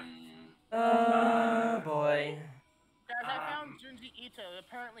 that's a move. Oh boy. Guys, I found Junji Ito.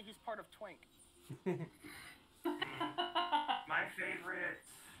 Apparently he's part of Twink. My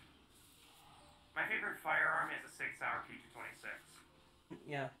favorite firearm is a 6-hour P226.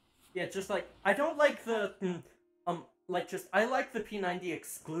 Yeah. Yeah, just like I don't like the I like the P90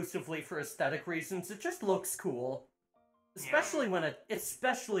 exclusively for aesthetic reasons. It just looks cool. Especially when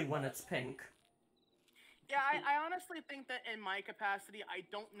it's pink. Yeah, I honestly think that in my capacity, I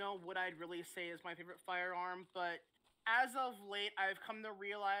don't know what I'd really say is my favorite firearm, but as of late, I've come to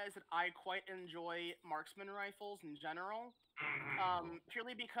realize that I quite enjoy marksman rifles in general.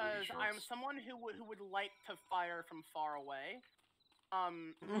 Purely because I'm someone who would like to fire from far away.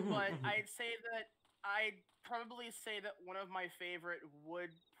 But I'd probably say that one of my favorite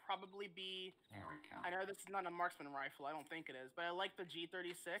would probably be. There we go. I know this is not a marksman rifle. I don't think it is, but I like the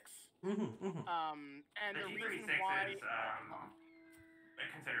G36. The And the reason G36 why is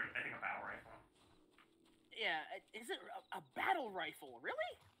considered, I think, a battle rifle. Yeah, is it a battle rifle?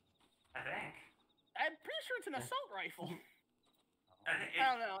 Really? I think. I'm pretty sure it's an assault rifle. I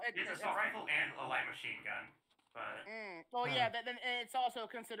don't know. It's an assault rifle and a light machine gun. But well, yeah, then it's also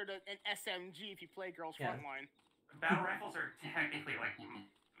considered an SMG if you play Girls Frontline. Battle rifles are technically like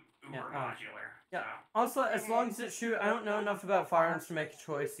uber modular. Yeah. So. Also, as long as it shoot, I don't know enough about firearms to make a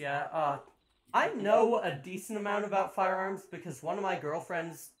choice yet. I know a decent amount about firearms because one of my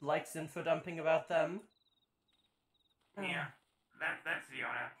girlfriends likes info dumping about them. Yeah, that's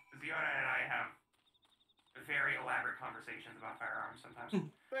Ziona. Ziona and I have very elaborate conversations about firearms sometimes.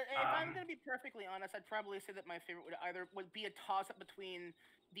 But if I'm gonna be perfectly honest, I'd probably say that my favorite would be a toss-up between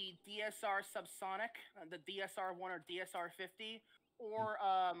the DSR Subsonic, the DSR-1 or DSR-50, or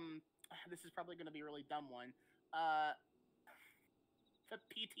this is probably gonna be a really dumb one, the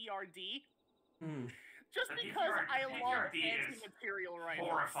PTRD. Just because I love anti-material rifles.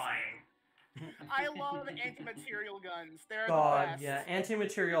 Horrifying. I love anti-material guns. They're the God, best. yeah,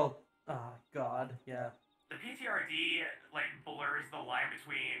 anti-material. Oh, God, yeah. The PTRD like blurs the line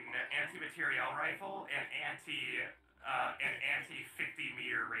between anti-material rifle and anti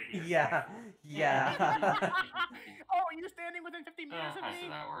 50-meter radius. Yeah, yeah. Oh, are you standing within 50 meters of I me? see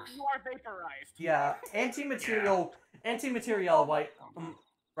that works. You are vaporized. Yeah, anti-material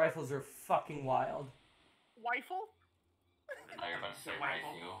rifles are fucking wild. Rifle? Now you're about to say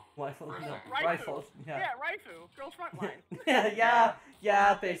Rifle. Rifle, For a no, second. rifles, yeah. Yeah, Raifu. Girls Frontline.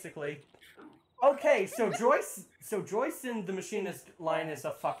 yeah, basically. Okay, so Joyce in the Machinist line is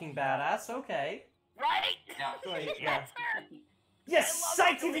a fucking badass, okay. Right? Yeah. Right, yeah. That's her. You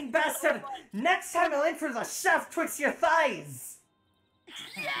psych-eating bastard! Next time I'll aim for the shaft twixt your thighs!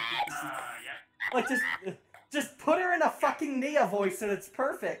 Yes! Yeah. Like, just put her in a fucking Nia voice and it's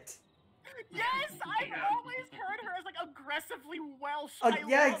perfect. Yes! I've always heard her as like aggressively Welsh.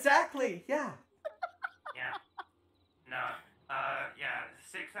 Yeah, exactly, yeah. Yeah. No. Yeah.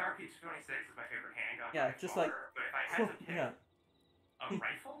 6-hour P26 is my favorite handgun. Yeah, by just far, like- But if I had to pick Yeah, a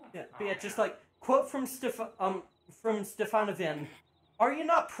rifle. yeah, Oh, but yeah, just man. like, quote from Stefanovin. Are you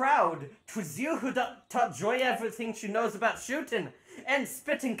not proud? 'Twas you who taught Joy everything she knows about shooting, and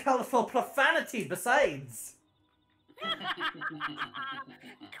spitting colorful profanity besides.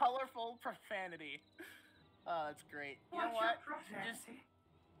 Colorful profanity. Oh, that's great. You know What's what? your profanity?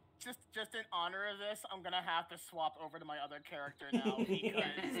 Just in honor of this, I'm gonna have to swap over to my other character now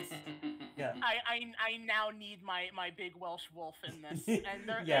because Yeah. I now need my big Welsh wolf in this, and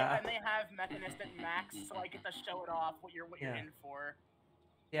Yeah. and they have mechanistic max, so I get to show it off what you're Yeah. in for.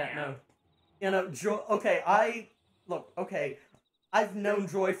 Yeah, no. You know, okay, I've known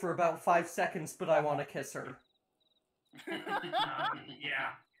Joy for about 5 seconds, but I want to kiss her.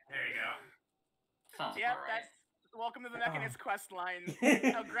 Yeah. There you go. Sounds Yep, about right. that's welcome to the Mechanist quest line.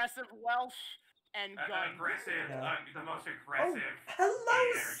 Hello, Aggressive Welsh and gun. Aggressive. Yeah. The most aggressive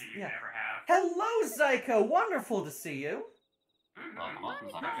energy you yeah. can ever have. Hello, Zyko. Wonderful to see you. Welcome, welcome,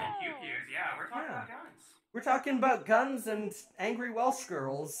 Talking Zyko. pew-pews. Yeah, we're talking Yeah. about guns. We're talking about guns and angry Welsh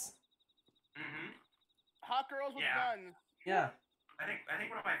girls. Mm-hmm. Hot girls with Yeah. guns. Yeah. I think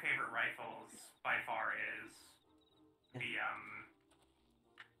one of my favorite rifles by far is the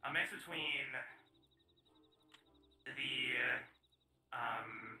a mix between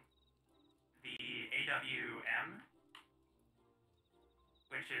the AWM,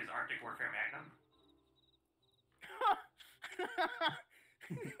 which is Arctic Warfare Magnum.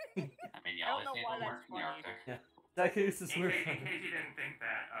 I mean, you I don't always know need why to that's work in the funny. Arctic. Zyko uses In weird. case you didn't think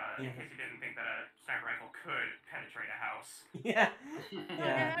that, Yeah. in case you didn't think that a sniper rifle could penetrate a house. Yeah. Yeah,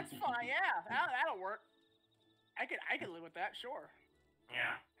 Yeah. that's fine. Yeah, that'll work. I could live with that. Sure.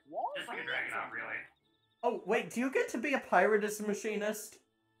 Yeah, Walls just like a are Dragonov, really. Oh, wait, do you get to be a pirate as a machinist?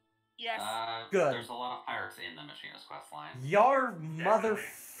 Yes. Good. There's a lot of pirates in the Machinist quest line. Yar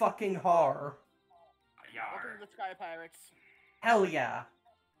motherfucking har. Welcome Yar. to the Sky Pirates. Hell yeah.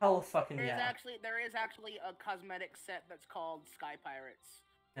 Hell fucking There is yeah. actually a cosmetic set that's called Sky Pirates.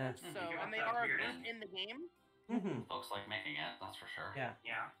 Yeah. So, You got and they that are weird- in the game. Mm-hmm. Folks like making it, that's for sure. Yeah.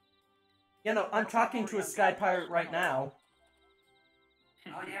 Yeah. You know, I'm talking to a sky pirate right now.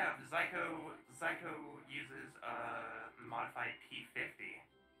 Oh yeah, Zyko uses a modified P50,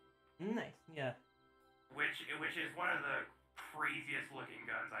 Nice, yeah. which is one of the craziest looking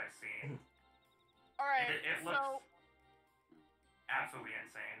guns I've seen. All right. It so looks absolutely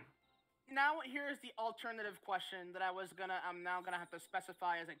insane. now here's the alternative question that I'm now gonna have to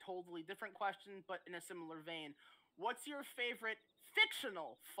specify as a totally different question, but in a similar vein. What's your favorite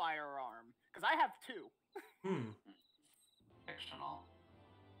fictional firearm? Because I have two. Fictional.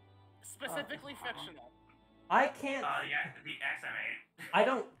 Specifically Oh. fictional. I can't. Yeah, the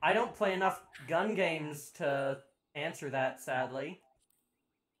XM8. I don't play enough gun games to answer that, sadly.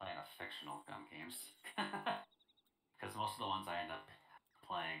 Playing a fictional gun games. Because most of the ones I end up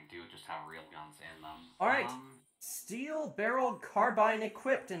playing do just have real guns in them. Alright. Steel barreled carbine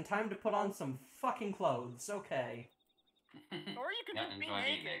equipped in time to put on some fucking clothes. Okay. Or you can yeah, just be enjoy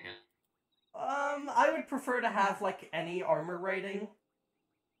being naked. naked. I would prefer to have like any armor rating.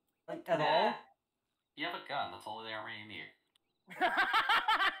 Like at all. You have a gun, that's all the armor you need.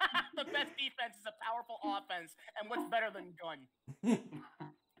 The best defense is a powerful offense, and what's better than gun?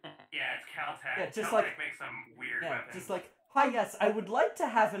 Yeah, it's Caltech. Yeah, just Caltech like- makes some weird Yeah, weapons. just like, hi, yes, I would like to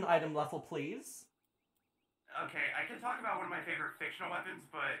have an item level, please. Okay, I can talk about one of my favorite fictional weapons,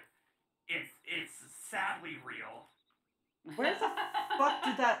 but it's sadly real. Where the fuck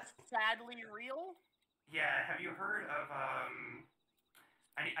did that? Sadly real? Yeah, have you heard of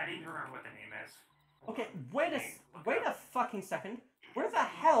I didn't remember what the name is. Okay, wait a fucking second. Where the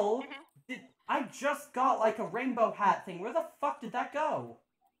hell I just got, like, a rainbow hat thing. Where the fuck did that go?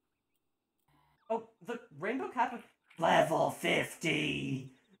 Oh, the rainbow cap... Level 50!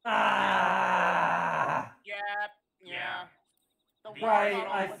 Ah! Yeah. The Right, water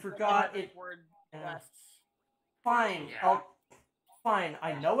bottle I with the forgot magic it- word yeah. lists. Fine, Yeah. Fine,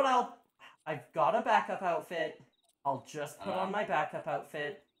 I know what I've got a backup outfit. I'll just put on my backup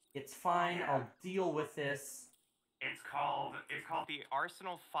outfit. It's fine, Yeah. I'll deal with this. It's called the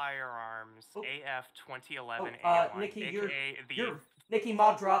Arsenal Firearms Oh. AF 2011 Oh, A1, Nikki, aka the Nikki,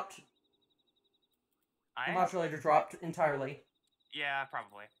 mod dropped. The I modulator dropped entirely. yeah,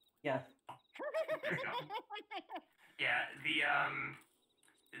 probably. Yeah. There you go. Yeah, the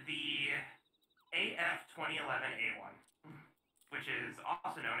AF 2011 A1, which is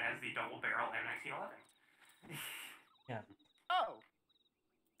also known as the double barrel M1911. Oh,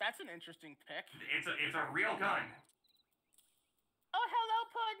 that's an interesting pick. It's a real gun. Oh, hello,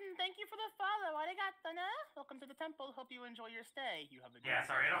 Puddin'. Thank you for the follow. Arigato, ne? Welcome to the temple. Hope you enjoy your stay. You have a Yeah,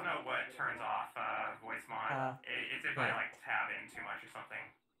 sorry, I don't know what turns off voice mod. It's if I like tab in too much or something.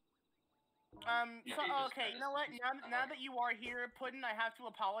 Okay, you know what? Now that you are here, Puddin', I have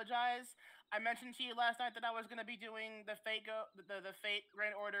to apologize. I mentioned to you last night that I was gonna be doing the Fate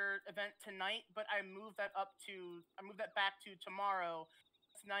Grand Order event tonight, but I moved that back to tomorrow.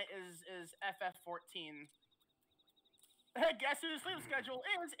 Tonight is FF14. Guess whose sleep schedule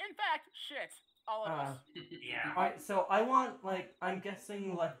is, in fact, shit. All of us. Yeah. Alright, so I want, like, I'm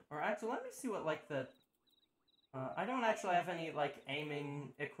guessing, like, or actually, let me see what, like, the, I don't actually have any, like,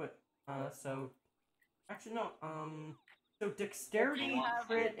 aiming so, actually, no, so dexterity,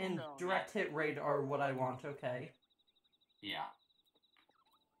 crit, and direct hit rate are what I want, okay. Yeah.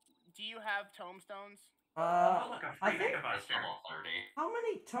 Do you have tomestones? Look, a I free think, Megabuster. Level 30. how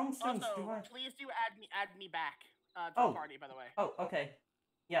many tomestones Also, do I... please do add me back to Oh. the party, by the way. Oh, okay.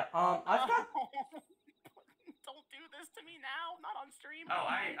 Yeah, I've got... Don't do this to me now, not on stream. Oh,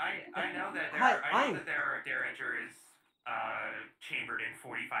 I know that their Derringer is chambered in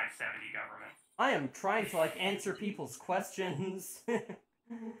 4570 government. I am trying to, like, answer people's questions.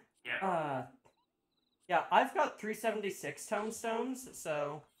 Yeah. Yeah, I've got 376 tomestones,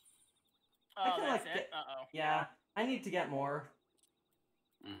 so... Oh, I can, that's like, it? Uh-oh. Yeah, I need to get more.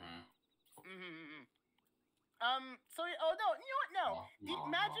 So, oh, no, you know what,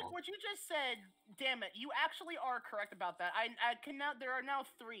 Magic, what you just said, damn it, you actually are correct about that. There are now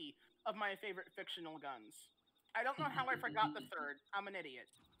 3 of my favorite fictional guns. I don't know how I forgot the third. I'm an idiot.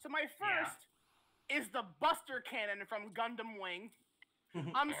 So my first is the Buster Cannon from Gundam Wing.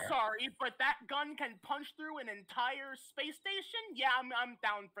 I'm sorry, but that gun can punch through an entire space station? Yeah, I'm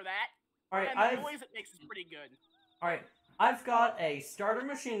down for that. Alright, and the noise it makes is pretty good. Alright, I've got a starter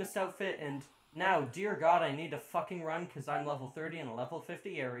machinist outfit, and now, dear God, I need to fucking run because I'm level 30 in a level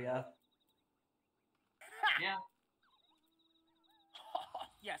 50 area. Yeah.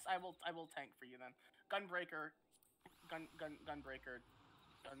 Yes, I will tank for you then. Gunbreaker. Gunbreaker.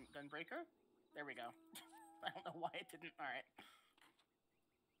 Gunbreaker? There we go. I don't know why it didn't. Alright.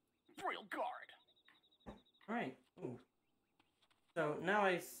 Royal Guard. Alright. Ooh. So now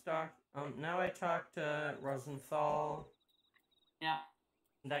now I talk to Rosenthal. Yeah.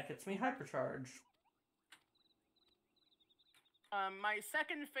 That gets me hypercharged. My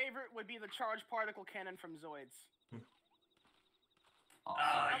second favorite would be the charged particle cannon from Zoids.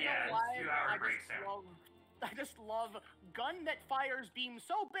 Yeah, 2-hour break soon. I just love gun that fires beams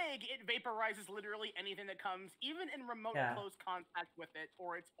so big it vaporizes literally anything that comes, even in remote close contact with it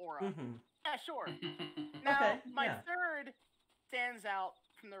or its aura. Yeah, sure. Now, my third stands out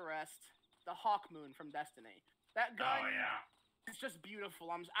from the rest, the Hawk Moon from Destiny. That gun is just beautiful.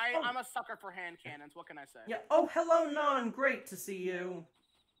 I'm a sucker for hand cannons, what can I say? Yeah. Oh, hello, Non. Great to see you.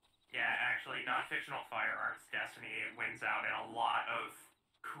 Yeah, actually, non-fictional firearms, Destiny wins out in a lot of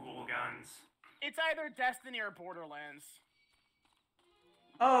cool guns. It's either Destiny or Borderlands.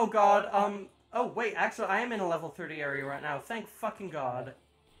 Oh, God, oh, wait, actually, I am in a level 30 area right now. Thank fucking God.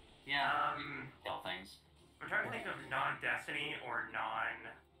 Yeah, kill things. I'm trying to think of non-Destiny or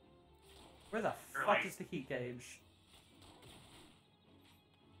non... Where the fuck is the heat gauge?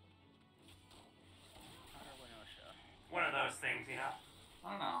 One of those things, you know?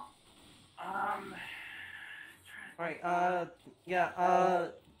 I don't know. Alright,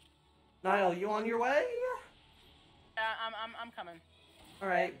 Niall, you on your way? I'm coming.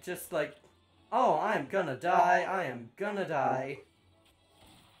 Alright, just like, oh, I'm gonna die, I am gonna die.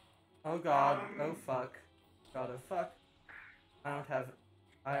 Oh God, oh fuck. God, oh fuck. I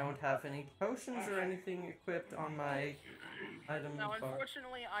don't have any potions or anything equipped on my item bar.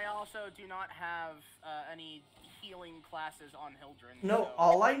 Unfortunately, I also do not have any healing classes on Hildren. No, so.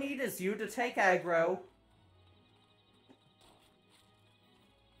 all I need is you to take aggro.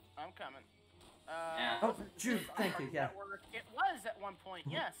 I'm coming. Yeah. Oh, Jude, thank you, yeah. It was at one point,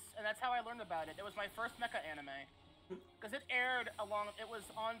 yes, and that's how I learned about it. It was my first mecha anime. Because it aired it was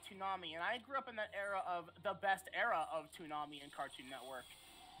on Toonami, and I grew up in that era of the best era of Toonami and Cartoon Network.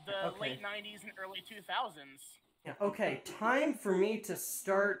 The late 90s and early 2000s. Yeah, okay, time for me to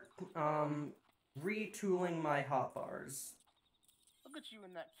start, retooling my hotbars. Look at you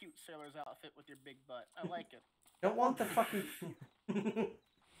in that cute sailor's outfit with your big butt. I like it. Don't want the fucking...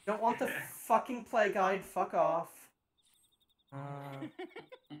 Don't want the fucking play guide, fuck off.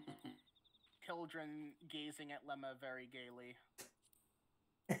 Children gazing at Lemma very gaily.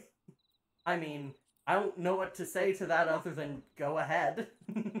 I mean, I don't know what to say to that other than go ahead.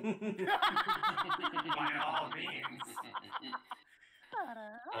 By all means.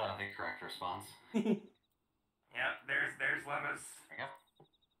 The correct response. Yep, there's Lemma's. There you go.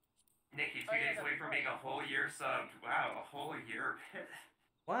 Nikki, 2 days away from being a whole year subbed. Wow, a whole year.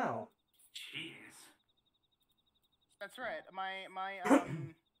 Wow. Jeez. That's right. My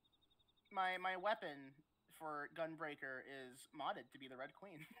weapon for Gunbreaker is modded to be the Red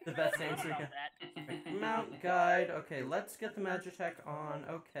Queen. The best answer. About that. Mount guide. Okay, let's get the Magitech on.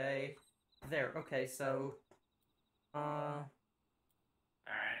 Okay. There. Okay, so... Alright.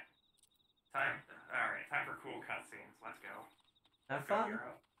 Time for cool cutscenes. Let's go. Have Let's go, fun.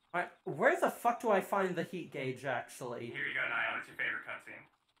 Hero. Alright, where the fuck do I find the heat gauge, actually? Here you go, Niall. It's your favorite cutscene.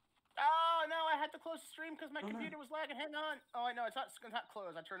 Oh no! I had to close the stream because my Oh, no. computer was lagging. Hang on. Oh, I know it's not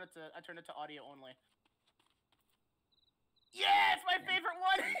closed. I turned it to audio only. Yeah, it's my favorite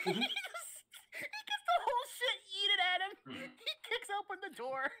one. He gets the whole shit yeeted at him. He kicks open the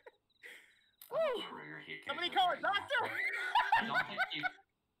door. Woo! Somebody call a doctor.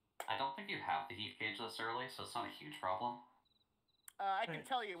 I don't think you have the heat gauge this early, so it's not a huge problem. I can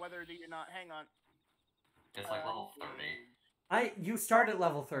tell you whether do you not. Hang on. It's like level 30. You start at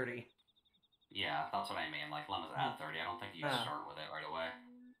level 30. Yeah, that's what I mean. Like, Lemma's at 30. I don't think you start with it right away.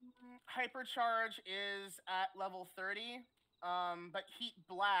 Hypercharge is at level 30, but Heat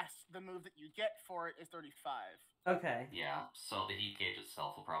Blast, the move that you get for it, is 35. Okay. Yeah, so the heat gauge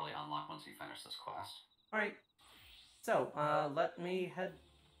itself will probably unlock once you finish this quest. Alright. So, let me head...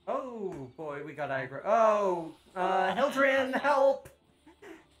 Oh, boy, we got aggro. Oh! Hildren, help!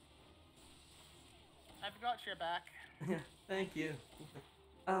 I've got your back. Thank you.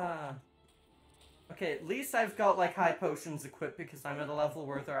 Okay, at least I've got, like, high potions equipped because I'm at a level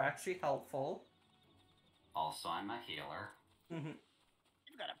where they're actually helpful. Also, I'm a healer.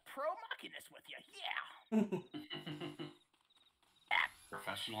 You've got a pro Machinus with you, yeah!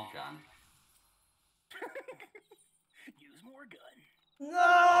 Professional gun. Use more gun.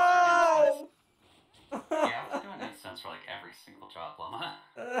 No! Yeah, I was doing instance for like every single job,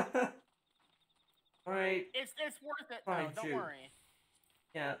 Lemma. Alright. It's worth it, Fine, though, don't Jude. worry.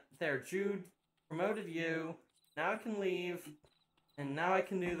 Yeah, there, Jude promoted you. Now I can leave. And now I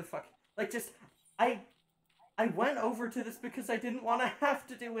can do the fuck... Like, just... I went over to this because I didn't want to have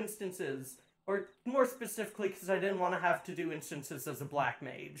to do instances. Or, more specifically, because I didn't want to have to do instances as a black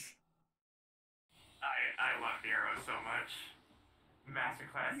mage. I love the arrow so much.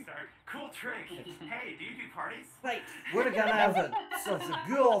 Masterclass start. Cool trick. Hey, do you do parties? Right, we're gonna have a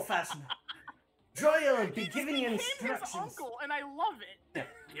good old-fashioned... Joy will be giving you He became his instructions. uncle, and I love it.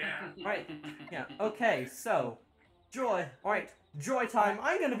 Yeah. Right, yeah, okay, so... Joy, alright, Joy time.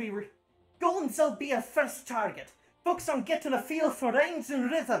 I'm gonna be Golems will be a first target. Focus on getting a feel for range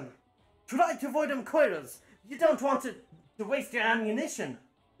and rhythm. Try to avoid encoirers. You don't want to waste your ammunition.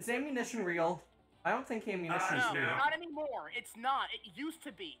 Is ammunition real? I don't think ammunition is No, real. not anymore. It's not. It used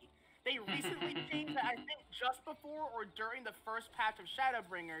to be. They recently changed it, I think, just before or during the first patch of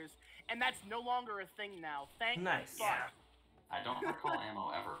Shadowbringers, and that's no longer a thing now. Thank Nice. fuck. Yeah. I don't recall ammo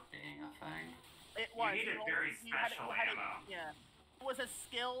ever being a thing. It was. You needed very special ammo. Yeah. It was a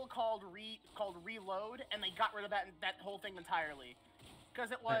skill called reload, and they got rid of that whole thing entirely.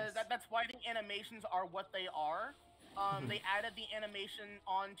 Because it was Nice. that's why the animations are what they are. They added the animation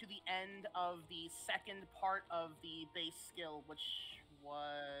onto the end of the second part of the base skill, which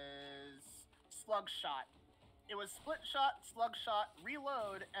was slug shot. It was split shot, slug shot,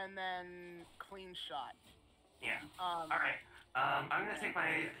 reload, and then clean shot. Yeah. Alright. I'm gonna take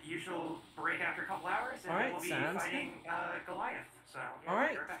my usual break after a couple hours, and Alright, we'll be sounds fighting Goliath. So, yeah,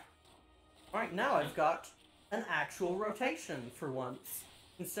 Alright. be right back. Alright, now I've got an actual rotation for once.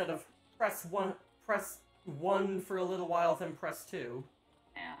 Instead of press one for a little while, then press 2.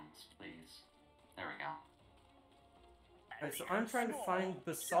 Hands, please. There we go. Alright, so I'm trying to find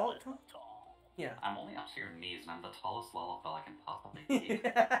Basalt. Yeah. I'm only up to your knees, and I'm the tallest Lalafell I can possibly be.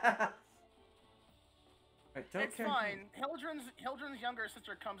 Right, don't It's care. fine. Hildren's younger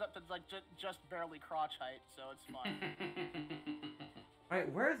sister comes up to like just barely crotch height, so it's fine.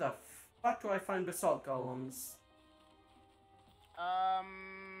 Alright, where the fuck do I find basalt golems? Oh,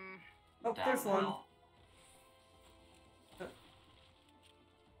 there's one. Downhill.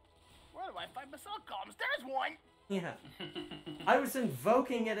 Where do I find basalt golems? There's one! Yeah. I was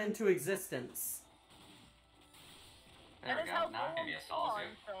invoking it into existence. There we That is go. how Now I can be a golems spawn,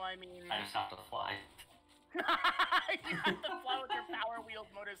 solitude. so I mean... I just have to fly. You have to fly with your power-wheeled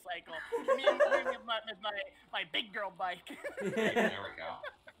motorcycle. Me with my big girl bike. There we go.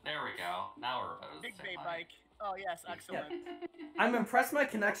 There we go. Now we're about to Big say bay my- bike. Oh yes, excellent. I'm impressed my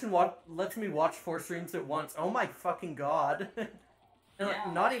connection lets me watch 4 streams at once. Oh my fucking god. And like,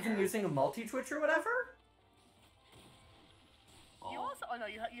 Yeah, not that's even fair. using a multi-twitch or whatever? You Oh. also, oh no,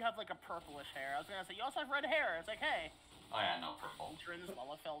 you have like a purplish hair. I was gonna say you also have red hair. It's like, hey, Oh yeah, no purple. Trins,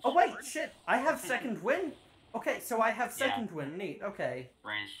 Lalafell, Oh wait, Shepherd. shit! I have second win! Okay, so I have second win. Neat, okay.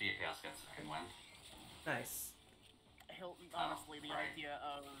 Range DPS gets second win. Nice. Hilton, honestly, the right. idea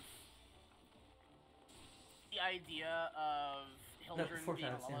of Hildren four being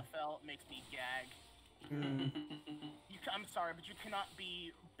times, yeah. Lalafell makes me gag. Mm. I'm sorry, but you cannot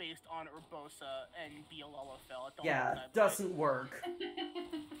be based on Urbosa and be a Lalafell. It don't Yeah, work that way. doesn't work.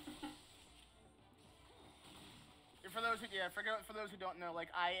 For those who don't know, like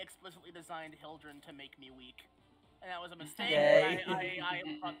I explicitly designed Hildren to make me weak, and that was a mistake. Yay. But I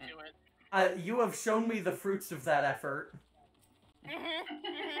am up to it. You have shown me the fruits of that effort. Yeah,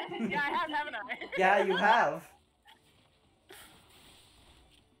 I have, haven't I? Yeah, you have.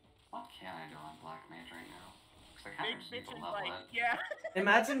 What can I do on Black Mage right now? Because I kind Big of just need to bitches, level like, it. yeah.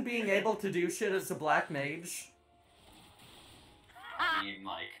 Imagine being able to do shit as a black mage. I mean,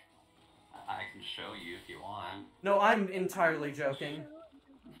 like, I can show you if you want. No, I'm entirely joking.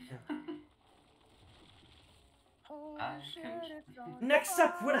 I can... Next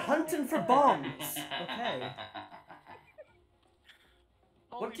up, we're hunting for bombs. Okay.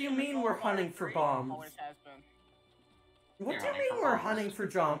 What do you mean we're hunting for bombs? Always has been. What do You're you hunting mean for we're bombs. hunting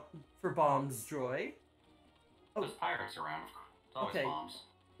for bombs, Joy? There's pirates around. It's always Okay. bombs.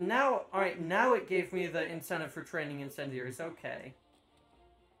 Now, alright, now it gave me the incentive for training incendiaries, okay.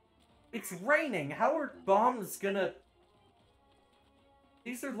 It's raining, how are bombs gonna...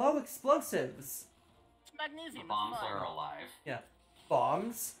 These are low explosives. It's magnesium. The it's bombs fine. are alive. Yeah.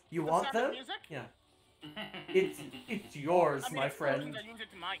 Bombs? You The want sound of them? music? Yeah. It's yours, I mean, my explosions, friend. I use it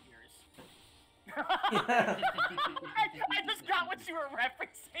to my ears. Yeah. I just got what you were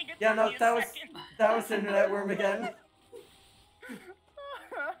referencing. It Yeah, took no, me a that was second. that was Internet Worm again.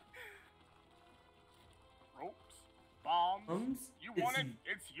 Ropes, bombs. Bombs? You It's want it?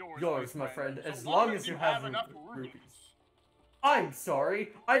 It's yours. yours, my friend, So as long as you have enough rupees. I'm sorry,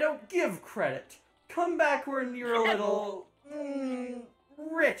 I don't give credit. Come back when you're a little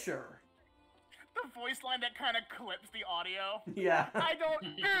richer. The voice line that kind of clips the audio. Yeah. I don't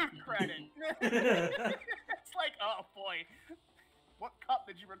give credit. It's like, oh boy, what cup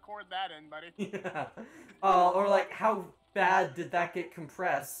did you record that in, buddy? Yeah. Or like, how bad did that get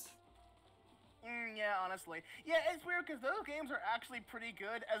compressed? Yeah, honestly. Yeah, it's weird because those games are actually pretty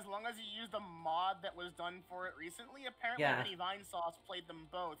good as long as you use the mod that was done for it recently. Apparently, Yeah. Vinny Vinesauce played them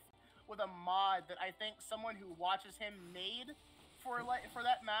both with a mod that I think someone who watches him made for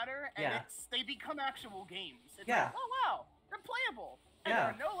that matter, and Yeah. they become actual games. It's Yeah. like, oh wow, they're playable, and Yeah.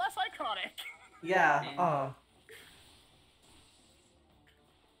 they're no less iconic. Yeah,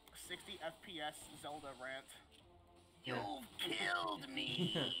 60 FPS Zelda rant. You've killed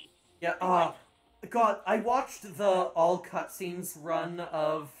me. yeah, God, I watched the all cutscenes run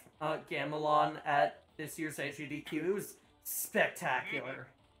of Gamelon at this year's SGDQ. It was spectacular.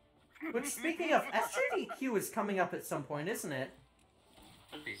 Which, speaking of, SGDQ is coming up at some point, isn't it?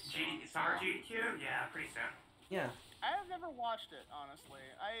 Should be soon. Summer GDQ? Yeah, pretty soon. Yeah. I have never watched it, honestly.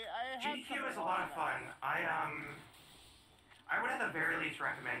 I have GDQ is a lot of fun. I would at the very least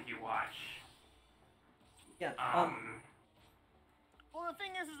recommend you watch. Yeah. Well, the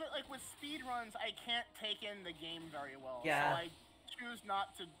thing is that like with speedruns, I can't take in the game very well. Yeah. So I choose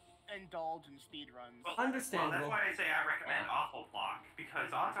not to indulge in speedruns. Well, Understandable. Well, that's why I say I recommend Awful Block,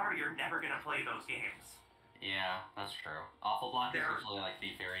 because odds are you're never gonna play those games. Yeah, that's true. Awful Block is There- usually like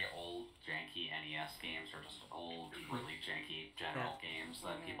the very old, janky NES games, or just old, really janky general games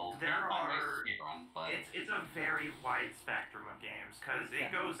that people There can't find ways to are- speedrun, but It's a very wide spectrum of games, because Yeah.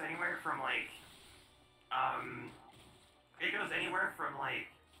 it goes anywhere from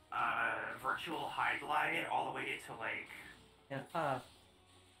virtual high glide all the way to Yeah.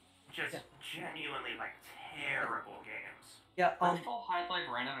 just genuinely like terrible games. Yeah, Virtual Highlight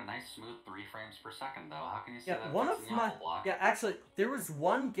ran at a nice smooth 3 frames per second, though. How can you say that? one of fixing the my awful block? actually, there was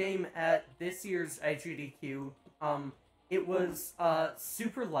one game at this year's IGDQ. It was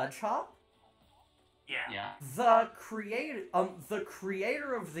Super Ledge Hop. Yeah. Yeah. The creator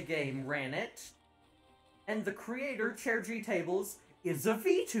of the game ran it, and the creator, Chair G Tables, is a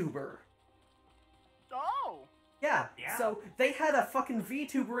VTuber. Oh! Yeah, Yeah. so they had a fucking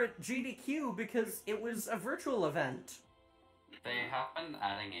VTuber at GDQ because it was a virtual event. They have been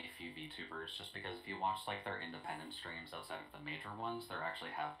adding a few VTubers just because if you watch like their independent streams outside of the major ones, there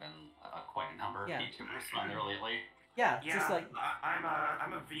actually have been quite a number of Yeah. VTubers on there lately. Yeah, Yeah, just like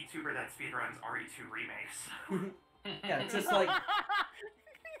I'm a VTuber that speedruns RE2 remakes. yeah, just like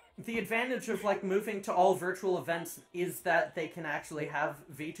the advantage of like moving to all virtual events is that they can actually have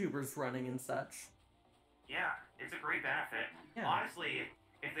VTubers running and such. Yeah, it's a great benefit. Yeah. Honestly,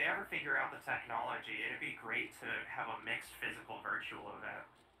 if they ever figure out the technology, it'd be great to have a mixed physical virtual event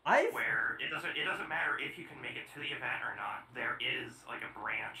where it doesn't matter if you can make it to the event or not. There is like a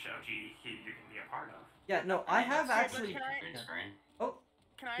branch of GDQ you can be a part of. Yeah, no, I have Yeah, but actually. Green Yeah. screen. Oh,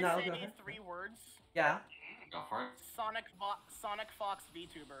 Can I No, say go ahead. 3 words? yeah. Go for it. Sonic Fox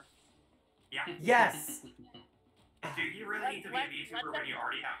VTuber. Yeah. Yes. Do you really need to be a VTuber when you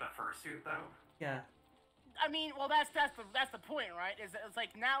already have the fursuit though? Yeah. I mean, well, that's the point, right? Is that it's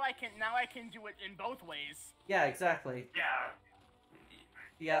like now I can do it in both ways. Yeah, exactly. Yeah.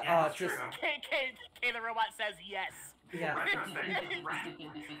 Yeah. Yeah, that's Just true. K the robot says yes. yeah.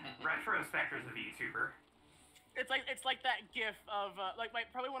 Retrospector's a VTuber. It's like that GIF of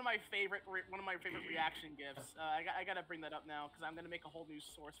probably one of my favorite reaction GIFs. I gotta bring that up now because I'm gonna make a whole new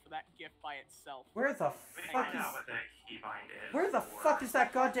source for that GIF by itself. Where the We fuck find is? out what the keybind is. Where the for- fuck is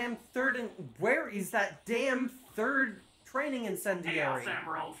that goddamn third? Where is that damn third training Chaos incendiary?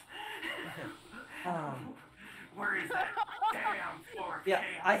 Emerald. Um. Where is that damn floor? Yeah,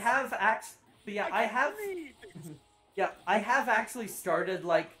 Chaos? I have Yeah, I have. Yeah, I have actually started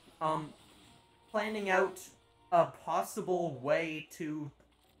like planning out a possible way to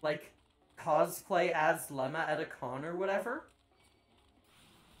like cosplay as Lemma at a con or whatever.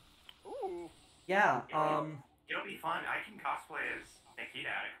 Ooh. Yeah, It'll be fun. I can cosplay as Nikita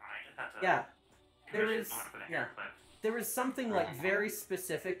at a con. I just have to. yeah. There commission is- someone for the yeah. haircut. There is something like very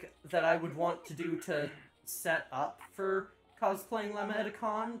specific that I would want to do to set up for cosplaying Lemma at a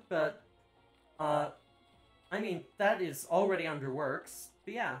con, but I mean that is already under works.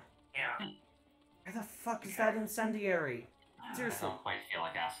 But yeah, Yeah. where the fuck is that incendiary? Seriously. I don't quite feel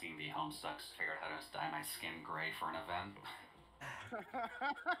like asking the Homestucks to figure out how to dye my skin gray for an event.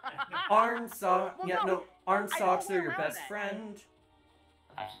 Arm sock. Well, Yeah, no, no. Arm I socks know are a way your around best that. friend.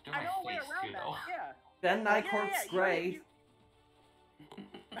 I have to do I my know a way face around too, that. though. Yeah. Ben Yeah, Nycorp's you- gray. you-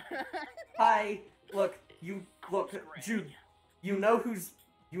 Hi. Look, look, Gray. Jude. You know who's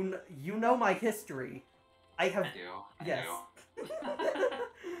you know my history. I have I do. I yes. do.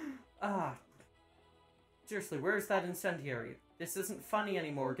 Ah. Seriously, where's that incendiary? This isn't funny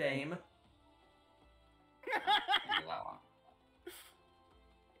anymore, game. I do that one.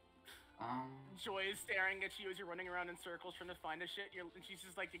 Joy is staring at you as you're running around in circles trying to find a shit. And she's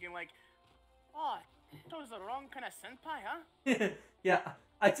just like thinking like, oh, that was the wrong kind of senpai, huh? Yeah,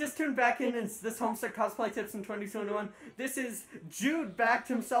 I just tuned back in and this Homestuck Cosplay Tips in 2021. This is Jude backed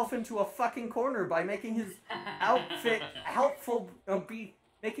himself into a fucking corner by making his outfit helpful,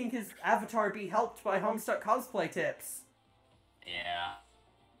 making his avatar be helped by Homestuck Cosplay Tips. Yeah.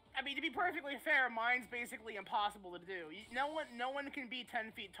 I mean, to be perfectly fair, mine's basically impossible to do. No one can be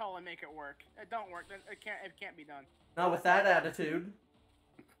 10 feet tall and make it work. It don't work. It can't be done. Not with that attitude.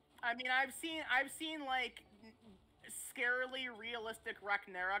 I mean, I've seen like scarily realistic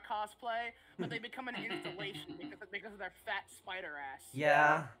Racnera cosplay, but they become an installation because of their fat spider ass.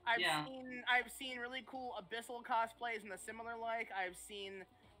 Yeah. I've seen really cool abyssal cosplays and the similar like. I've seen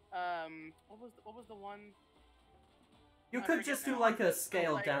what was the one? You I could forget just do now. like a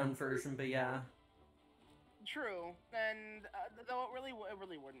scaled down version, but yeah. True, and though it really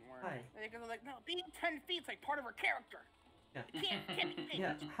wouldn't work. Hi. Because like, no, being 10 feet is like part of her character. Yeah. You can't be fake.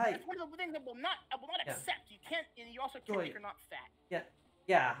 Yeah. Hi. It's one of the things I will not Yeah. accept. You can't, and you also can't Joy. make her not fat.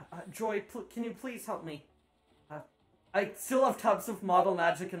 Yeah. Joy, can you please help me? I still have tubs of model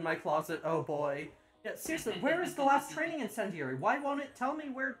magic in my closet. Oh boy. Yeah, seriously, where is the last training incendiary? Why won't it tell me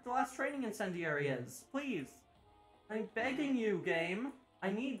where the last training incendiary is? Please. I'm begging you, game.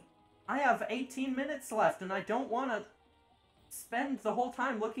 I have 18 minutes left, and I don't want to spend the whole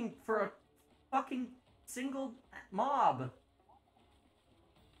time looking for a fucking single mob.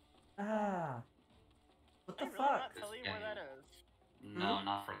 What the I really fuck? not tell you where that is. No,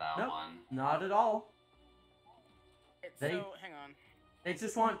 not for that that Nope. one. Not at all. So, hang on. They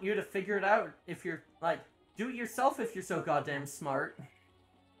just want you to figure it out if you're, like, do it yourself if you're so goddamn smart. Let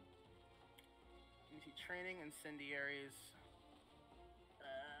me see, training incendiaries.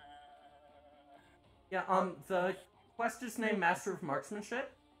 Yeah, the quest is named Master of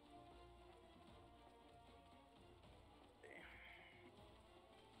Marksmanship.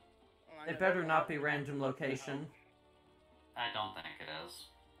 It better not be random location. I don't think it is.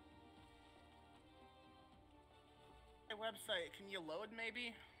 A website, can you load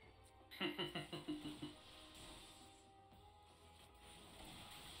maybe?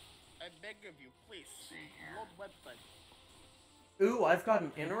 I beg of you, please. See here. Load website. Ooh, I've got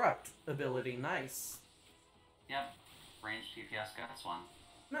an interrupt ability. Nice. Yep. Range TPS gets one.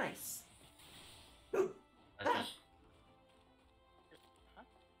 Nice. Ooh. It's just... Huh?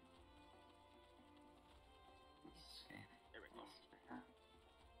 Let's see. There we go.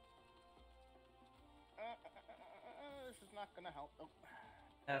 This is not gonna help. Oh,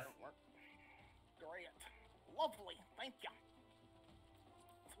 F. don't work. Great. Lovely. Thank you.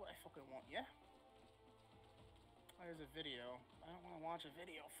 That's what I fucking want, yeah? There's a video. I don't want to watch a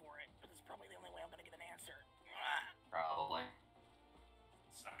video for it, but it's probably the only way I'm gonna get an answer. Probably.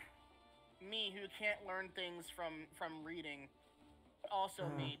 Suck. Me, who can't learn things from reading. Also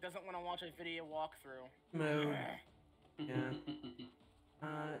me, doesn't want to watch a video walkthrough. Moo. Yeah.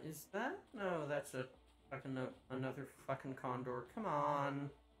 Is that? No, that's a fucking another fucking condor. Come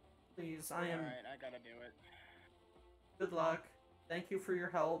on. Please, I am... Alright, I gotta do it. Good luck. Thank you for your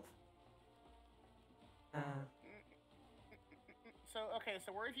help. So, okay,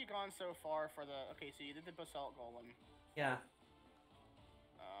 so where have you gone so far for the... Okay, so you did the basalt golem. Yeah.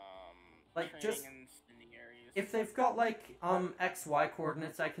 Like, Training just... incendiaries. If they've got, like, XY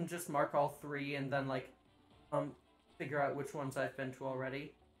coordinates, I can just mark all three and then, like, figure out which ones I've been to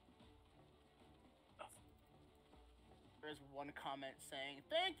already. There's one comment saying,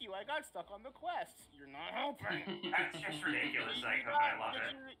 "Thank you, I got stuck on the quest. You're not helping." That's just ridiculous, Psycho, but I love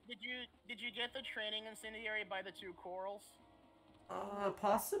it. Did you get the training incendiary by the two corals?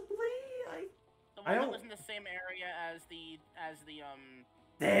 Possibly? The I one that don't... was in the same area as the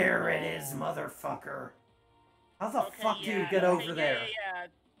There it is, motherfucker! How the Okay, fuck do you yeah, get okay, over there? Yeah.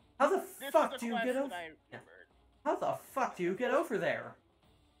 How the This fuck was do the you quest get that over... I Yeah. remembered. How the fuck do you get over there?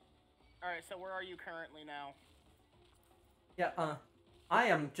 Alright, so where are you currently now? Yeah, I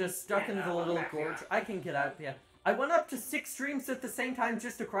am just stuck in the little gorge. I can get out, yeah. I went up to 6 streams at the same time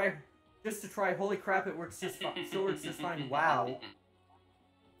just to try, holy crap, it works just fine. Still works just fine, wow.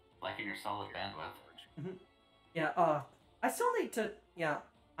 Liking your solid bandwidth. Yeah, I still need to, yeah,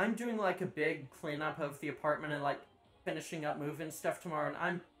 I'm doing, like, a big cleanup of the apartment and, like, finishing up moving stuff tomorrow,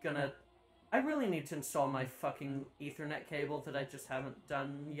 and I really need to install my fucking Ethernet cable that I just haven't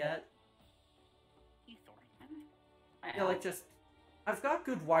done yet. Yeah, like, just, I've got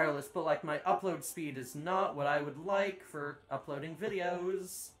good wireless, but, like, my upload speed is not what I would like for uploading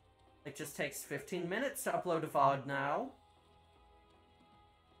videos. It just takes 15 minutes to upload a VOD now.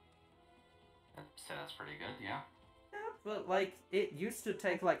 I'd say that's pretty good, yeah. Yeah, but, like, it used to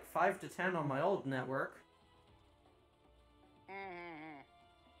take, like, 5 to 10 on my old network.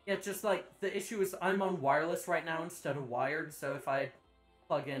 Yeah, just, like, the issue is I'm on wireless right now instead of wired, so if I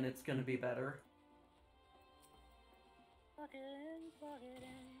plug in, it's gonna be better. Plug it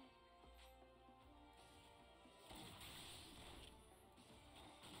in.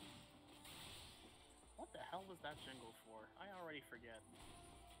 What the hell was that jingle for? I already forget.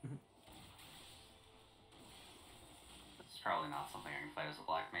 It's probably not something I can play as a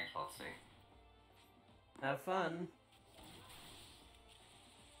black mage, let's see. Have fun.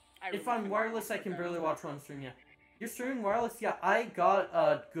 If really I'm forgot wireless, I what can that barely was. watch one stream, yeah. You're streaming wireless? Yeah, I got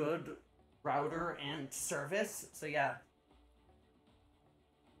a good router and service, so yeah.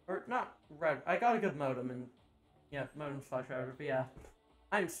 Or, not router, I got a good modem and, yeah, modem/router, but yeah.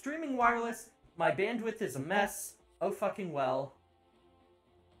 I'm streaming wireless, my bandwidth is a mess, oh fucking well.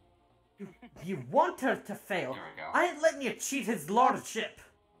 You want her to fail. There we go. I ain't letting you cheat his lordship.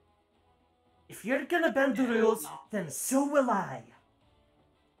 If you're gonna bend the rules, no. then so will I.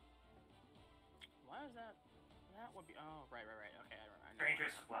 Why is that? That would be. Oh, right. Okay, I know.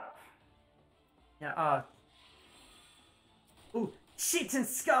 Strangers of love. Yeah, ooh, cheating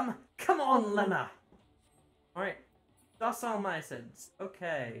scum! Come on, Lemma! Alright, docile mycids.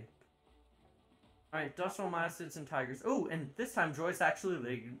 Okay. Alright, docile mycids and tigers. Ooh, and this time Joy's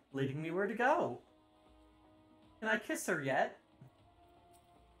actually leading me where to go. Can I kiss her yet?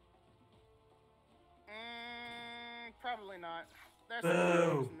 Probably not. There's Boo.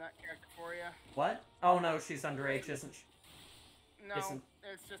 some in that character for you. What? Oh no, she's underage, isn't she? No, Isn't...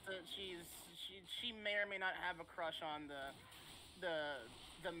 it's just that she may or may not have a crush on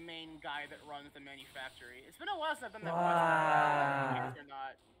the main guy that runs the manufactory. It's been a while since I've done that quest. Or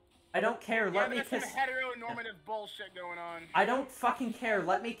not. I don't care. Let me kiss. Some heteronormative bullshit going on. I don't fucking care.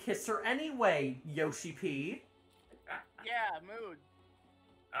 Let me kiss her anyway, Yoshi P. Yeah, mood.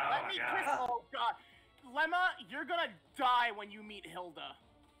 Oh Let my me god. kiss. Oh god, Lemma, you're gonna die when you meet Hilda.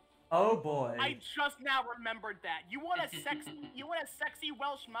 Oh boy. I just now remembered that. You want a sexy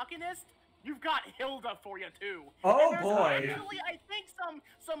Welsh machinist? You've got Hilda for you too. Oh and boy. Actually, I think some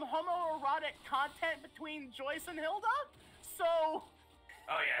homoerotic content between Joyce and Hilda. So.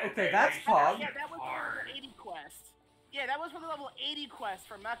 Oh yeah. Okay, that's Pog. Yeah, that was for the 80 quest. Yeah, that was for the level 80 quest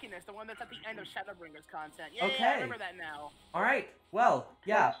for Machinist, the one that's at the end of Shadowbringers content. Yeah, okay. yeah, I remember that now. Alright, well,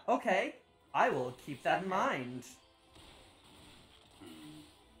 yeah, okay. I will keep that in mind.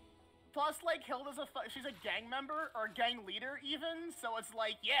 Plus, like, Hilda's she's a gang member, or a gang leader, even, so it's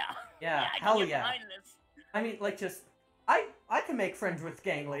like, yeah. Yeah, I hell can get yeah. behind this. I mean, like, just... I can make friends with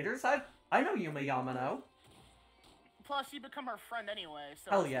gang leaders. I know Yuma Yamano. Plus, you become her friend anyway,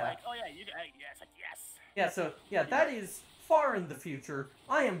 so hell it's yeah. like, oh yeah, it's like, yes. Yeah, so, yeah, that is far in the future.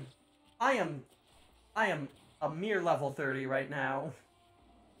 I am a mere level 30 right now.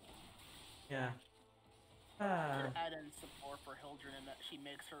 Yeah. Add in support for Hildren in that she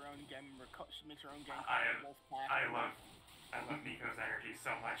makes her own gang. She makes her own gang. I love Nico's energy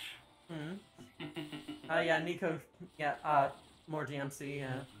so much. Yeah, Nico. Yeah. More DMC.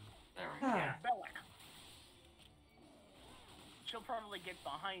 Yeah. There we go. Yeah. Bellic. She'll probably get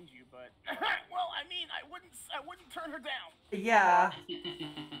behind you, but well, I mean, I wouldn't turn her down. Yeah.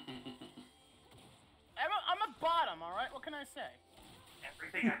 I'm a bottom, all right. What can I say?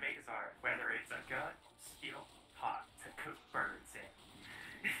 Everything I make is art, whether it's a gun, steel, pot to cook birds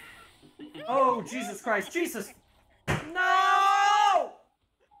in. Oh, Jesus Christ, Jesus! No!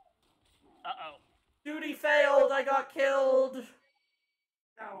 Uh-oh. Duty failed. I got killed.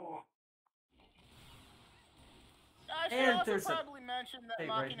 No. I should And also there's a probably mention that fate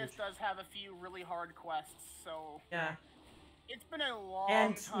right Machinist here. does have a few really hard quests, so Yeah. it's been a long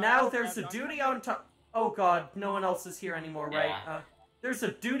And time now since there's I've a done duty that. on top. Oh God, no one else is here anymore, right? Yeah. There's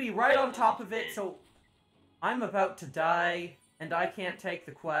a duty right on top of it, so I'm about to die, and I can't take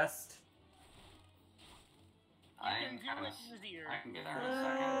the quest. I can do kinda it easier. I can get there in a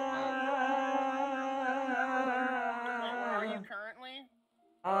second, Wait, where are you currently?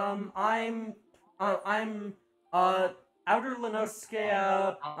 I'm Outer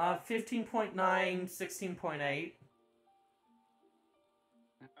Lenoskia, 15.9, 16.8.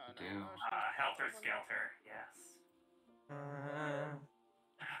 but do. Helter Skelter, yes. Okay.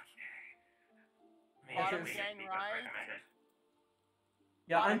 Bottom Maybe gang Nico's rise? recommended.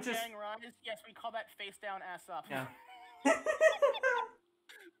 Yeah, I'm Bottom just... gang rise? Yes, we call that face down, ass up. Yeah.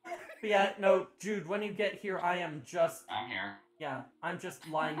 But yeah, no, Jude, when you get here, I am just... I'm here. Yeah, I'm just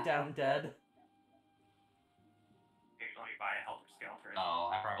lying down dead. Maybe let me buy a Helter Skelter. Oh,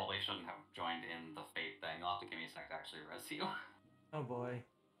 I probably shouldn't have joined in the fate thing. You'll have to give me a sec to actually res you. Oh boy.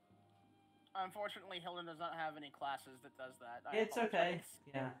 Unfortunately, Hilda does not have any classes that does that. I It's okay. apologize.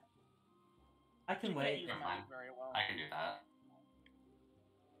 Yeah. I She can can't wait. use Never magic mind. very well. I can do that.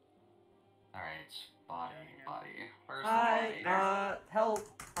 Alright, body. Where's the body? Hell,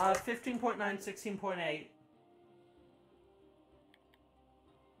 15.9, 16.8.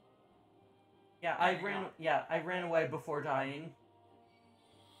 Yeah, I ran away before dying.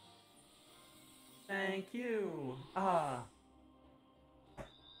 Thank you.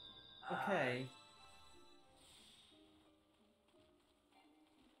 Okay.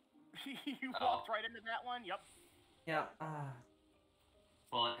 You walked right into that one? Yep. Yeah,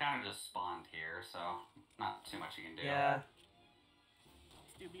 Well, it kind of just spawned here, so not too much you can do. yeah.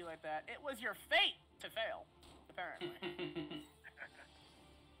 Do be like that. It was your fate to fail, apparently.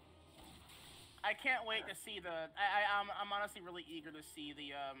 I can't wait to see I'm honestly really eager to see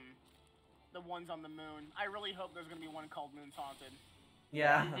the ones on the moon. I really hope there's gonna be one called Moon's Haunted.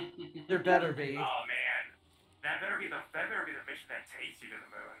 Yeah. There better be. Oh man, that better be the mission that takes you to the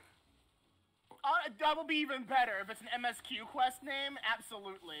moon. That will be even better if it's an MSQ quest name.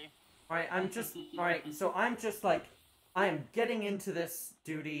 Absolutely. Alright, so I'm just like, I am getting into this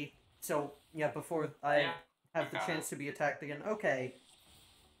duty, so, yeah, before I have the chance to be attacked again. Okay.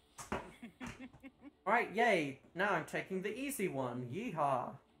 Alright, yay! Now I'm taking the easy one.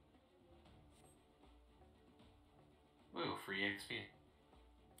 Yeehaw. Woo, free XP.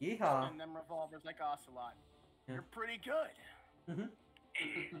 Yeehaw. And them revolvers like Ocelot. Yeah. You're pretty good.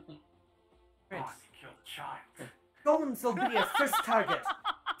 Right. Boss, you killed a child. Golems will be your first target.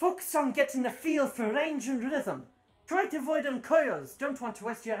 Focus on getting a feel for range and rhythm. Try to avoid them coils. Don't want to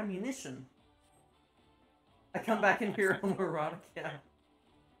waste your ammunition. I come back in here homoerotic, yeah.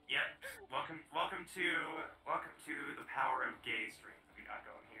 Yep. Welcome to the power of gay stream that we got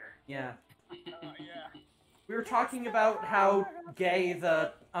going here. Yeah. Yeah. We were talking about how gay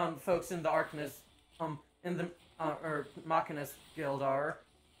the folks in the Arcanist in the or Machinist Guild are.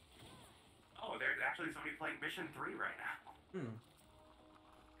 Oh, there's actually somebody playing Mission 3 right now.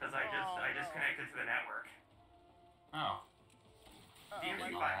 Because I just connected to the network. Oh.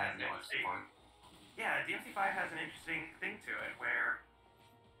 DMC5 has an interesting. Yeah, DMC5 has an interesting thing to it where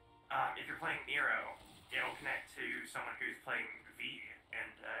if you're playing Nero, it'll connect to someone who's playing V,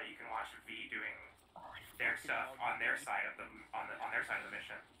 and you can watch V doing their stuff on their side of the their side of the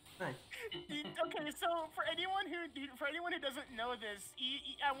mission. Nice. Okay, so for anyone who doesn't know this,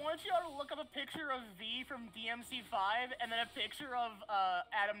 I want you all to look up a picture of V from DMC5 and then a picture of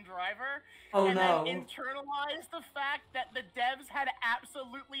Adam Driver, and then internalize the fact that the devs had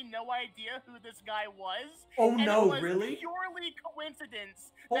absolutely no idea who this guy was. Oh and no, it was really? Purely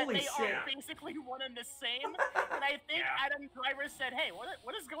coincidence Holy that they shit. are basically one and the same. And I think Adam Driver said, "Hey, what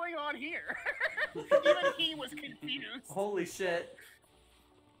is going on here?" Even he was confused. Holy shit.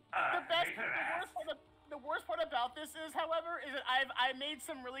 The worst part about this is, however, is that I made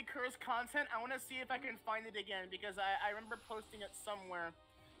some really cursed content. I want to see if I can find it again because I remember posting it somewhere,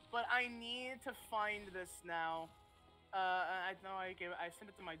 but I need to find this now. I know I sent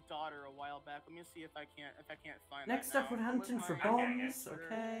it to my daughter a while back. Let me see if I can't find it. Next up, we're hunting for bombs.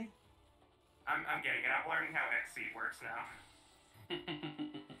 Okay. I'm getting it. I'm learning how Xseed works now.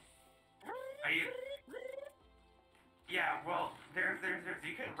 Yeah, well, there's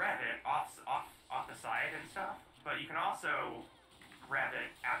you can rev it off the side and stuff, but you can also rev it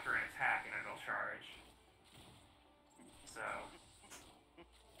after an attack and it'll charge. So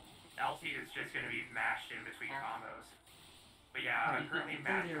LT is just going to be mashed in between combos. But yeah, I'm currently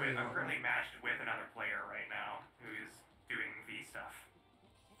matched with another player right now who's doing V stuff.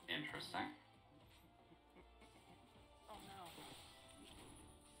 Interesting. Oh no.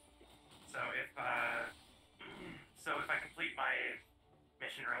 So if I complete my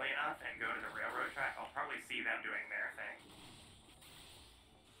mission early enough and go to the railroad track, I'll probably see them doing their thing.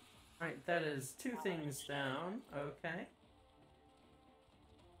 Alright, that is 2 things down. Okay.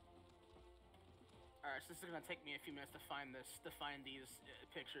 Alright, so this is gonna take me a few minutes to find these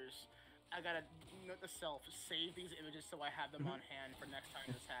pictures. I gotta note to self, save these images so I have them on hand for next time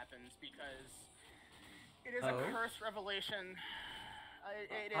this happens, because it is a cursed revelation.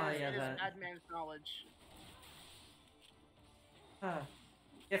 It is madman's knowledge.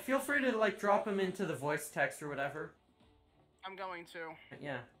 Yeah, feel free to like drop them into the voice text or whatever. I'm going to.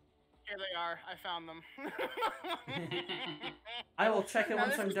 Yeah. Here they are. I found them. I will check it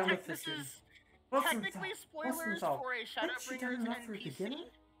once I'm done with this. Technically spoilers for a Shadowbringers NPC.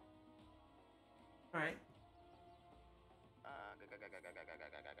 Alright.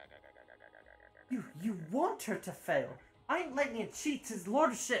 You want her to fail. I ain't letting you cheat his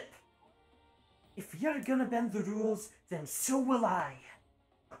lordship. If you're gonna bend the rules, then so will I.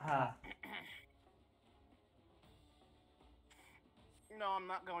 No, I'm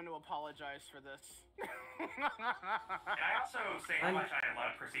not going to apologize for this. I also say how much I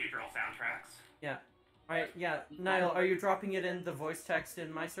love procedural soundtracks. Yeah. Alright, yeah. Niall, are you dropping it in the voice text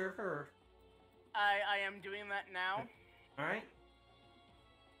in my server, or? I am doing that now. Alright.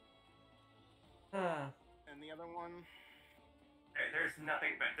 And the other one... There's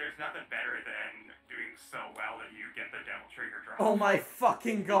nothing better than doing so well that you get the devil trigger drop. Oh my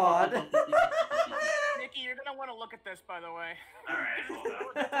fucking god! Nikki, you're gonna want to look at this, by the way. Alright, hold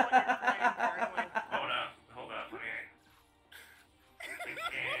up. Hold up, let me...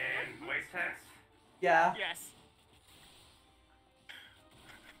 In voice text? Yeah. Yes.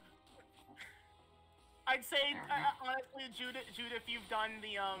 I'd say, honestly, Jude, if you've done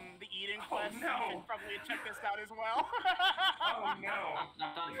the Eden quest, you should probably check this out as well. Oh no!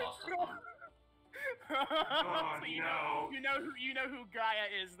 I've done most of them. Oh So no! You know who Gaia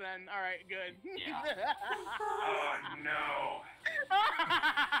is then. All right, good. Yeah. Oh no!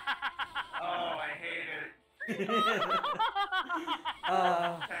 Oh, I hate it.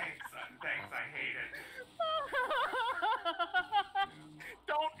 Thanks, I hate it.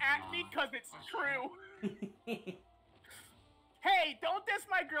 Don't at me, cause it's true. Hey, don't diss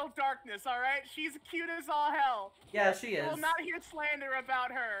my girl Darkness, alright? She's cute as all hell. Yeah, she is. I will not hear slander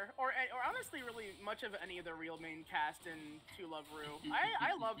about her, or honestly really much of any of the real main cast in To Love Rue.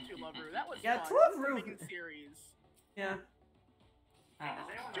 I love To Love Rue. That was Yeah, fun. To Love Rue. Series. Yeah.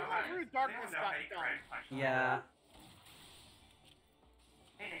 To Love Rue Darkness got done. Yeah.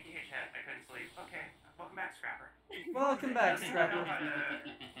 Hey Nikki, hey chat, I couldn't sleep. Okay, welcome back, Scrapper. Welcome back, Does Scrappy.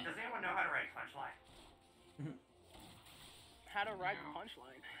 anyone know how to write punchline? How to ride the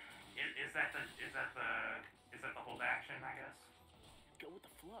punchline. Is that the hold action, I guess? Go with the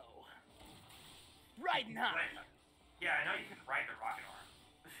flow. Ride now. Yeah, I know you can ride the rocket arm.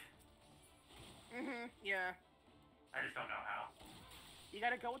 Yeah. I just don't know how. You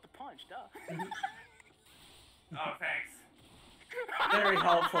gotta go with the punch, duh. Oh, thanks. Very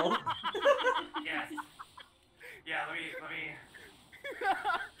helpful. Yes. Yeah, let me.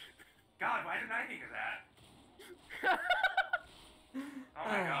 God, why didn't I think of that? Oh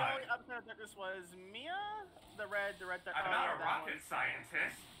my god. The only upset that this was Mia, the red. I'm not a rocket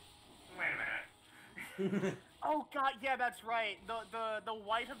scientist. Wait a minute. Oh god, yeah, that's right. The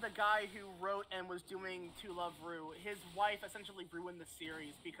wife of the guy who wrote and was doing To Love Ru, his wife essentially ruined the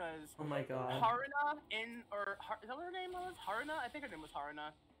series because Oh my god. Haruna is that what her name was? Haruna? I think her name was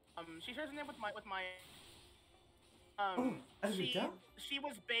Haruna. She shares a name with my she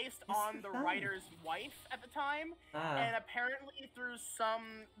was based on the writer's wife at the time, and apparently through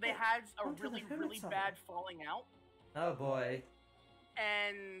they had a really bad falling out. Oh boy.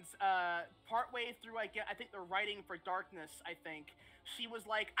 And partway through, I think the writing for Darkness, I think she was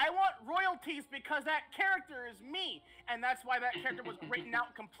like, "I want royalties because that character is me," and that's why that character was written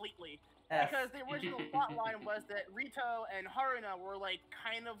out completely. Because the original plotline was that Rito and Haruna were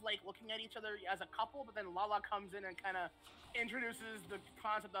kind of looking at each other as a couple, but then Lala comes in and kind of introduces the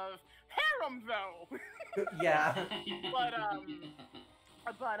concept of harem, though. Yeah. But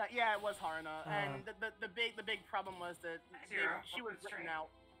yeah, it was Haruna, and the big problem was that she was written out.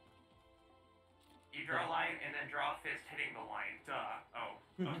 You draw a line and then draw a fist hitting the line. Duh. Oh,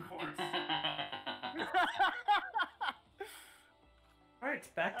 of course. All right,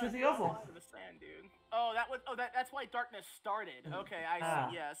 back to the oval. The sand, dude. Oh, that's why Darkness started. Okay, I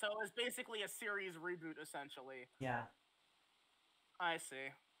see. Yeah, so it was basically a series reboot, essentially. Yeah. I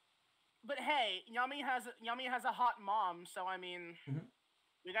see. But hey, Yami has a hot mom, so I mean,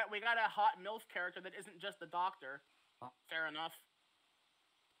 we got a hot MILF character that isn't just the doctor. Fair enough.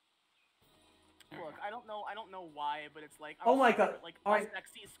 Look, I don't know why, but it's like, oh my god, a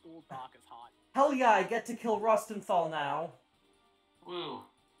sexy school doc is hot. Hell yeah, I get to kill Rustenthal now. Woo.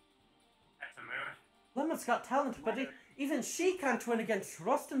 That's a mood. Lemma's got talent, but even she can't win against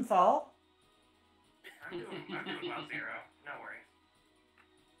Rustenthal. I'm doing well, Zero. No worries.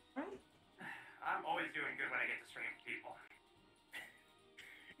 Right. I'm always doing good when I get to stream to people.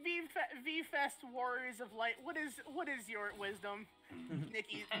 V-Fest Warriors of Light, what is your wisdom?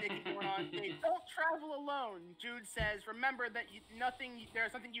 Nikki going on. They don't travel alone. Jude says, remember that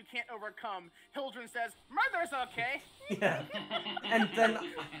there's nothing you can't overcome. Hildren says, murder's okay. Yeah. And then,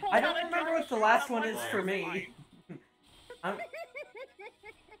 I don't remember what the last one is for me.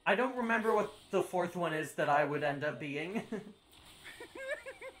 I don't remember what the fourth one is that I would end up being. The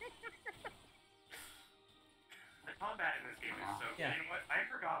combat in this game is so good. Yeah. You know what? I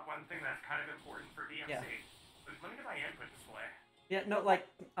forgot one thing that's kind of important for DMC. Yeah. Let me get my input display. Yeah, no,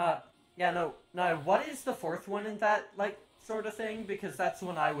 no, what is the fourth one in that, sort of thing? Because that's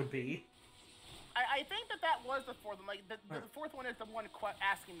when I would be. I think that was the fourth one. The fourth one is the one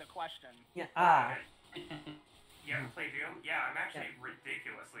asking the question. Yeah, You ever play Doom? Yeah, I'm actually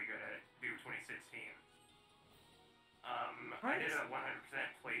ridiculously good at Doom 2016. I did a 100%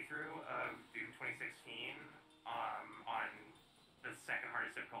 playthrough of Doom 2016 on the second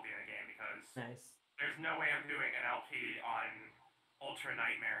hardest difficulty in the game because there's no way I'm doing an LP on Ultra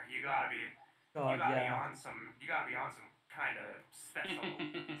Nightmare. You gotta be on some kind of special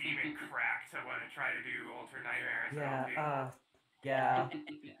demon crack to want to try to do Ultra Nightmare as an LP.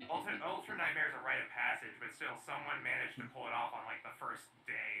 Ultra Nightmare is a rite of passage, but still, someone managed to pull it off on the first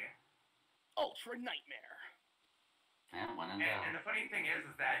day. Ultra Nightmare. And the funny thing is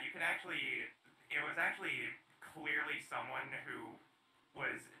that it was actually clearly someone who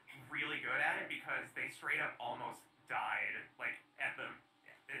was really good at it because they straight up almost died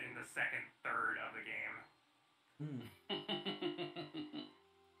in the second third of the game.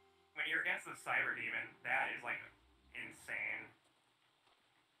 When you're against the Cyber Demon, that is insane.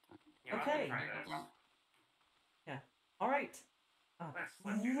 You know, okay. Yeah. All right.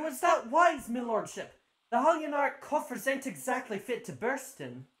 Let's do Was that wise, my lordship? The Hallionart coffers ain't exactly fit to burst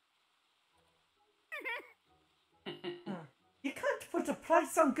in. You can't put a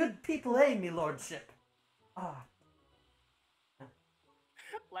price on good people, my lordship?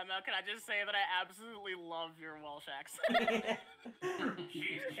 Lemma, can I just say that I absolutely love your Welsh accent?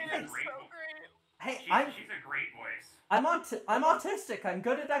 She's it's so great. Hey, she's a great voice. I'm autistic. I'm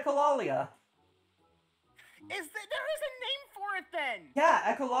good at echolalia. There is a name for it then?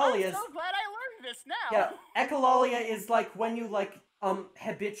 Yeah, echolalia I'm so glad I learned this now. Yeah, echolalia is like when you like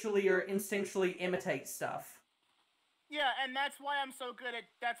habitually or instinctually imitate stuff. Yeah, and that's why I'm so good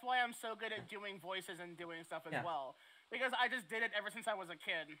at doing voices and doing stuff as well. Because I just did it ever since I was a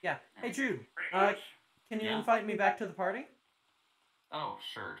kid. Yeah. Hey Jude, Pretty can you Yeah. invite me back to the party? Oh,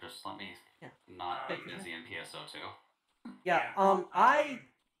 sure. Just let me not be busy in PSO2. Yeah.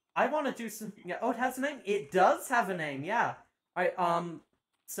 I want to do some. Yeah. Oh, it has a name. It does have a name. Yeah. All right.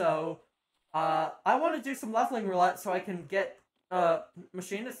 So, I want to do some leveling roulette so I can get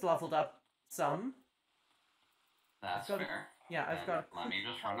machinist leveled up some. That's fair. Yeah, I've got. Let me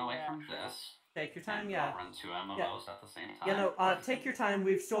just run away from this. Take your time. And Yeah. I'll run 2 MMOs at the same time. Yeah. No. Take your time.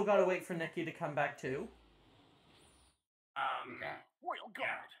 We've still got to wait for Nikki to come back too. Okay. Royal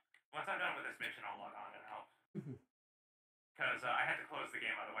Guard. Once I'm done with this mission, I'll log on and help. Because I had to close the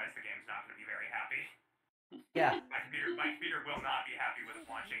game, otherwise the game's not going to be very happy. Yeah. My computer will not be happy with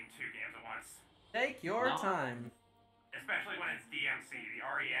launching 2 games at once. Take your time. Especially when it's DMC. The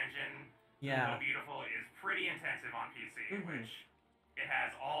RE engine, Yeah. so beautiful, is pretty intensive on PC, which it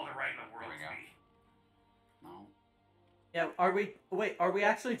has all the right in the world to be. No. Yeah. Are we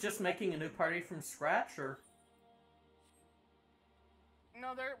actually just making a new party from scratch, or?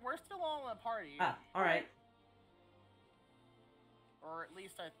 No, we're still all in a party. Ah. All right. Or at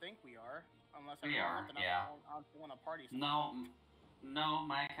least I think we are. Unless We are, yeah. I'm still in a party. No,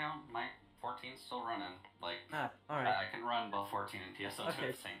 my account, my 14's still running. Like, All right. I can run both 14 and PSO2 at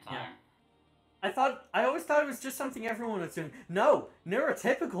the same time. I always thought it was just something everyone was doing. No,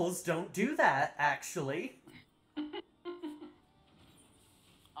 neurotypicals don't do that, actually.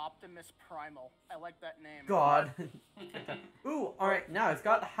 Optimus Primal. I like that name. God. Ooh, alright, now I've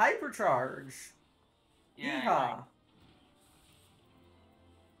got Hypercharge. Yeah. Yeehaw.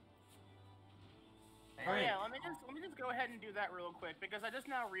 Oh yeah, let me just go ahead and do that real quick because I just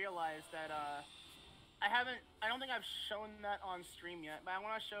now realized that I don't think I've shown that on stream yet, but I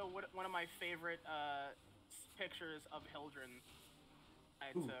want to show one of my favorite pictures of Hildren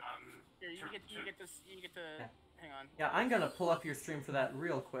I took. Here, you get to hang on. Yeah, I'm gonna pull up your stream for that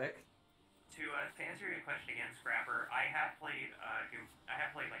real quick. To answer your question again, Scrapper, I have played Doom. I have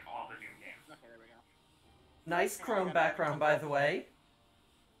played like all the Doom games. Okay, there we go. Nice chrome background, by the way.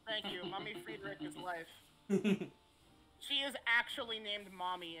 Thank you, Mommy Friedrich is life. She is actually named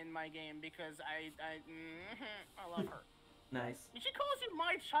Mommy in my game because I love her. Nice. She calls you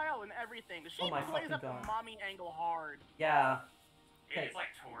my child and everything. She Oh my plays fucking up God. the mommy angle hard. Yeah. Okay. It's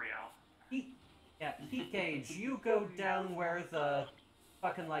like Toriel. Heat Gauge, you go down where the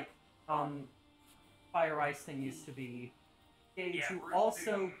fucking like fire ice thing used to be. Gauge, Yeah, you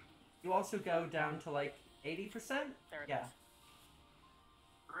Brutal also go down to like 80%? There it Yeah. is.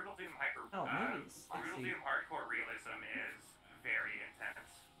 Brutal Doom Brutal Doom Hardcore Realism is very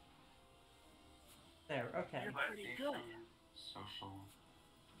intense. There, okay. You're pretty good. Social.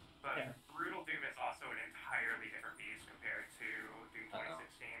 But Yeah. Brutal Doom is also an entirely different beast compared to Doom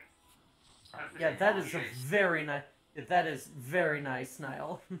 2016. Yeah, that is a very nice. That is very nice,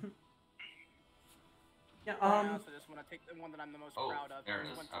 Niall. Yeah. So this one, I take the one that I'm the most proud of. There it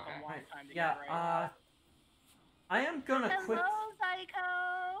This is. one took Okay. a long time to Yeah. get right. I am gonna quit. Hello,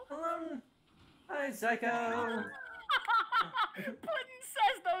 Psycho. Hello. Hi, Psycho. Puddin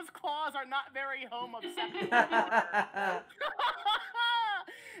says those claws are not very homoacceptable.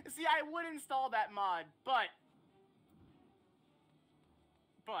 See, I would install that mod, but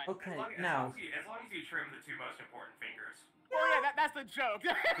Okay, as now. long as you trim the 2 most important fingers. Oh yeah, that's the joke.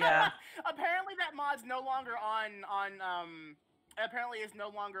 Yeah. Apparently that mod's no longer apparently is no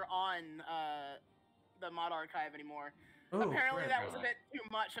longer on the mod archive anymore. Ooh, Apparently that was a really? bit too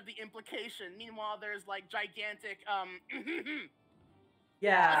much of the implication. Meanwhile, there's like gigantic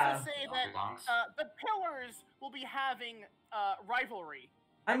Yeah. let's just say that the pillars will be having rivalry.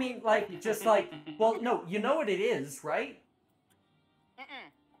 I mean, like, just like, well, no, you know what it is, right?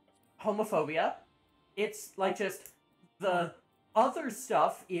 Homophobia. It's like just the other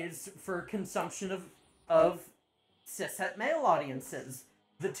stuff is for consumption of cishet male audiences.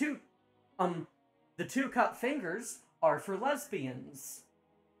 The two cut fingers are for lesbians.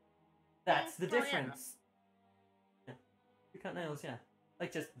 That's the difference. Yeah. 2 cut nails, yeah.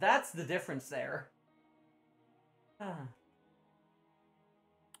 Like, just, that's the difference there.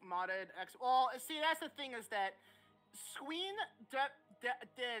 Modded X. Well, see, that's the thing is that Squeen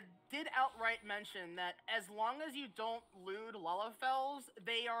did outright mention that as long as you don't lewd Lullafells,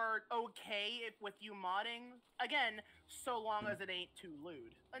 they are okay with you modding. Again, so long as it ain't too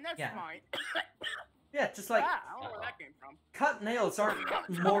lewd. And that's fine. Yeah, just like, I don't know where that came from. cut nails aren't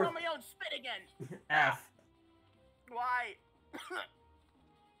I'm more... on my own spit again. F. Why?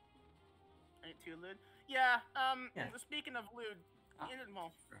 Ain't too lewd. Yeah. Yeah. Speaking of lewd,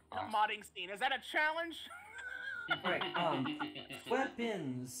 well, Relax. modding scene, is that a challenge? Right,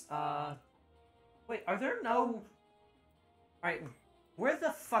 weapons, wait, are there no... Alright, where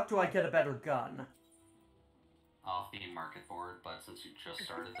the fuck do I get a better gun? Off the market board, but since you just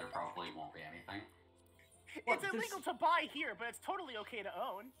started, there probably won't be anything. It's illegal to buy here, but it's totally okay to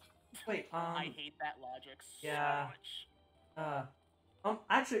own. Wait, I hate that logic yeah. so much.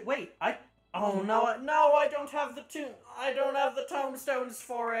 Actually, wait, oh, no, I don't have I don't have the tombstones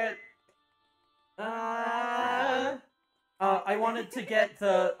for it! I wanted to get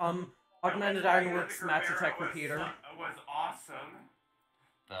the, Augmented Ironworks Match Attack repeater. Was awesome.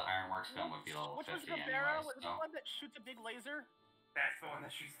 The Ironworks gun would be level Which was 50 the anyway, barrel? Was it the so... one that shoots a big laser? That's the one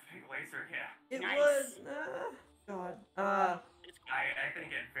that shoots the big laser, yeah. It Nice. was, God, I think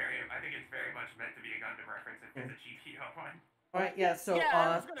it's very much meant to be a Gundam reference if it's a GPO one. Alright, yeah, so, yeah,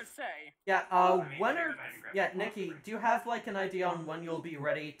 I was gonna say. yeah, when are... Yeah, Graphic Nikki, novel do you have, like, an idea on when you'll be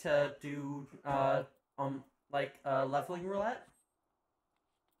ready to do, leveling roulette?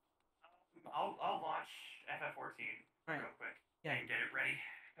 I'll launch FF14 real quick and get it ready,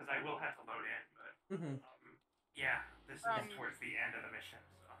 because I will have to load in, but, yeah, this is towards the end of the mission,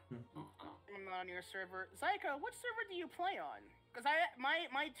 so. I'm on your server. Zyka, what server do you play on? Because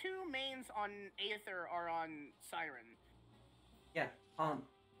my two mains on Aether are on Siren. Yeah, yeah.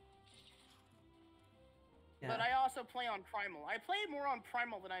 But I also play on Primal. I play more on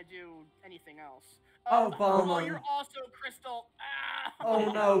Primal than I do anything else. Oh, Balmung. Oh, you're also Crystal. Ah.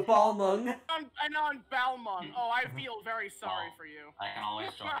 Oh no, Balmung. And on Balmung. Oh, I feel very sorry for you. I can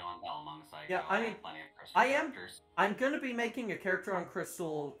always join you on Balmung, so Yeah, I mean, plenty of Crystal characters. I'm gonna be making a character on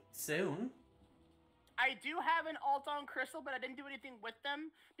Crystal soon. I do have an alt on Crystal, but I didn't do anything with them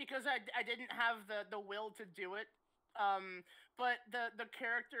because I didn't have the will to do it. But the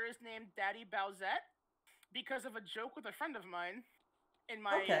character is named Daddy Bowsette because of a joke with a friend of mine in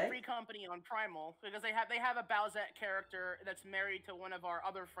my free company on Primal, because they have a Bowsette character that's married to one of our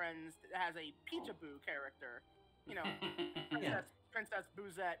other friends that has a Peachaboo character, you know, Princess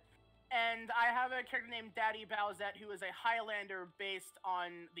Boozette. And I have a character named Daddy Bowsette who is a Highlander based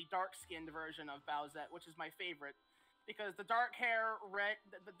on the dark-skinned version of Bowsette, which is my favorite, because the dark hair,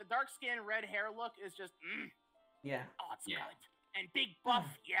 the dark skin, red hair look is just yeah. Oh, it's good. And big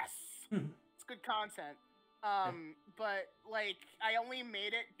buff, yes. It's good content. But like I only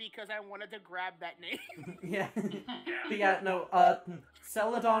made it because I wanted to grab that name. Yeah. But yeah, no,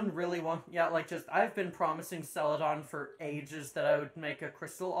 Celadon really I've been promising Celadon for ages that I would make a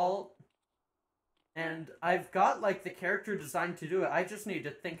Crystal alt. And I've got, like, the character design to do it. I just need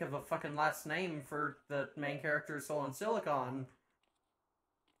to think of a fucking last name for the main character, Soul and Silicon.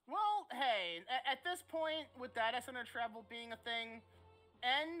 Well, hey, at this point, with data center travel being a thing,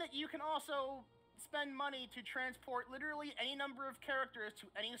 and you can also spend money to transport literally any number of characters to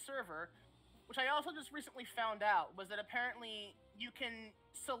any server, which I also just recently found out, was that apparently you can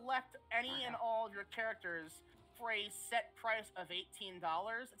select any and all of your characters for a set price of $18.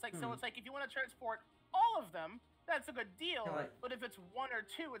 It's like, so it's like, if you want to transport all of them, that's a good deal, but if it's one or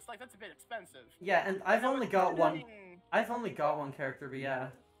two, it's like, that's a bit expensive. Yeah, and I've only got one character, but yeah.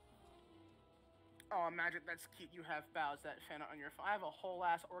 Oh, Magic, that's cute. You have Bowsette fan on your phone. I have a whole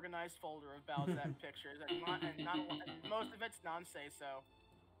ass organized folder of Bowsette pictures, and most of it's non-say-so.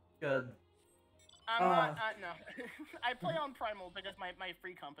 Good. No. I play on Primal because my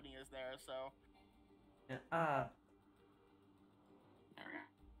free company is there, so. Yeah. There we go.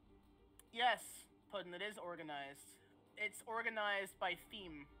 Yes, Puddin', it is organized. It's organized by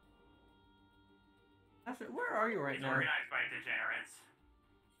theme. Actually, where are you right now? It's organized by degenerates.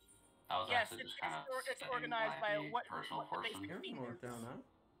 I was Yes, actually it's just kind of organized by the what personal the portion. basic theme is. Down, huh?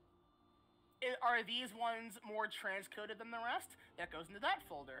 Are these ones more transcoded than the rest? That goes into that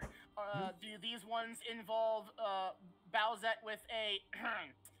folder. Do these ones involve Bowsette with a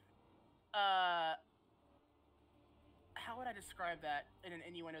how would I describe that in an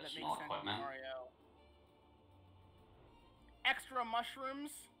innuendo that makes sense to Mario? Extra mushrooms.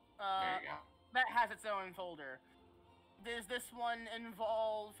 There you go. That has its own folder. Does this one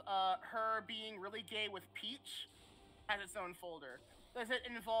involve her being really gay with Peach? Has its own folder. Does it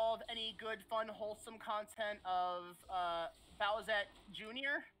involve any good, fun, wholesome content of Bowsette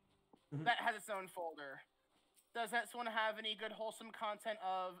Jr.? That has its own folder. Does this one have any good, wholesome content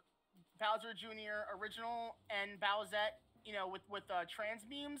of Bowser Jr. original and Bowsette, you know, with trans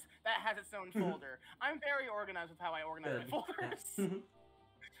memes? That has its own folder. I'm very organized with how I organize my folders.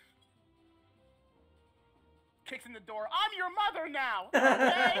 Kicks in the door. I'm your mother now.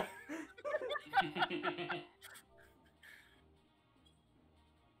 Okay.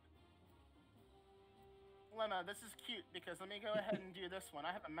 Lemma, this is cute because let me go ahead and do this one.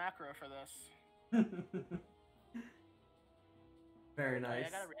 I have a macro for this. Very Oh, nice. yeah,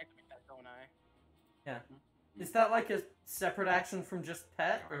 I gotta reactivate that, don't I? Yeah. Is that like a separate action from just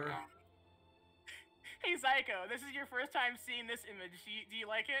pet, or? Hey Zyko, this is your first time seeing this image. Do you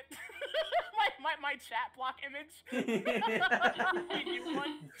like it? my chat block image.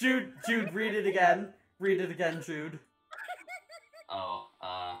 Jude, read it again. Read it again, Jude. Oh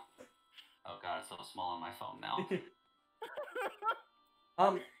god, it's so small on my phone now. Here,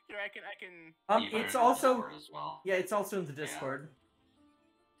 I can. It's also Discord as well. Yeah, it's also in the Discord.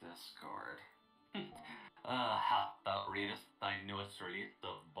 Yeah. Discord. How about readest thy newest release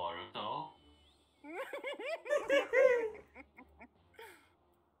of Boruto?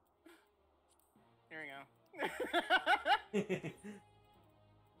 Here we go.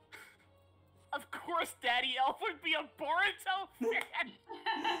 Of course, Daddy Elf would be a Boruto fan.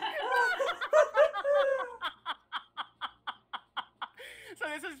 So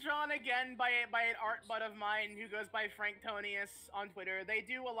this is drawn again by an art bud of mine who goes by Franktonius on Twitter. They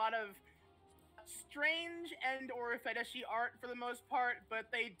do a lot of strange and or fetishy art for the most part, but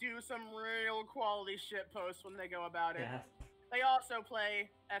they do some real quality shit posts when they go about it. Yeah. They also play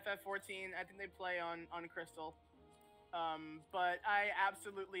FF14. I think they play on Crystal. But I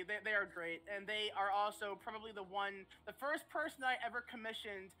absolutely, they are great. And they are also probably the first person I ever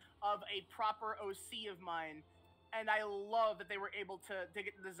commissioned of a proper OC of mine. And I love that they were able to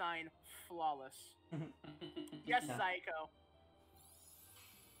get the design flawless. Yes, Yeah. Psycho.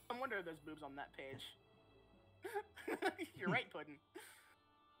 I wonder if there's boobs on that page. You're right, Puddin'.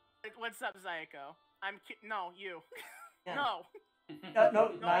 Like, what's up, Zyko? I'm no, you. Yeah. No.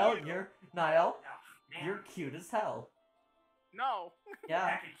 No, Niall, you. you're cute as hell. No. Yeah.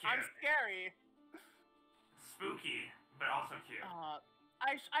 Heckin' cute. I'm scary. Spooky, but also cute.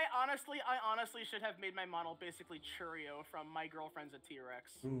 I honestly should have made my model basically Churio from My Girlfriend's a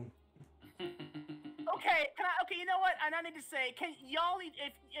T-Rex. Ooh. Okay, you know what? And I need to say, can y'all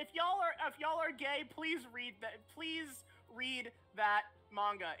if y'all are gay, please read that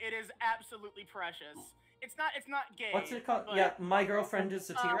manga. It is absolutely precious. It's not gay. What's it called? But, Yeah, My Girlfriend is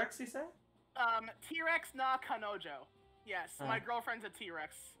a T-Rex, you say? T-Rex na Kanojo. Yes, My Girlfriend's a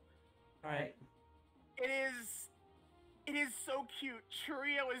T-Rex. Alright. It is so cute.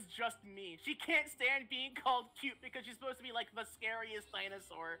 Churio is just me. She can't stand being called cute because she's supposed to be like the scariest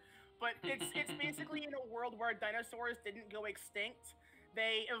dinosaur. But it's basically in a world where dinosaurs didn't go extinct.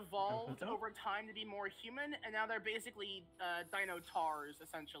 They evolved over time to be more human, and now they're basically dinotars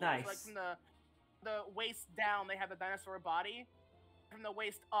essentially. Nice. So like from the waist down, they have the dinosaur body. From the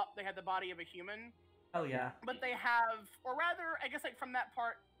waist up, they have the body of a human. Oh yeah. But they have, or rather, I guess like from that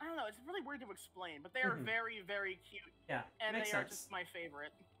part, I don't know, it's really weird to explain, but they are very, very cute. Yeah, and makes they are sense. just my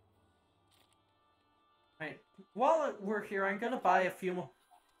favorite. Right. While we're here, I'm gonna buy a few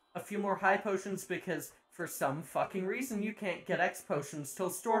more high potions because for some fucking reason you can't get X potions till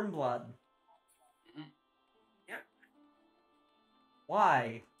Stormblood. Yep.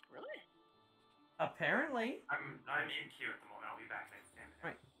 Why? Really? Apparently. I'm in queue at the moment. I'll be back next time.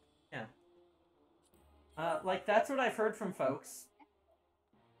 Right. Yeah. Like that's what I've heard from folks.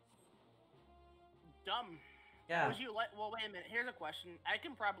 Dumb. Yeah. Would you like? Well, wait a minute. Here's a question. I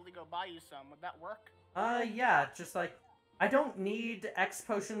can probably go buy you some. Would that work? Yeah. Just like I don't need X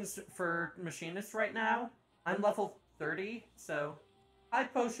potions for Machinist right now. I'm level 30, so high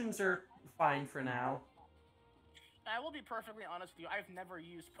potions are fine for now. I will be perfectly honest with you. I've never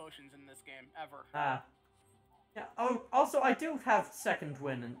used potions in this game ever. Yeah. Oh, also I do have second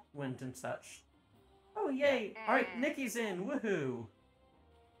wind and such. Oh yay! All right, Nikki's in. Woohoo!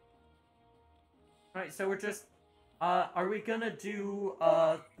 All right, so we're just. Are we gonna do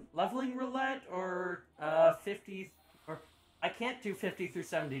leveling roulette or 50? Or I can't do 50 through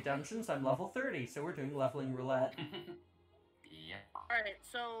 70 dungeons. I'm level 30, so we're doing leveling roulette. Yeah. All right.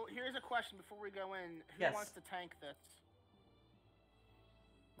 So here's a question before we go in. Who wants to tank this?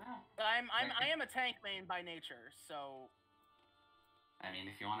 I am a tank main by nature, so. I mean,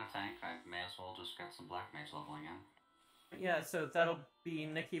 if you want to tank, I may as well just get some Black Mage leveling in. Yeah, so that'll be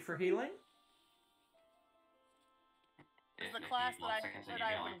Nikki for healing. It's the class that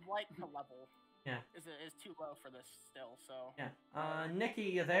I would like to level. Yeah. Is too low for this still, so. Yeah. Nikki,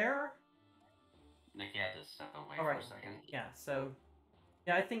 you there? Nikki had to step away All for right. a second. Yeah, so.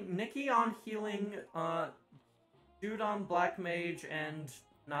 Yeah, I think Nikki on healing, Dude on Black Mage, and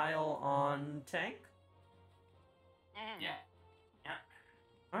Niall on tank. Mm. Yeah.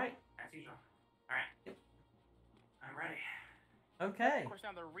 Alright. As usual. Alright. I'm ready. Okay. Of course,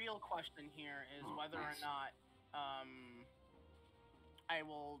 now the real question here is whether or not I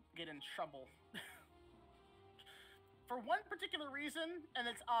will get in trouble. for one particular reason, and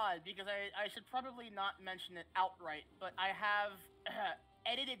it's odd because I should probably not mention it outright, but I have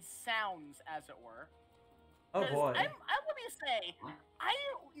edited sounds, as it were. Oh boy. I let me say,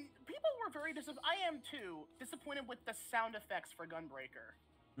 people were very I am too disappointed with the sound effects for Gunbreaker.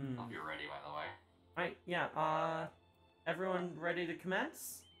 Hope you're ready, by the way. Right, yeah, everyone ready to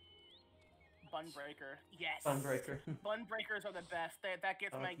commence? Bunbreaker, yes. Bunbreaker. Bunbreakers are the best. That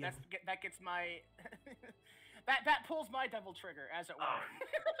gets my yeah. that gets my that pulls my devil trigger, as it were.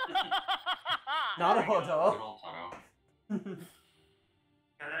 Not a hodo.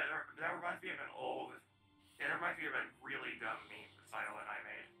 Yeah, that reminds me of an old. It reminds me of a really dumb meme Recital and I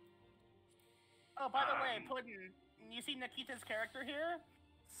made. Oh, by the way, Puddin', you see Nikita's character here?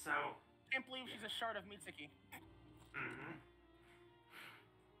 So. Can't believe she's a shard of Mitsuki.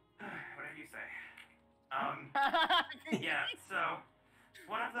 Whatever you say. Yeah, so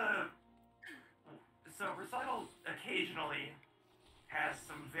Recital occasionally has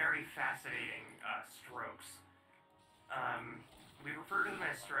some very fascinating strokes. We refer to them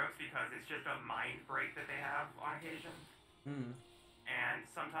as strokes because it's just a mind break that they have on occasion. And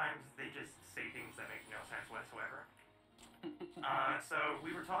sometimes they just say things that make no sense whatsoever. So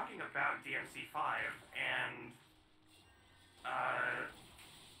we were talking about DMC5, and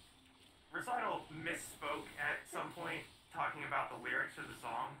Recital misspoke at some point talking about the lyrics of the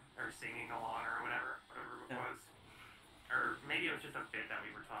song, or singing along, or whatever it was. Or maybe it was just a bit that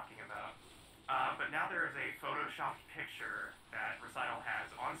we were talking about. But now there is a photoshopped picture that Recital has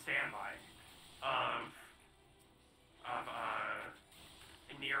on standby of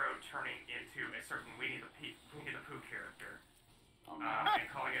Nero turning into a certain Winnie the Pooh character, and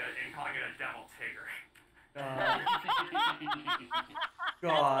calling it a devil tigger.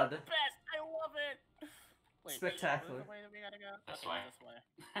 God. Best, I love it. Wait, Spectacular. The way that we gotta go? This Okay, way. This way.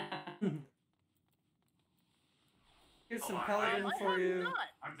 Here's some Paladin for you.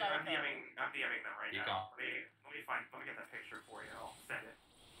 I'm DMing them right You now. go. Let me get that picture for you. I'll send it.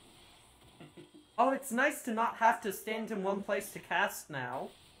 Oh, it's nice to not have to stand in one place to cast now.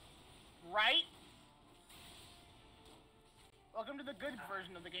 Right? Welcome to the good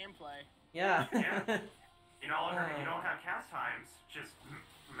version of the gameplay. Yeah. Yeah. You don't have cast times. Just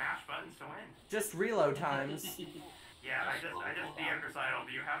mash buttons to win. Just reload times. Yeah, I just DM'd Recital.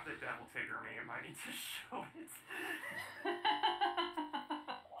 Do you have the devil tigger meme? I need to show it.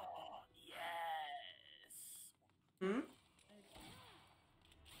 Oh, yes.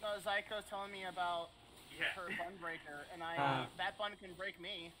 No, Zyko's telling me about her bun breaker, and that bun can break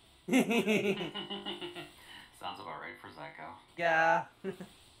me. Sounds about right for Zyko. Yeah.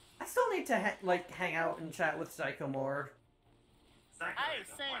 I still need to hang out and chat with Zyko more. Zyko is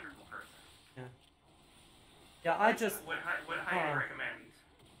a wonderful person. Yeah, I just would highly recommend.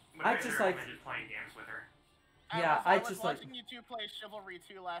 I just like just playing games with her. I was just watching you two play Chivalry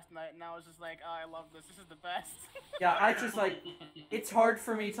 2 last night, and I was just like, oh, I love this. This is the best. Yeah, I just it's hard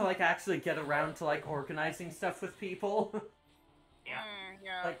for me to actually get around to organizing stuff with people. Yeah.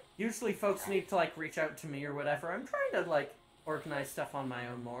 Yeah. Usually folks need to reach out to me or whatever. I'm trying to organize stuff on my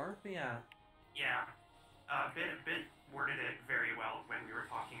own more. But yeah. Yeah. Bit worded it very well when we were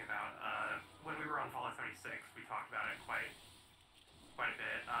talking about when we were on Fallout 76. We talked about it quite a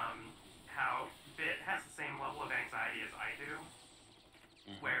bit. How Bit has the same level of anxiety as I do,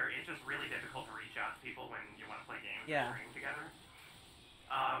 where it's just really difficult to reach out to people when you want to play games or stream together.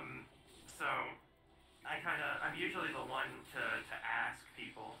 So I'm usually the one to ask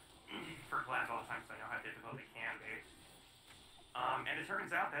people for collabs all the time, so I know how difficult it can be. And it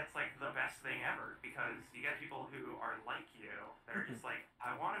turns out that's the best thing ever, because you get people who are like you that are just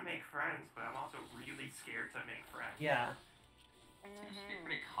I want to make friends, but I'm also really scared to make friends. Yeah. Seems to be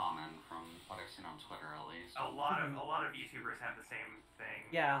pretty common from what I've seen on Twitter, at least. A lot of YouTubers have the same thing.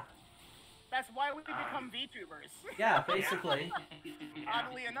 Yeah. That's why we become VTubers. Yeah, basically.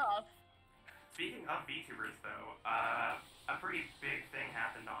 Oddly enough. Speaking of VTubers, though, a pretty big thing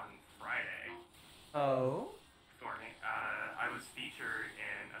happened on Friday. Oh? For me. I was featured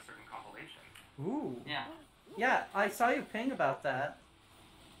in a certain compilation. Ooh. Yeah. Yeah, I saw you ping about that.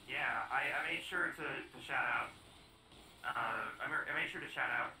 Yeah, I made sure to shout out. I made sure to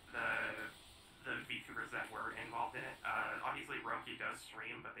shout out the VTubers that were involved in it. Obviously, Roki does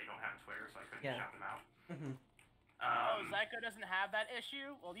stream, but they don't have Twitter, so I couldn't shout them out. Zyko doesn't have that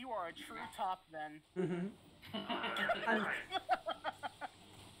issue? Well, you are a true top then. Right.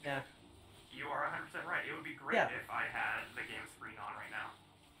 Yeah. You are 100% right. It would be great if I had the game screen on right now.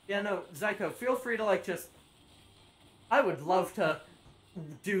 Yeah, no, Zyko, feel free to just... I would love to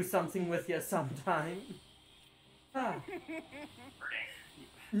do something with you sometime.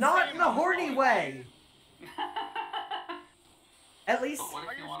 Not in a horny way! At least But what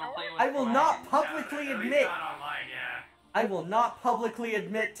Are if you you want to sure? play with I will not friends? publicly At least admit. not online, yeah. I will not publicly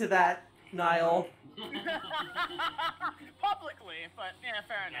admit to that, Niall. Publicly, but yeah,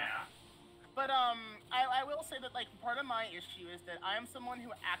 fair enough. Yeah. But I will say that like part of my issue is that I am someone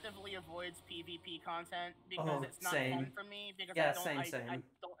who actively avoids PvP content because Oh, it's not same. fun for me because Yeah, I don't I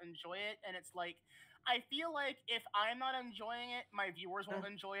don't enjoy it, and it's like I feel like if I'm not enjoying it, my viewers won't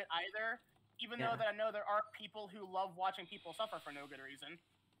enjoy it either. Even though that I know there are people who love watching people suffer for no good reason.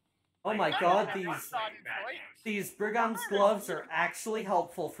 Oh my Like, god, I once saw Detroit, these Brigand's gloves are actually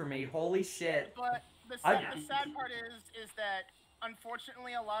helpful for me. Holy shit. but the sad part is that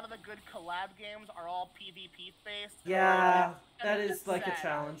unfortunately a lot of the good collab games are all PvP based. Yeah, and that it's is like a sad.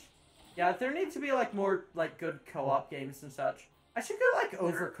 challenge. Yeah, there need to be like more like good co-op games and such. I should go like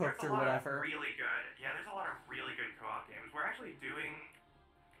Overcooked There's or a lot whatever. Of really good. Yeah, there's a lot of really good co-op games. We're actually doing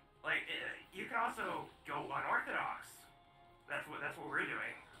like you can also go unorthodox. That's what we're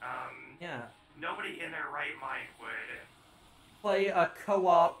doing. Yeah. Nobody in their right mind would Play a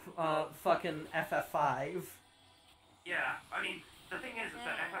co-op fucking FF5. Yeah, I mean, the thing is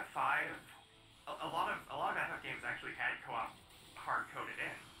that FF5, a lot of FF games actually had co-op hard-coded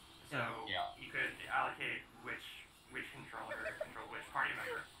in, so you could allocate which controller control which party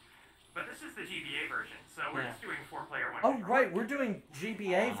member. But this is the GBA version, so we're just doing 4-player one. Oh right, we're doing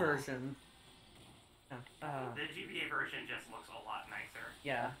GBA version. The GBA version just looks a lot nicer.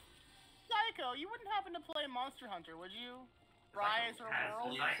 Yeah. Psycho, you wouldn't happen to play Monster Hunter, would you? Rise or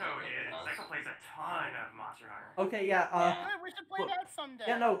World? Psycho plays a ton of Monster Hunter. Okay, yeah, Good, we should play that someday.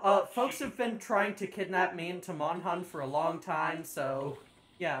 yeah, no, folks have been trying to kidnap me into Monhun for a long time, so,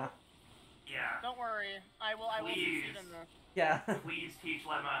 yeah. Yeah. Don't worry, I will succeed in this. Yeah. Please teach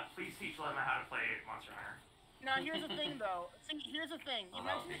Lemma how to play Monster Hunter. Now, here's the thing, though. See, here's the thing. You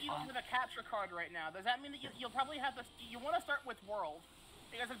mentioned that you don't have a capture card right now. Does that mean that you'll probably have to... You want to start with World,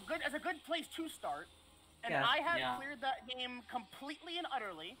 because it's a good place to start. And I have cleared that game completely and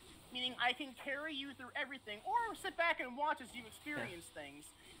utterly, meaning I can carry you through everything, or sit back and watch as you experience things,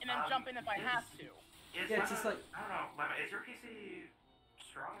 and then jump in if I have to. Yeah, just like... I don't know, Lemma, is your PC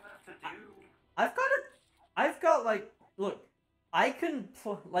strong enough to do... I've got, like... Look, I can,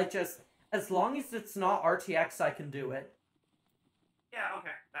 like, just... As long as it's not RTX, I can do it. Yeah,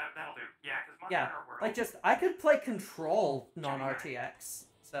 okay. That'll do. Yeah, because Monster Hunter World... like, just... I could play Control non-RTX,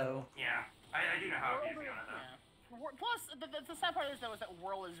 so... Yeah. I do know how it is going to though. Yeah. Plus, the sad part is though is that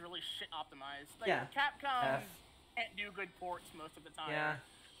World is really shit optimized. Like Capcom can't do good ports most of the time. Yeah.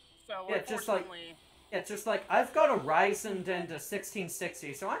 So unfortunately, just like I've got a Ryzen and a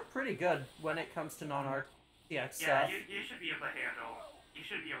 1660, so I'm pretty good when it comes to non-RTX stuff. Yeah, you should be able to handle. You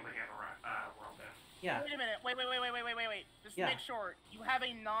should be able to handle World then. Yeah. Wait a minute. Wait. Just make sure you have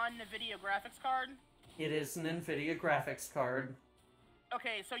a non-NVIDIA graphics card. It is an NVIDIA graphics card.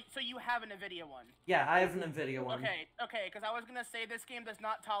 Okay, so you have an NVIDIA one. Yeah, I have an NVIDIA one. Okay, because I was gonna say this game does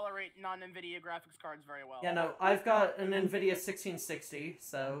not tolerate non-NVIDIA graphics cards very well. Yeah, no, I've got an NVIDIA 1660,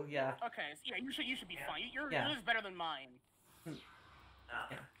 so yeah. Okay, so yeah, you should be fine. Yours is better than mine.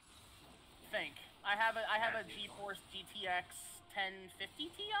 Think. I have a GeForce GTX 1050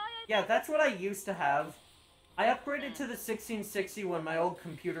 Ti. Yeah, that's what I used to have. I upgraded to the 1660 when my old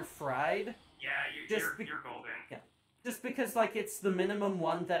computer fried. Yeah, you're golden. Yeah. Just because, like, it's the minimum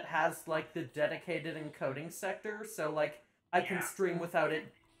one that has, like, the dedicated encoding sector, so, like, I can stream without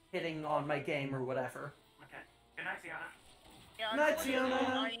it hitting on my game or whatever. Okay. Good night, Sienna. Yeah, Night, Sienna.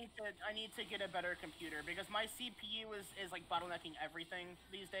 I need to get a better computer, because my CPU is like, bottlenecking everything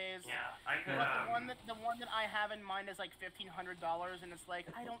these days. Yeah, I could, But the one that I have in mind is, like, $1,500, and it's like,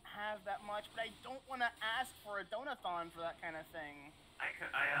 I don't have that much, but I don't want to ask for a donathon for that kind of thing. I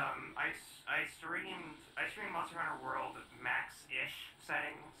streamed Monster Hunter World max-ish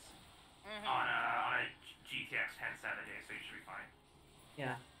settings on a GTX 1070, so you should be fine.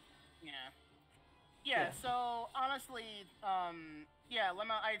 Yeah. Yeah, so honestly,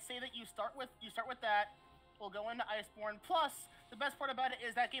 Lemma, I'd say that you start with that. We'll go into Iceborne. Plus, the best part about it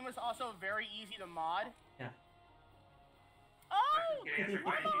is that game is also very easy to mod. Yeah. Oh!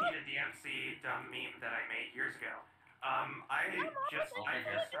 Why did you need a DMC dumb meme that I made years ago? I just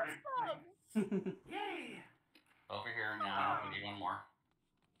started playing. Yay! Over here now. We need one more.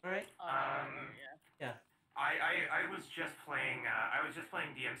 All right. Yeah. I was just playing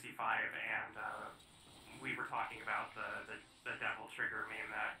DMC5 and we were talking about the devil trigger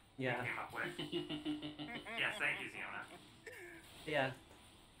meme that we came up with. Yes, thank you, Ziona. Yeah.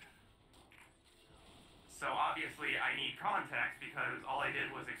 So obviously I need context because all I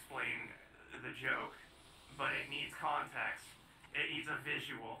did was explain the joke, but it needs context. It needs a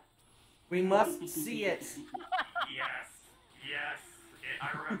visual. We must see it. Yes. Yes,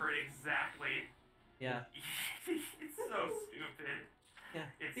 I remember it exactly. Yeah. It's so stupid. Yeah.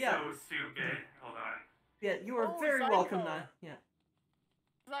 It's Yeah. so stupid. Hold on. Yeah, you are Oh, very welcome, Zyko. Nile. Yeah.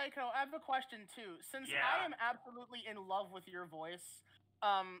 Zyko, I have a question too. Since Yeah. I am absolutely in love with your voice,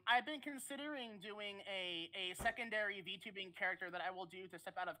 I've been considering doing a secondary VTubing character that I will do to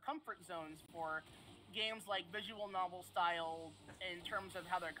step out of comfort zones for games like visual novel style in terms of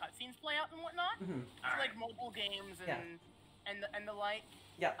how their cutscenes play out and whatnot. Mhm. So like mobile games and the like.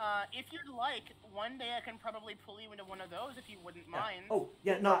 Yeah. If you'd like, one day I can probably pull you into one of those if you wouldn't mind. Oh,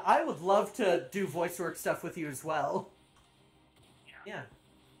 yeah, no, I would love to do voice work stuff with you as well. Yeah.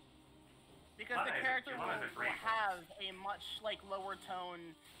 Because the character will have a much lower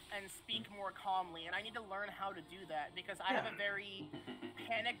tone and speak more calmly, and I need to learn how to do that because I have a very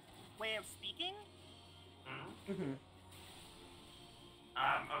panicked way of speaking. Mm-hmm.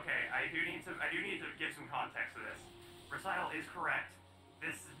 Okay, I do need to give some context to this. Recital is correct.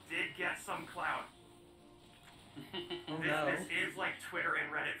 This did get some clout. This is like Twitter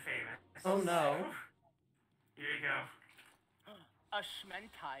and Reddit famous. Oh no. Here you go. A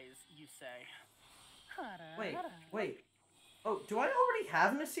schmentize, you say. Wait. Oh, do I already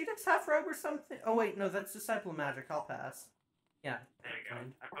have an Ascetics half robe or something? Oh wait, no, that's Disciple Magic. I'll pass. Yeah. There you go.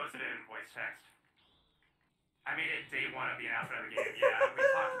 I posted it in voice text. I made it day one of the announcement of the game. Yeah, we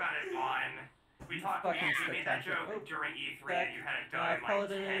talked about it on. We made that joke during E3 and you had it done in like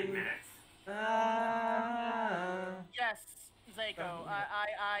 10 minutes. Yes, Zyko, I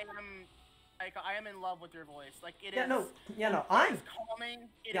am in love with your voice. Like it is. It's calming.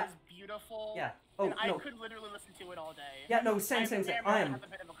 It is beautiful. Yeah. Oh and I could literally listen to it all day. Yeah. No. Same. I am. Have a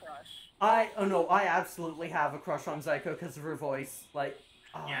bit of a crush. I absolutely have a crush on Zyko because of her voice. Like.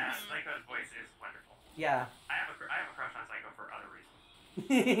 Oh. Yeah, Zyko's voice is wonderful. Yeah. I have a crush on Zyko for other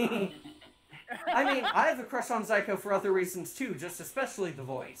reasons. I mean, I have a crush on Zyko for other reasons too, just especially the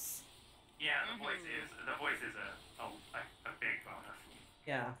voice. Yeah, the voice is a big bonus.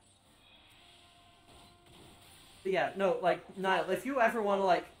 Yeah. But yeah, no, like, Niall, if you ever want to,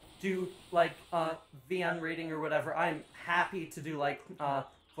 like, do, like, VN reading or whatever, I'm happy to do, like,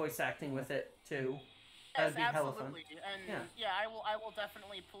 voice acting with it, too. That'd be hella fun. And yeah, I will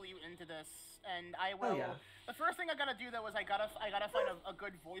definitely pull you into this, and I will. Oh, yeah. The first thing I gotta do though is I gotta find a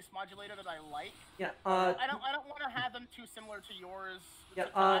good voice modulator that I like. Yeah. I don't want to have them too similar to yours. Yeah.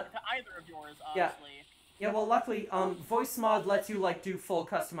 To either of yours, honestly. Yeah. Well, luckily, voice mod lets you like do full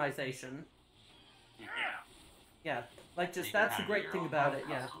customization. Yeah. Yeah. Like just that's the great thing about it.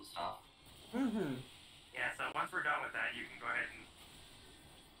 Yeah. Mhm. Yeah. So once we're done with that, you can go ahead and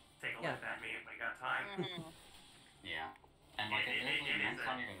take a look at me if I got time. Yeah. And like it is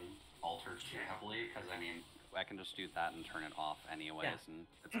not even altered too heavily because I mean I can just do that and turn it off anyways, and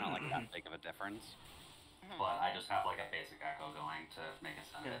it's not like that big of a difference. But I just have like a basic echo going to make it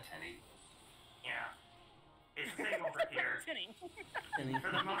sound a bit tinny. Yeah. It's the same over here. For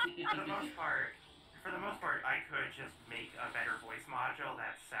the most part, I could just make a better voice module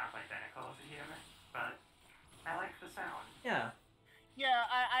that sounds identical to human, but I like the sound. Yeah. Yeah,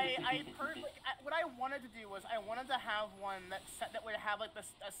 what I wanted to do was I wanted to have one that would have like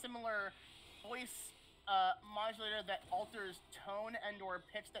a similar voice modulator that alters tone and or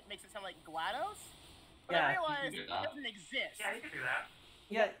pitch that makes it sound like GLaDOS. But I realized it doesn't exist. Yeah, you can do that.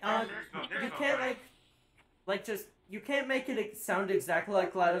 Yeah, you can't you can't make it sound exactly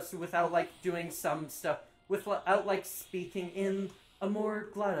like GLaDOS without like doing some stuff without like speaking in a more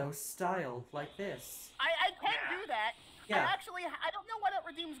GLaDOS style like this. I can do that. Yeah. I don't know why that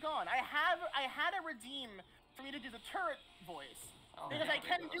redeem's gone. I had a redeem for me to do the turret voice. Because I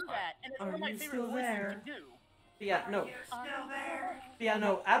can do that, and it's one of my favorite voices to do. Yeah, no. You're still there. Yeah,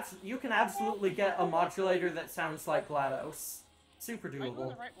 no, you can absolutely get a modulator that sounds like GLaDOS. Super doable. Am I going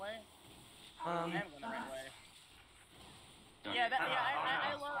the right way? I am going the right way.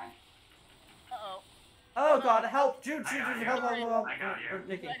 I love... Uh-oh. Oh god, help! Jude, help! I got you.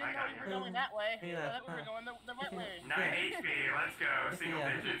 Nikki. I didn't know we were going that way. Yeah. I thought we were going the right way. 9 HP, let's go. Single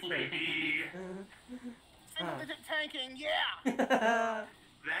digits, baby. Single digit tanking, yeah!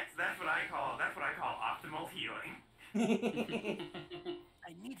 That's what I call optimal healing.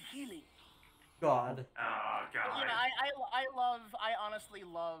 I need healing. God. Oh god. Yeah, I honestly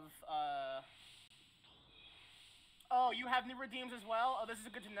love Oh, you have new redeems as well? Oh, this is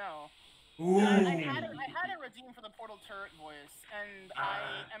good to know. Ooh. I had a redeem for the Portal Turret voice, and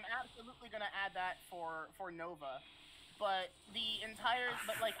I am absolutely gonna add that for Nova. But the entire,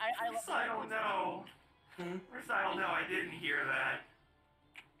 I love. Recital, no. Recital, no, I didn't hear that.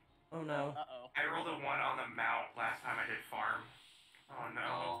 Oh no. I rolled a 1 on the mount last time I did farm. Oh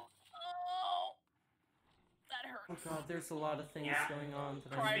no. Oh, that hurt. Oh god, there's a lot of things going on.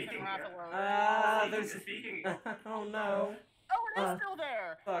 That Cries Speaking and laugh alone. there's... Speaking oh no. Oh, it is still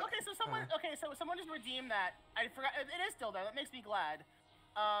there. Fuck. Okay, so someone just redeemed that. I forgot. It is still there. That makes me glad.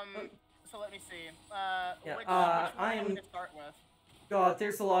 So let me see. Which one I am... to start with? God,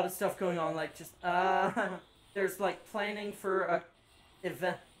 there's a lot of stuff going on. Like just there's like planning for a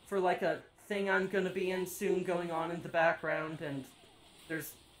event for like a thing I'm gonna be in soon going on in the background, and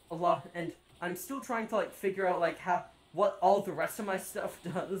there's a lot, and I'm still trying to like figure out like what all the rest of my stuff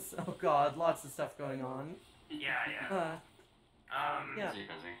does. Oh god, lots of stuff going on. Yeah. Yeah. Busy.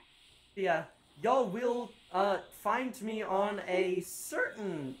 Yeah, y'all will find me on a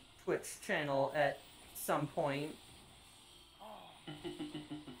certain Twitch channel at some point.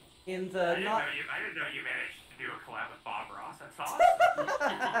 In the I didn't know you managed to do a collab with Bob Ross. That's awesome.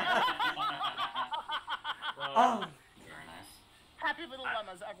 Oh. Very nice. Happy little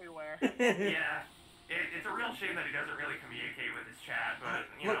lemmas everywhere. Yeah. It's a real shame that he doesn't really communicate with his chat, but,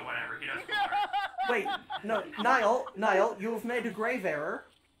 you know, whatever. He does Wait, no, Niall, you have made a grave error.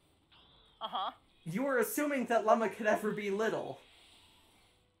 Uh-huh. You were assuming that Lemma could ever be little.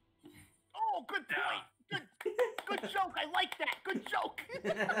 Oh, good point. Good joke. I like that. Good joke.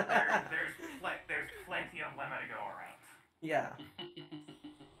 There's plenty of lemma to go around. Yeah.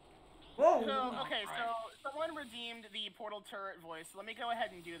 Whoa. So, okay, so someone redeemed the portal turret voice. Let me go ahead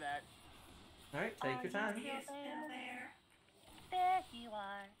and do that. Alright, take your time. He is still there. There you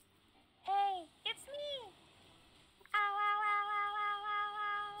are. Hey, it's me. Ow, ow, ow, ow,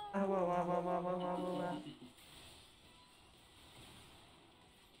 ow, ow, ow. Ow, ow, ow, ow, ow, ow, ow, ow.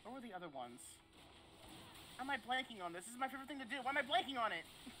 What were the other ones? How am I blanking on this? This is my favorite thing to do. Why am I blanking on it?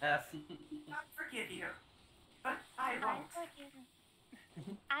 F. I forgive you, but I won't.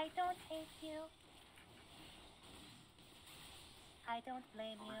 I don't hate you. I don't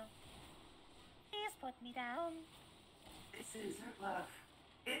blame you. Please put me down. This isn't love.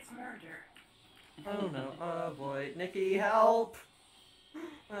 It's murder. Oh no. Oh boy. Nikki, help!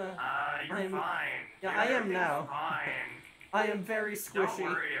 You're I'm- fine. Yeah, I am Everything's now. Fine. I am very Don't squishy.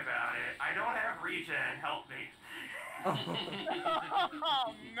 worry about it. I don't have regen. Help me. Oh.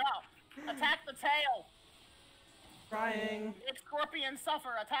 Oh no! Attack the tail! Trying. Make Scorpion suffer.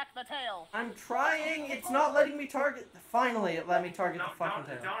 Attack the tail. I'm trying. It's not letting me target. Finally, it let me target No, the fucking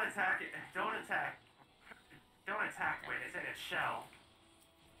tail. don't attack it. Don't attack. Don't attack when it's in its shell.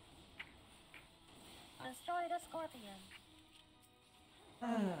 Destroy the Scorpion. Oh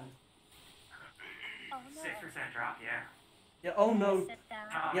no. 6% drop, yeah. Yeah. Oh no. Sit down.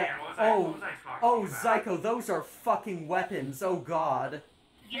 Oh Yeah. man, what was Oh. I talking Oh, about? Zyko, those are fucking weapons. Oh god.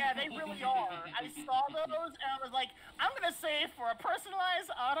 Yeah, they really are. I saw those and I was like, I'm gonna save for a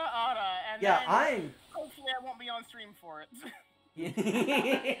personalized Ara, and Yeah, then I'm. hopefully I won't be on stream for it.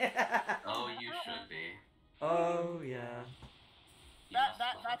 Oh, you should be. Oh yeah. You must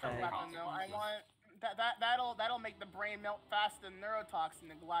That's a suffer weapon though. I consequences. want that'll make the brain melt faster than neurotoxin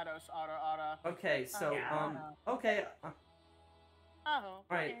to GLaDOS Ara. Okay, so okay. Oh.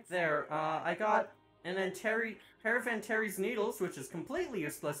 Right it's- there. I got an pair of Antares needles, which is completely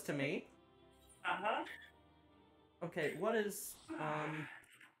useless to me. Uh-huh. Okay, what is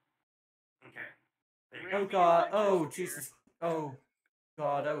Okay. There you Oh go. god. Oh Jesus. Oh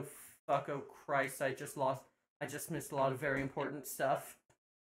god. Oh fuck. Oh Christ. I just missed a lot of very important stuff.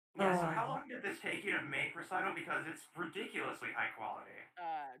 Yeah, so how long did this take you to make Recital? Because it's ridiculously high quality.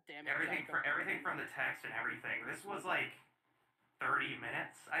 Damn it. Everything Psycho. from the text and everything. This was like 30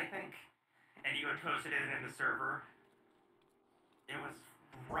 minutes, I think. And you had posted it in the server. It was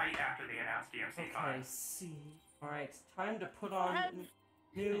right after they announced DMC5. Okay, see. Alright, time to put on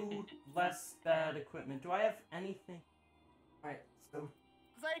new, less bad equipment. Do I have anything? Alright, so...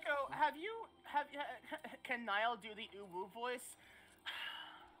 Zyko, can Niall do the uwu voice?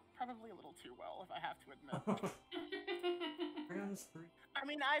 Probably a little too well, if I have to admit. Rounds 3. I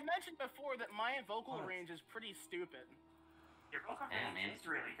mean, I've mentioned before that my vocal range is pretty stupid. Your vocal Yeah, range man. is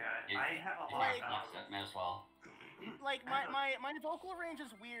really good. You- I have a lot Like- of That's it, may as well. Like, my vocal range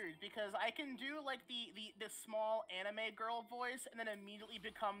is weird, because I can do, like, the small anime girl voice, and then immediately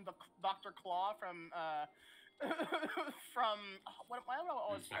become the Dr. Claw from, why do I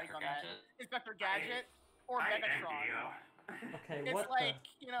always blank Inspector on that? Gadget. Inspector Gadget, or I envy Megatron. you. Okay, It's what like,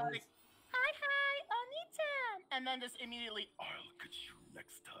 the... you know, what like, is- hi, Oni-chan! And then just immediately, I'll get you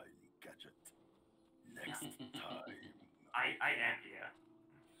next time, Gadget. Next time. I envy you.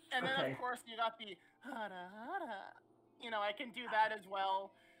 And then, Okay. of course, you got the hara. You know, I can do that as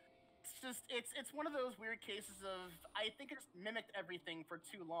well. It's just, it's one of those weird cases of, I think it's mimicked everything for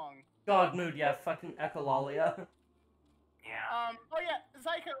too long. God mood, yeah, fucking Echolalia. Yeah. Oh yeah,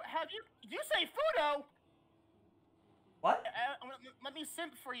 Zyko, did you say Fudo? What? Let me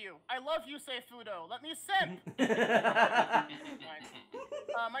simp for you. I love you, say Fudo. Let me simp. My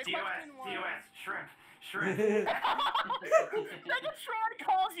question was... TOS, shrimp. Shrimp. Megatron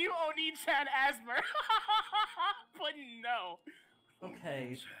calls you Oni-chan Asmer. But no.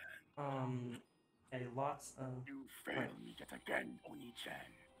 Okay. Okay, lots of... You failed me yet again,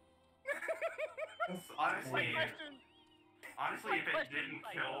 Oni-chan. Honestly, My question,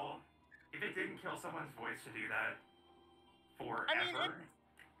 if it didn't kill someone's voice to do that forever, I mean,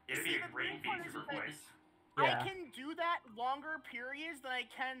 it'd be a great VTuber voice. Yeah. I can do that longer periods than I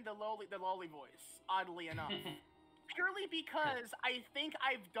can the lolly voice, oddly enough. Purely because I think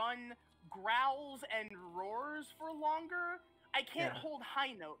I've done growls and roars for longer. I can't hold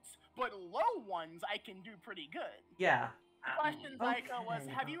high notes, but low ones I can do pretty good. Yeah. Question, Zyka, was,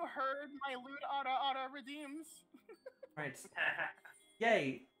 have you heard my loot auto redeems? Right.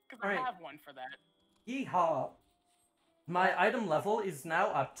 Yay. Because I have one for that. Yeehaw. My item level is now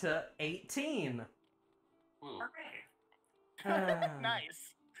up to 18.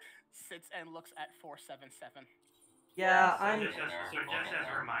 Nice. Sits and looks at 477. Yeah, so I'm... just as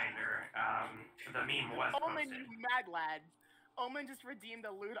a reminder, the meme was Omen, posted. you mad lad. Omen just redeemed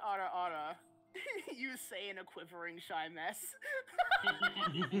a loot auto. You say in a quivering shy mess.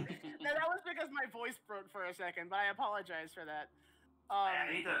 Now that was because my voice broke for a second, but I apologize for that. I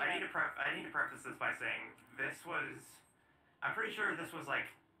need to preface this by saying I'm pretty sure this was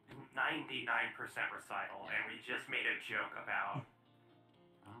like 99% recital, and we just made a joke about.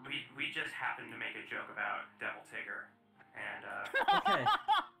 We just happened to make a joke about Devil Tigger, and Okay.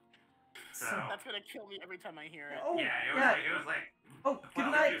 so that's gonna kill me every time I hear it. Oh, yeah, it was like. Oh, good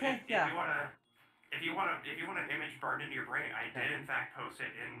night, Ken. Yeah. If you want an image burned into your brain, I did in fact post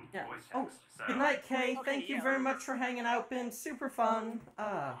it in voice text. Oh, so. good night, Kay. Okay, Thank you very much for hanging out. Been super fun.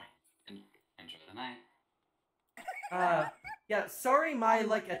 Enjoy the night. Yeah, sorry my,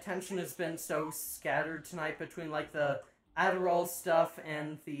 like, attention has been so scattered tonight between, like, the Adderall stuff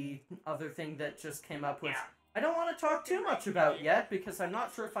and the other thing that just came up, which I don't want to talk too much about yet, because I'm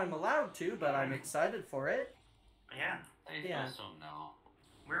not sure if I'm allowed to, but I'm excited for it. Yeah. They also know.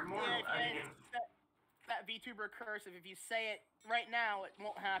 We're more... that VTuber curse, if you say it right now, it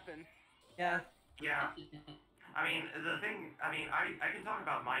won't happen. Yeah. Yeah. I mean, I can talk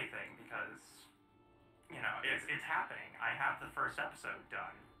about my thing, because, you know, it's happening. I have the first episode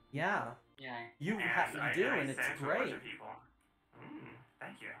done. Yeah. Yeah. You do, and it's great.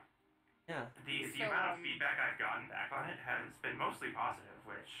 Thank you. Yeah. The amount of feedback I've gotten back on it has been mostly positive,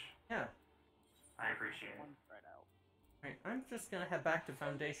 which I appreciate. Right, I'm just gonna head back to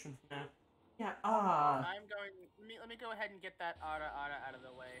Foundation for now. Yeah, I'm going... Let me go ahead and get that Ara out of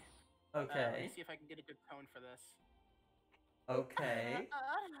the way. Okay. Let me see if I can get a good tone for this. Okay.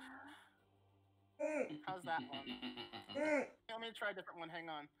 How's that one? Let me try a different one, hang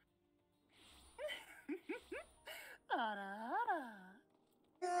on.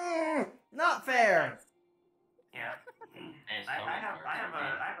 Not fair! Yeah. Hey, I have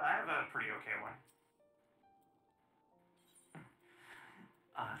a pretty okay one.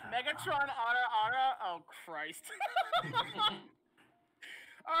 Megatron Ara. Oh, Christ.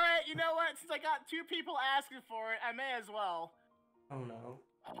 Alright, you know what? Since I got two people asking for it, I may as well. Oh no.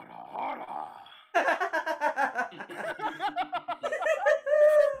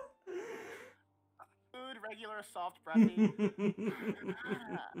 Food, regular, soft, breathy.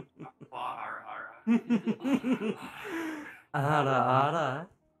 Ara.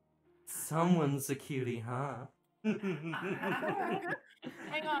 Someone's a cutie, huh? Hang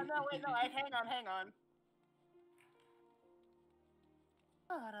on, no, wait, no, hang on.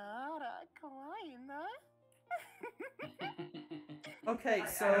 Okay,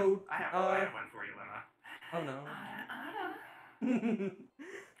 so I have one for you, Lemma. Oh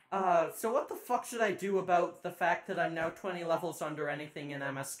no. So what the fuck should I do about the fact that I'm now 20 levels under anything in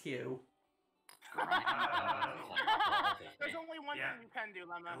MSQ? There's only one thing you can do,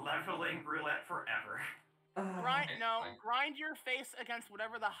 Lemma. Leveling roulette forever. Grind your face against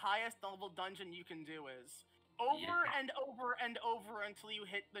whatever the highest level dungeon you can do is. Over and over and over until you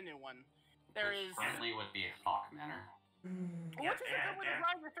hit the new one. Friendly would be Hawk Manor. Which is a good way to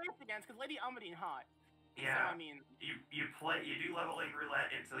grind your face against, because Lady Almadine hot. Yeah. So, I mean, you do leveling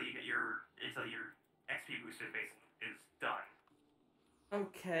roulette until you get your XP boosted face is done.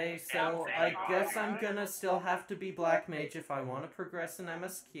 Okay, so I guess I'm gonna still have to be Black Mage if I want to progress in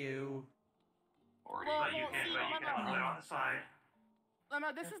MSQ. But you can put it on the side.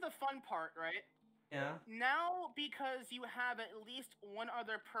 Lemma, this is the fun part, right? Yeah. Now, because you have at least one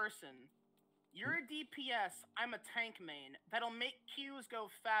other person, You're a DPS, I'm a tank main. That'll make Qs go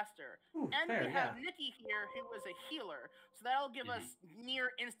faster. Ooh, And fair, we have Nikki here, who is a healer, so that'll give us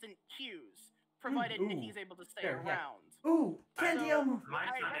near instant Qs, provided ooh, Nikki's able to stay fair, yeah. around. Ooh, Candy Elmo! My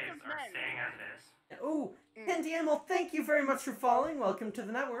I Sundays are recommend- staying as it is. Ooh, Candy Elmo, thank you very much for following. Welcome to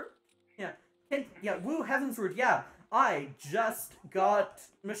the network. Yeah, yeah, woo, Heavensward, yeah. I just got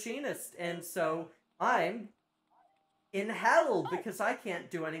Machinist, and so I'm in hell because I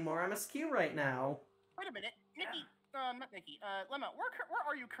can't do any more MSQ right now. Wait a minute, Nikki, not Nikki, Lemma, where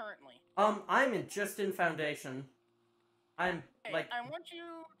are you currently? I'm just in Foundation. I'm, Hey, like... I want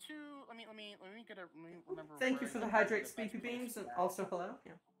you to, let me remember. Thank you where for the the hydrate best speaky place beams, is and at. also hello.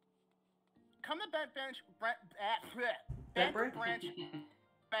 Yeah. Come to Bent Bentbury? Branch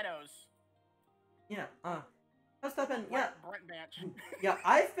Meadows. Yeah, how's that been? Yeah, Brent Branch. yeah,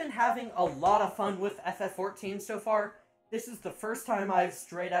 I've been having a lot of fun with FF14 so far. This is the first time I've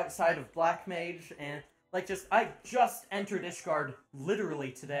strayed outside of Black Mage, and, like, I just entered Ishgard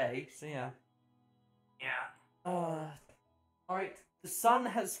literally today, so yeah. Yeah. Alright, the sun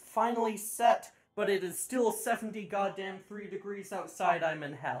has finally set, but it is still 70 goddamn 3 degrees outside. I'm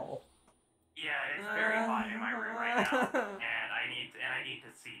in hell. Yeah, it's very hot in my room right now, and I need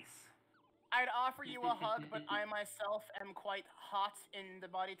to cease. I'd offer you a hug, but I myself am quite hot in the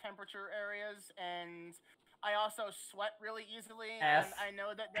body temperature areas, and I also sweat really easily, and I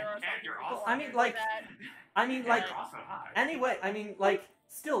know that there are some And you're people also, I mean, like, you're also hot. anyway, I mean, like,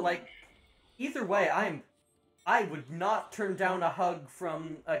 still, like, either way, I would not turn down a hug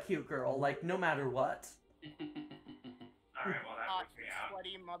from a cute girl, like, no matter what. Alright, well that hot, rules me out.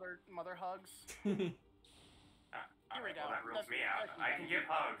 sweaty mother hugs. Here we go. Well, that rules me out. I can give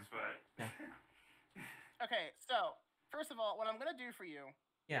hugs, but... Okay, so, first of all, what I'm going to do for you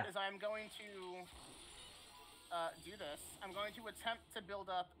is I'm going to do this. I'm going to attempt to build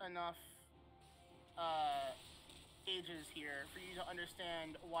up enough ages here for you to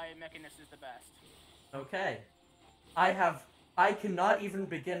understand why Mechanist is the best. Okay. I cannot even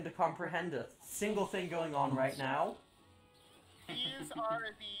begin to comprehend a single thing going on right now. These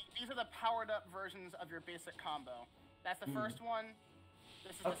are the powered up versions of your basic combo. That's the first one.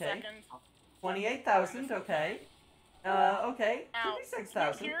 This is the second. 28,000, okay. Okay. Now,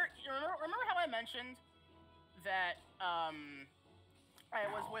 36,000. remember how I mentioned that I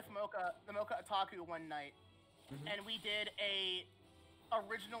was with the Mocha Otaku one night, and we did a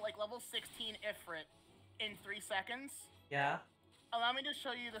original, like, level 16 Ifrit in 3 seconds? Yeah. Allow me to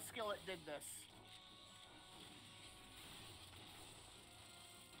show you the skill it did this.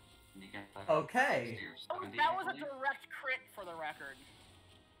 Okay. Oh, that was a direct crit for the record.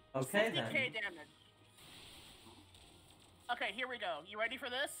 Okay, 50k then. damage. Okay, here we go. You ready for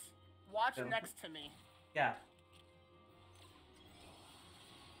this? Watch next to me. Yeah.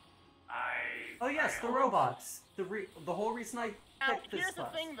 Oh yes, I the robots. The whole reason I Now, picked this here's the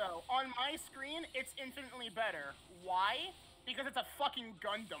class. thing, though. On my screen, it's infinitely better. Why? Because it's a fucking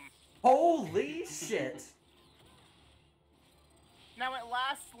Gundam. Holy shit! Now, it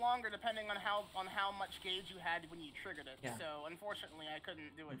lasts longer depending on how much gauge you had when you triggered it. Yeah. So, unfortunately, I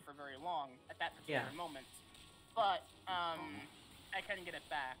couldn't do it for very long at that particular moment. But, I can get it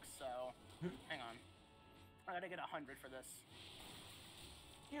back, so... Hang on. I gotta get 100 for this.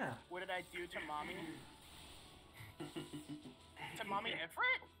 Yeah. What did I do to Mommy? To Mommy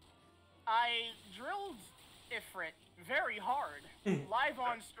Ifrit? I drilled Ifrit very hard, live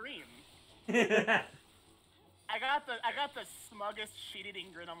on stream. I got the smuggest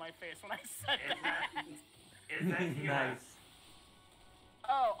shit-eating grin on my face when I said that. Is that you? Nice.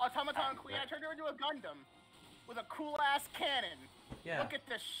 Oh, Automaton Queen, I turned her into a Gundam with a cool-ass cannon. Yeah. Look at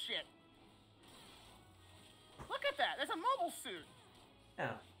this shit. Look at that. There's a mobile suit.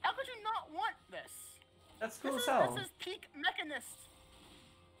 Yeah. How could you not want this? That's cool as hell. This is peak Mechanist.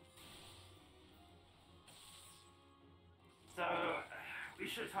 So, we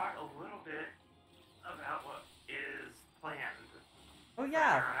should talk a little bit about what is planned. Oh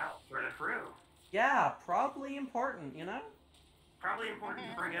yeah. For the crew. Yeah, probably important, you know? Probably important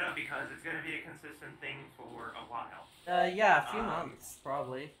to bring it up because it's going to be a consistent thing for a while. Yeah, a few months,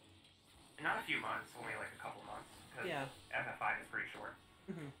 probably. Not a few months, only like a couple months. Because FF5 is pretty short.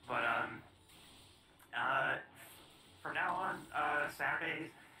 But, from now on, Saturdays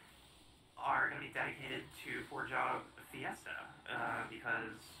are going to be dedicated to 4-Job Fiesta,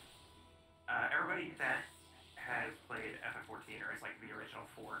 because everybody that has played FF14, or is like the original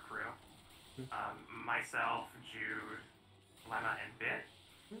 4 crew, myself, Jude, Lemma, and Bit,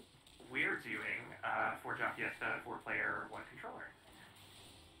 we're doing 4-Job Fiesta 4-player 1 controller.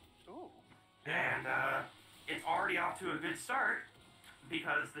 Ooh. And it's already off to a good start.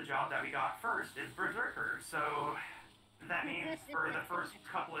 because the job that we got first is Berserker. So that means for the first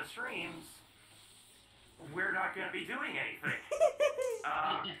couple of streams, we're not going to be doing anything.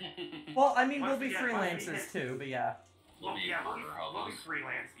 Well, I mean, we'll be freelancers too, but yeah. We'll be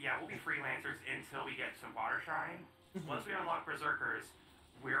freelance. Yeah, we'll be freelancers until we get to Water Shrine. Once we unlock Berserkers,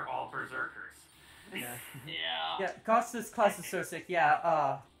 we're all Berserkers. Yeah. Yeah. Gossa's class is so sick.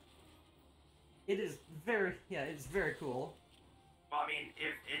 Yeah. It is very cool. Well, I mean,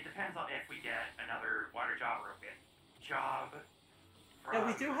 if it depends on if we get another water job or a fifth job. Yeah,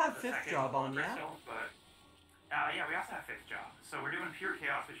 we do have fifth job on, yeah. But yeah, we also have fifth job. So we're doing pure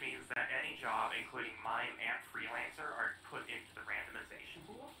chaos, which means that any job, including mime and freelancer, are put into the randomization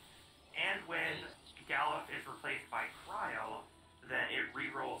pool. And when Gallup is replaced by Cryo, then it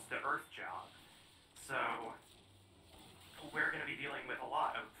re-rolls the Earth job. So we're going to be dealing with a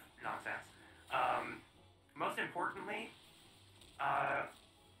lot of nonsense. Most importantly,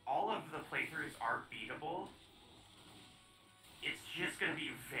 all of the playthroughs are beatable. It's just going to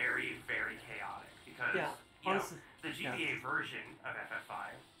be very, very chaotic because the GTA version of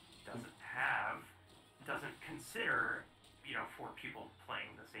FF5 doesn't consider 4 people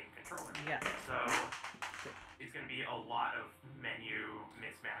playing the same controller. Yeah. So it's going to be a lot of menu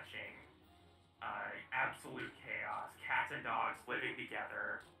mismatching, absolute chaos, cats and dogs living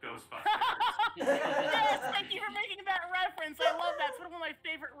together, Ghostbusters. Yes, thank you for making that reference. I love that. It's one of my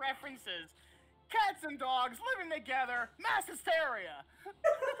favorite references. Cats and dogs living together, mass hysteria.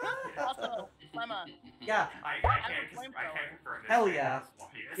 Also, Lemma. Yeah. I can't confirm this. Hell yeah.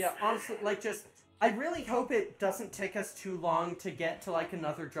 Yes. Yeah, honestly, like, just, I really hope it doesn't take us too long to get to, like,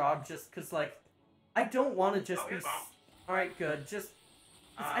 another job, just because, like, I don't want to just be... Alright, good. Just...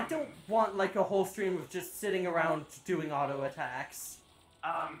 I don't want, like, a whole stream of just sitting around doing auto attacks.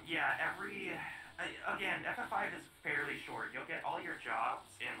 Yeah, again, FF5 is fairly short. You'll get all your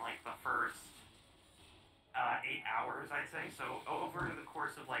jobs in, like, the first 8 hours, I'd say. So, over the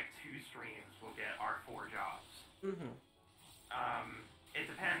course of, like, 2 streams, we'll get our 4 jobs. It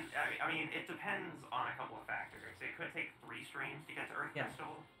depends, I mean, it depends on a couple of factors. It could take 3 streams to get to Earth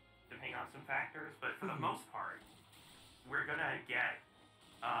Crystal, depending on some factors, but for the most part, we're gonna get,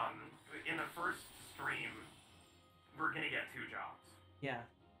 in the first stream, we're gonna get 2 jobs. Yeah.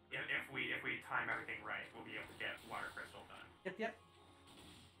 If we time everything right, we'll be able to get Water Crystal done. Yep.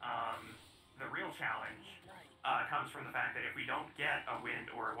 The real challenge comes from the fact that if we don't get a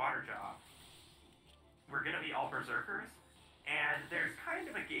wind or a water job, we're gonna be all Berserkers, and there's kind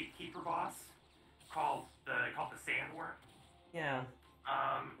of a gatekeeper boss called the Sandworm. Yeah.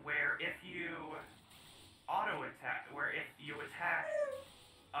 Where if you auto attack, if you attack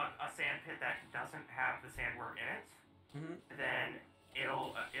a sand pit that doesn't have the sandworm in it, then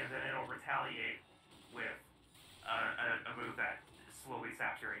it'll retaliate with a move that slowly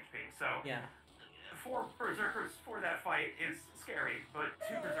saps your HP. So 4 Berserkers for that fight is scary, but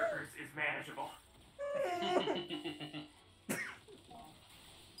 2 Berserkers is manageable.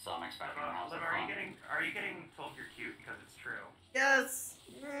 So I'm expecting are you getting told you're cute because it's true? Yes!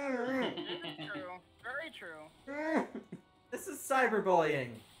 It's true. Very true. This is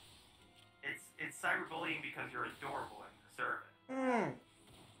cyberbullying. It's cyberbullying because you're adorable and deserve it. I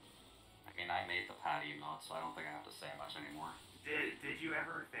mean, I made the patty emote, so I don't think I have to say much anymore. Did you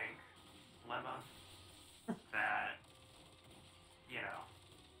ever think, Lemma, that, you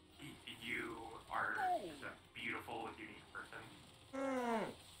are just a beautiful and unique person,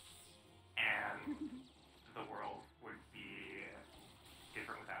 and the world would be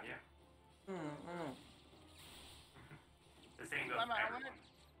different without you? The same goes Lemma, for everyone.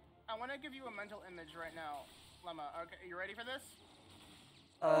 I want to give you a mental image right now. Lemma, okay, are you ready for this?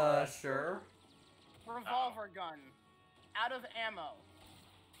 Sure. Revolver gun. Out of ammo.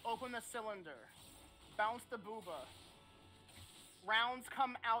 Open the cylinder. Bounce the booba. Rounds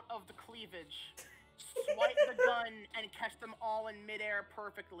come out of the cleavage. Swipe the gun and catch them all in midair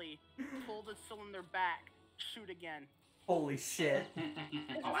perfectly. Pull the cylinder back. Shoot again. Holy shit.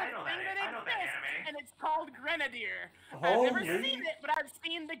 Oh, I know that anime. And it's called Grenadier. Holy. I've never seen it, but I've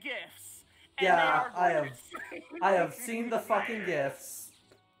seen the GIFs. And Yeah, they are gorgeous. I have seen the fucking GIFs.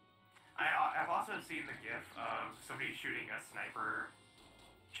 I've also seen the GIF of somebody shooting a sniper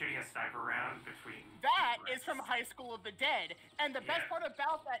round between... That is from High School of the Dead. And the best part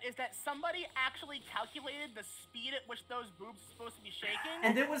about that is that somebody actually calculated the speed at which those boobs are supposed to be shaking.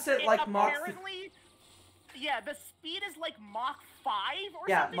 And it was at like Mach... Yeah, the speed is like Mach 5 or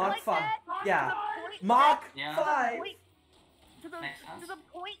something Mach like 5. that. Yeah, Mach 5. To the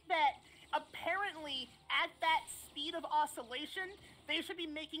point that apparently at that speed speed of oscillation, they should be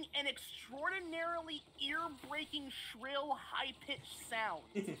making an extraordinarily ear-breaking, shrill, high-pitched sound.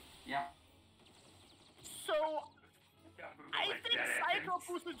 Yeah. So, I think Psycho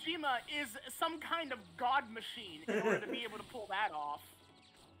Fusujima is some kind of god machine in order to be able to pull that off.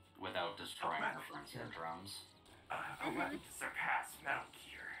 Without destroying her friends' eardrums. Allowed to surpass Metal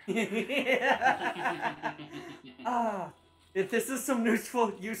Gear. If this is some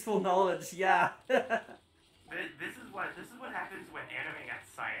useful knowledge, yeah. This is what happens when anime at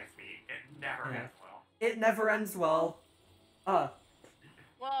science meet. It never ends well. It never ends well. Well,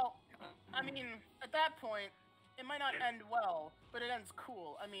 I mean, at that point, it might not end well, but it ends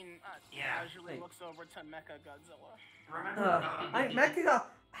cool. I mean, casually looks over to Mecha Godzilla. Remember?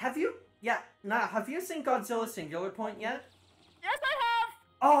 Have you seen Godzilla Singular Point yet? Yes, I have!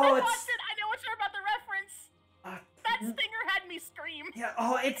 Oh, I watched it! I know what you're about the reference! That stinger had me scream! Yeah,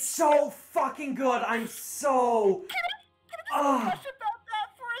 oh, it's so fucking good! I'm so... Can I just gush about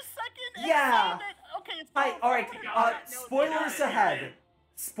that for a second? Yeah! Okay, it's alright, spoilers ahead.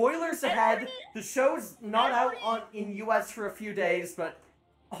 Spoilers ahead. The show's not out in US for a few days, but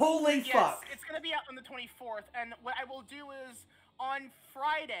holy fuck! It's gonna be out on the 24th, and what I will do is, on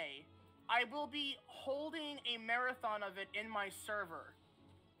Friday, I will be holding a marathon of it in my server.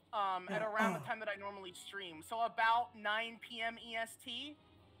 At around the time that I normally stream. So about 9 p.m. EST.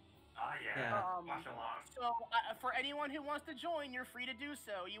 Watch along. So for anyone who wants to join, you're free to do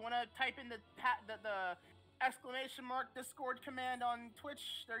so. You want to type in the exclamation mark Discord command on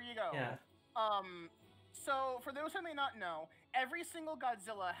Twitch, there you go. Yeah. So for those who may not know, every single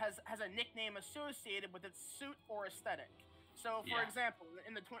Godzilla has a nickname associated with its suit or aesthetic. So for example,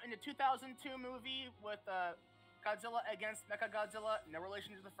 in the 2002 movie with Godzilla against Mechagodzilla, no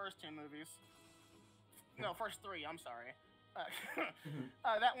relation to the first two movies. No, first three, I'm sorry.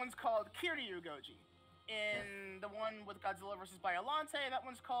 That one's called Kiryu Goji. In the one with Godzilla vs. Biollante, that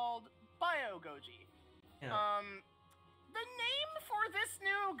one's called Bio Goji. Yeah. The name for this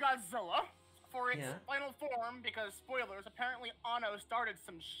new Godzilla, for its final form, because spoilers, apparently Anno started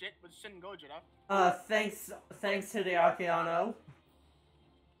some shit with Shin Gojira. Thanks Hideaki Anno.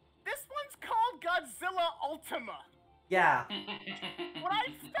 This one's called Godzilla Ultima. Yeah. When I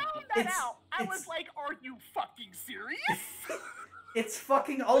found that out, I was like, are you fucking serious? It's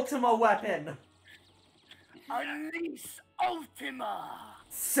fucking Ultima Weapon. Unleash Ultima.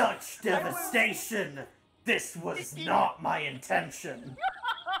 Such devastation. This was not my intention.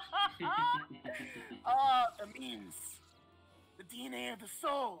 It means the DNA of the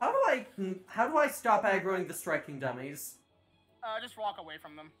soul. How do I stop aggroing the striking dummies? Just walk away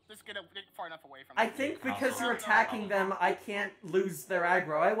from them. Just get far enough away from them. I think because you're attacking them, I can't lose their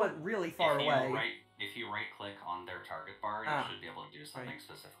aggro. I went really far away. If you right-click on their target bar, you should be able to do something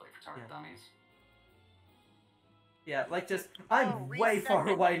specifically for target dummies. Yeah, like just, I'm way far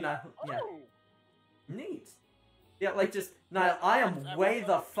away now. Yeah. Neat. Yeah, like just, Niall, I am way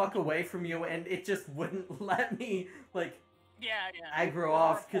the fuck away from you, and it just wouldn't let me, like, aggro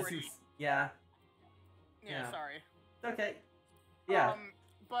off, because you, Yeah, sorry. Okay. Yeah.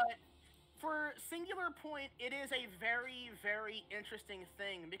 But for Singular Point, it is a very, very interesting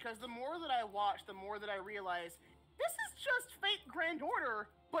thing, because the more that I watch, the more that I realize, this is just Fate Grand Order,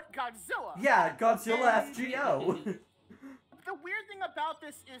 but Godzilla. Yeah, Godzilla FGO. The weird thing about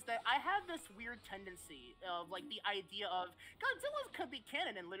this is that I have this weird tendency of, like, the idea of Godzilla could be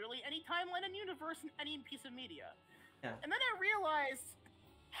canon in literally any timeline and universe in any piece of media. Yeah. And then I realized,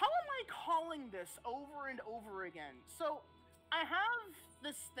 how am I calling this over and over again? So, I have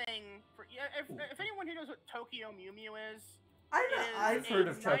this thing for if anyone here knows what Tokyo Mew Mew is. I've heard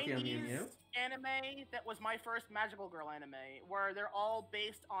of Tokyo Mew Mew. Anime that was my first Magical Girl anime, where they're all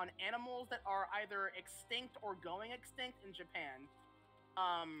based on animals that are either extinct or going extinct in Japan,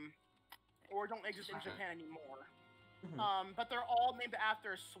 or don't exist in Japan anymore. But they're all named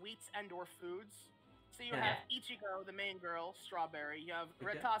after sweets and/or foods. So you have Ichigo, the main girl, strawberry. You have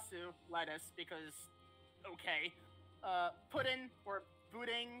Retasu, lettuce, because Puddin, or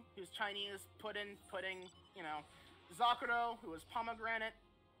Buding, who's Chinese, pudding, you know. Zakuro, who is pomegranate.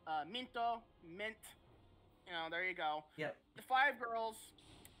 Minto, mint. You know, there you go. Yep. The 5 girls,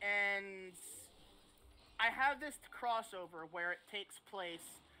 and I have this crossover where it takes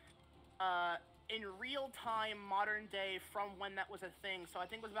place in real time, modern day, from when that was a thing. So I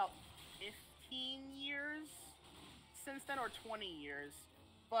think it was about 15 years since then, or 20 years.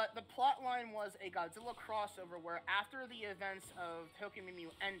 But the plot line was a Godzilla crossover where after the events of Tokyo Mew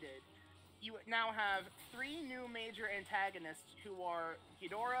Mew ended, you now have 3 new major antagonists who are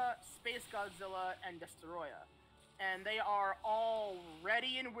Ghidorah, Space Godzilla, and Destoroyah. and they are all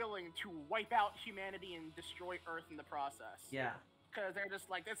ready and willing to wipe out humanity and destroy Earth in the process. Yeah. Because they're just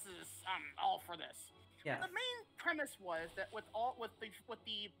like, this is, I'm all for this. Yeah. The main premise was that with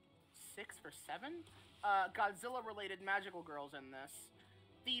the 6 or 7 Godzilla-related magical girls in this,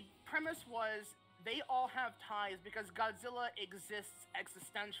 the premise was they all have ties because Godzilla exists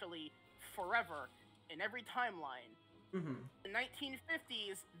existentially forever in every timeline. Mm-hmm. In the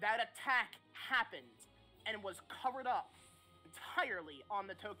 1950s, that attack happened and was covered up entirely on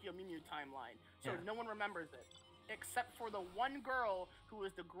the Tokyo Mew timeline, so no one remembers it, except for the one girl who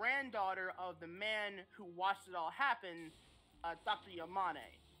was the granddaughter of the man who watched it all happen, Dr. Yamane.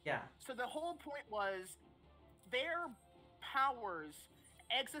 Yeah. So the whole point was their powers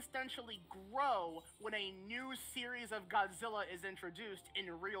existentially grow when a new series of Godzilla is introduced in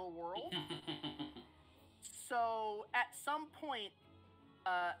real world. So at some point,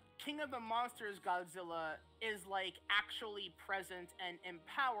 King of the Monsters Godzilla is like actually present and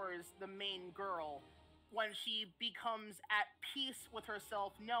empowers the main girl when she becomes at peace with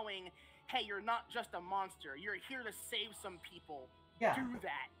herself, knowing, hey, you're not just a monster, you're here to save some people. Yeah. Do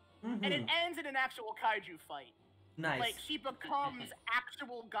that. Mm-hmm. And it ends in an actual kaiju fight. Nice. Like, she becomes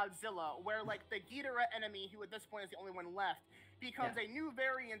actual Godzilla, where, like, the Ghidorah enemy, who at this point is the only one left, becomes a new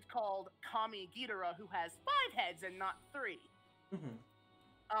variant called Kami Ghidorah, who has 5 heads and not 3. Mm-hmm.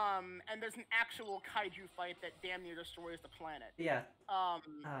 And there's an actual kaiju fight that damn near destroys the planet. Yeah.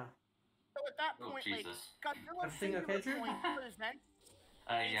 So at that point, like, Godzilla Everything okay, Drew? Point presents...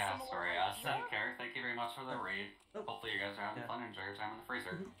 Yeah, sorry. Carrick, thank you very much for the raid. Oh. Hopefully you guys are having fun and enjoy your time in the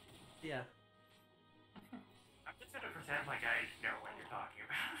freezer. Mm-hmm. Yeah. I'm just gonna pretend like I know what you're talking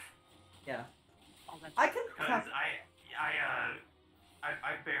about. Yeah. Oh, that's I can... Because I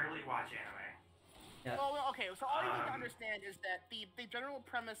barely watch anime. Yeah. Well, okay, so all you need to understand is that the general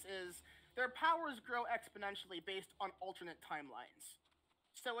premise is their powers grow exponentially based on alternate timelines.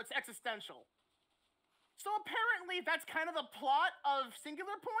 So it's existential. So apparently that's kind of the plot of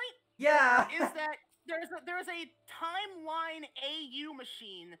Singular Point, Yeah. is that there's a timeline AU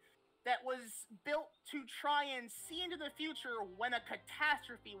machine that was built to try and see into the future when a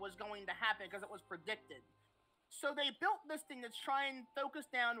catastrophe was going to happen because it was predicted. So they built this thing to try and focus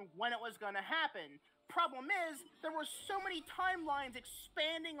down when it was going to happen. Problem is, there were so many timelines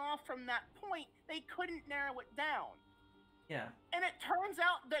expanding off from that point, they couldn't narrow it down. Yeah. And it turns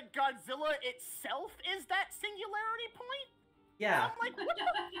out that Godzilla itself is that singularity point? Yeah. I'm like, what the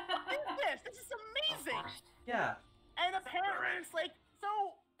fuck is this? This is amazing! Yeah. And apparently it's like, so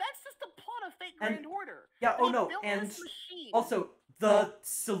that's just the plot of Fate Grand Order. Yeah, They oh no, built and this machine. also, the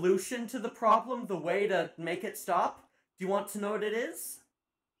solution to the problem, the way to make it stop, do you want to know what it is?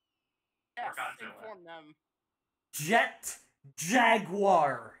 Yes, Godzilla. inform them. Jet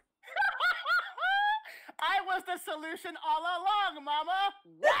Jaguar! I was the solution all along, mama!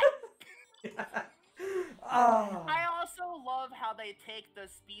 What? Oh. I also love how they take the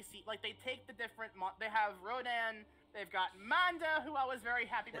species, like they take the different, they have Rodan, they've got Manda, who I was very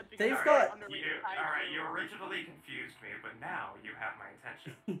happy with because They've they're got- underrated. Alright, you originally confused me, but now you have my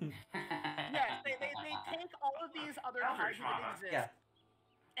attention. Yes, they take all of these other Eldritch kaiju that Mama. exist Yeah.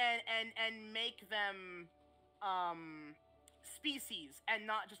 and make them species and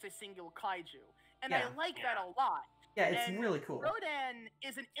not just a single kaiju. And Yeah. I like that a lot. Yeah, it's And really cool. Rodan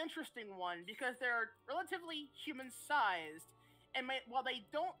is an interesting one because they're relatively human-sized, and while they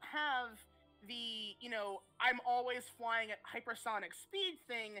don't have the, I'm always flying at hypersonic speed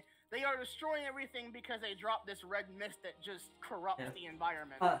thing, they are destroying everything because they drop this red mist that just corrupts the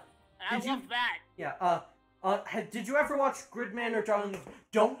environment. And I love that. Yeah, did you ever watch Gridman or Darling?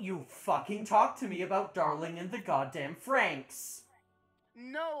 Don't you fucking talk to me about Darling and the goddamn Franks!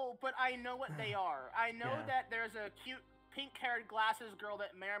 No, but I know what they are. I know that there's a cute pink-haired glasses girl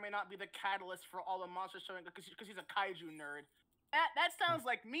that may or may not be the catalyst for all the monsters showing up because he's a kaiju nerd. That sounds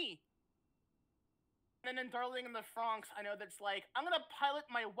like me. And then in Darling in the Franxx, I know that's like, I'm gonna pilot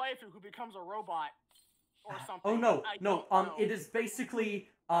my waifu who becomes a robot. Or something. Oh no, I don't know. it is basically,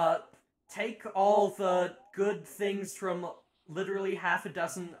 take all the good things from literally half a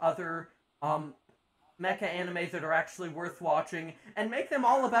dozen other, mecha anime that are actually worth watching, and make them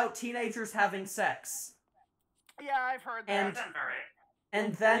all about teenagers having sex. Yeah, I've heard that.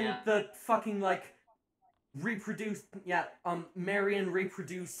 And then the fucking, like, marry and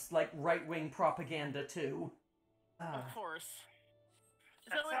reproduce, like, right-wing propaganda, too. Of course.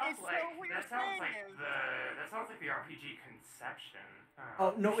 That sounds like what that sounds like the RPG Conception.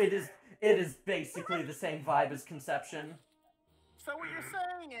 Oh, no, it is basically the same vibe as Conception. So what you're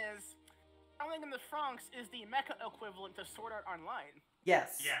saying is, Darling in the Franxx is the mecha equivalent to Sword Art Online.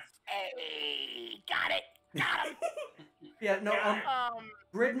 Yes. Yes. Hey, got it! Yeah, no, Yeah.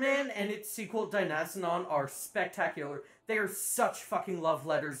 Gridman and its sequel Dynazenon are spectacular. They are such fucking love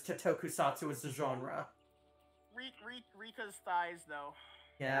letters to tokusatsu as a genre. Rika's thighs, though.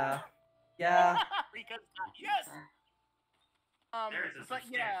 Yeah. Yeah. Rika's thighs. Yes! There is a but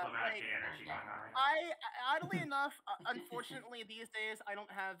substantial yeah, amount like, of energy going on right now. oddly enough, unfortunately, these days, I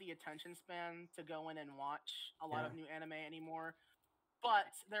don't have the attention span to go in and watch a lot of new anime anymore.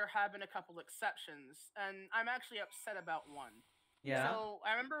 But there have been a couple exceptions, and I'm actually upset about one. Yeah. So,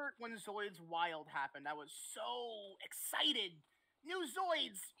 I remember when Zoids Wild happened, I was so excited! New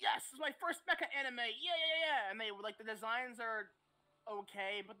Zoids! Yes! This is my first mecha anime! Yeah! And they, like, the designs are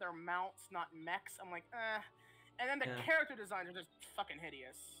okay, but they're mounts, not mechs. I'm like, eh. And then the character designs are just fucking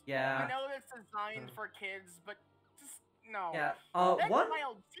hideous. Yeah. I know it's designed for kids, but just, no. Yeah. Then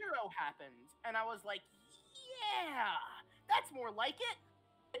Wild Zero happened, and I was like, yeah! That's more like it!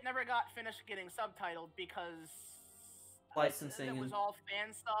 It never got finished getting subtitled because licensing it was all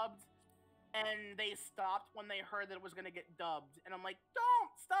fan subbed, and they stopped when they heard that it was gonna get dubbed. And I'm like,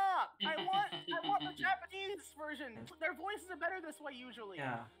 don't stop! I want the Japanese version. Their voices are better this way usually.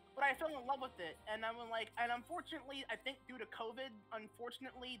 Yeah. But I fell in love with it, and I'm like, and unfortunately, I think due to COVID,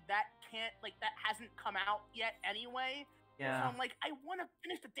 unfortunately, that hasn't come out yet anyway. Yeah. So I'm like, I want to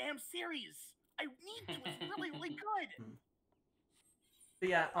finish the damn series. I need to. It's really, really good. But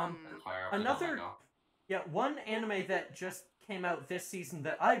yeah, one anime that just came out this season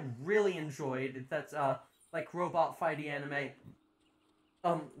that I really enjoyed. That's like robot fighting anime.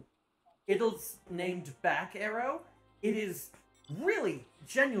 It is named Back Arrow. It is really,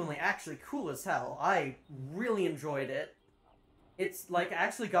 genuinely, actually cool as hell. I really enjoyed it. It's, like,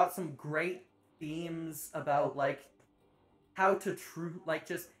 actually got some great themes about, like, how to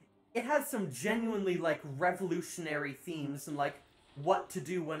it has some genuinely, like, revolutionary themes and, like, what to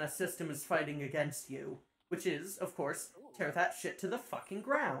do when a system is fighting against you. Which is, of course, tear that shit to the fucking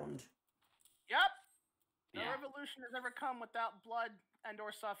ground. Yep! No revolution has ever come without blood and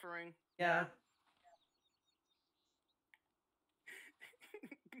or suffering. Yeah.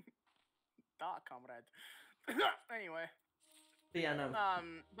 Comrade. Anyway. But yeah, no.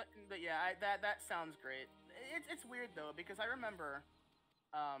 But yeah, that sounds great. It's weird though because I remember,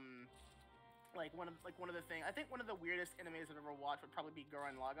 like one of the things I think one of the weirdest animes I've ever watched would probably be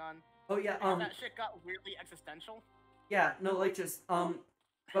Gurren Lagann. Oh yeah. That shit got weirdly existential. Yeah. No, like just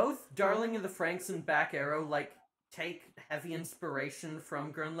both Darling in the Franxx and Back Arrow like take heavy inspiration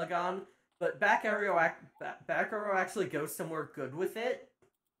from Gurren Lagann, but Back Arrow actually goes somewhere good with it.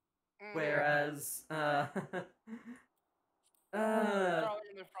 Whereas, Darling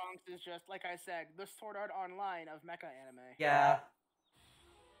in the Franxx is just, like I said, the Sword Art Online of mecha anime. Yeah.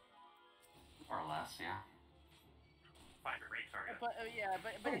 More or less, yeah. But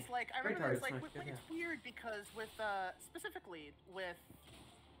it's like, I remember it's like, it's weird because with, specifically with,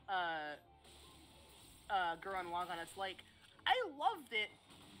 Gurren Lagann, it's like, I loved it,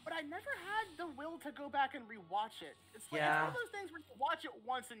 but I never had the will to go back and rewatch it. It's like, it's one of those things where you watch it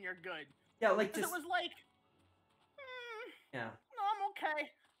once and you're good. Yeah, like just... it was like, yeah. No, I'm okay.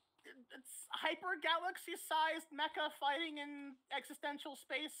 It's hyper-galaxy-sized mecha fighting in existential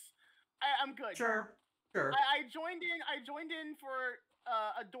space. I'm good. Sure. I joined in for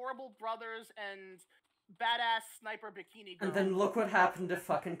adorable brothers and badass sniper bikini girl. And then look what happened to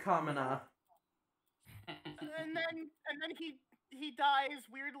fucking Kamina. and then he dies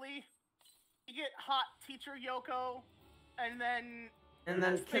weirdly. You get hot teacher Yoko, and then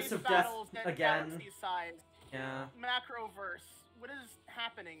Kiss of Death again. Yeah. Macroverse. What is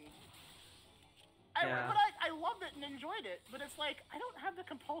happening? But I loved it and enjoyed it, but it's like, I don't have the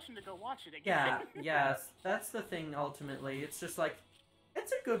compulsion to go watch it again. Yeah, yes. That's the thing, ultimately. It's just like,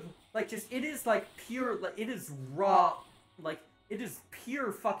 it's a good, like, just, it is, like, pure, like, it is raw, like, it is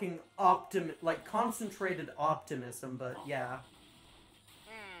pure fucking concentrated optimism, but yeah.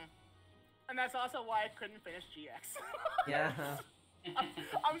 And that's also why I couldn't finish GX. Yeah.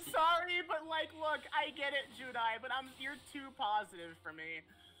 I'm sorry, but like, look, I get it, Judai, but you're too positive for me.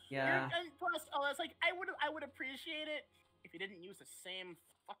 Yeah. And plus, it's like I would appreciate it if you didn't use the same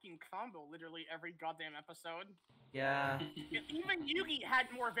fucking combo literally every goddamn episode. Yeah. Even Yugi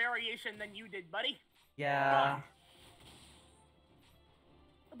had more variation than you did, buddy. Yeah.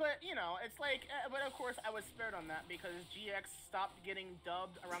 But you know, it's like, but of course I was spared on that because GX stopped getting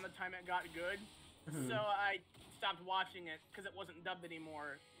dubbed around the time it got good. So I stopped watching it because it wasn't dubbed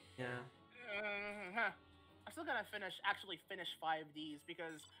anymore. Yeah. I still gotta actually finish 5Ds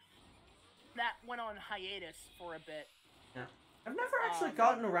because that went on hiatus for a bit. Yeah. I've never actually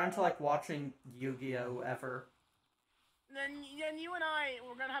gotten around to like watching Yu-Gi-Oh! Ever. Then you and I,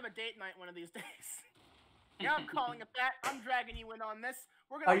 we're gonna have a date night one of these days. Yeah, I'm calling it that. I'm dragging you in on this.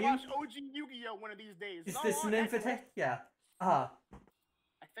 We're Are gonna you- watch OG Yu-Gi-Oh! One of these days. Is No, this an anyway, invitation? Yeah. I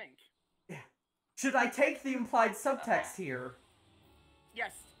think. Should I take the implied subtext here?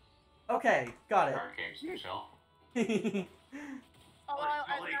 Yes. Okay, got it. Card games and chill. Oh,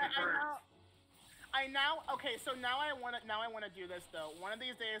 Totally confirmed. Okay, so now I wanna do this though. One of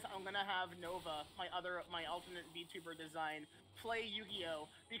these days, I'm gonna have Nova, my alternate VTuber design, play Yu-Gi-Oh!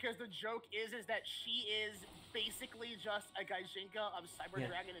 Because the joke is that she is basically just a Gaijinka of Cyber Yeah.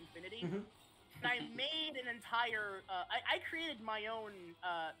 Dragon Infinity. Mhm. And I made an entire, I created my own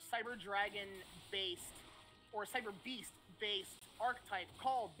Cyber Dragon based, or Cyber Beast based archetype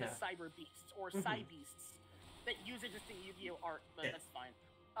called the Yeah. Cyber Beasts, or Mhm. Cy Beasts, that use existing Yu-Gi-Oh! Art, but Yeah. that's fine.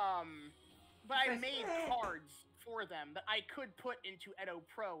 But I made cards for them that I could put into Edo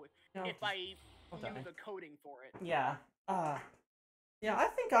Pro if I knew the coding for it. Yeah. Yeah, I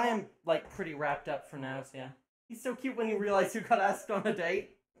think I am, like, pretty wrapped up for now, so yeah. He's so cute when you realize you got asked on a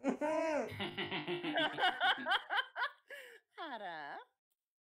date. Hada.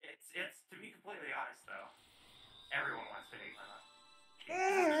 It's to be completely honest though, everyone wants to date my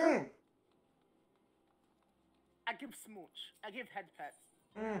I give smooch. I give head pets.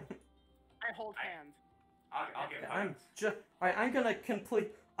 Mm. I hold hands. I'll get I'm hugs. just. Alright, I'm gonna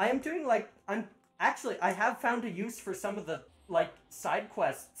complete. I am doing, like. I have found a use for some of the, like, side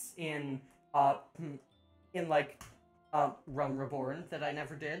quests in, Run Reborn that I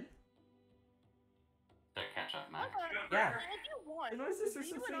never did. To catch up, Mac. Yeah. If you want, The noises are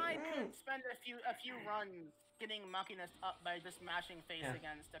so you and I sweet. could spend a few runs getting Machinist up by just mashing face Yeah.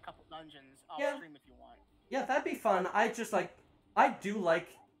 against a couple dungeons off Yeah. stream if you want. Yeah, that'd be fun. I do like,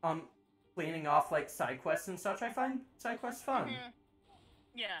 cleaning off, like, side quests and such. I find side quests fun. Mhm.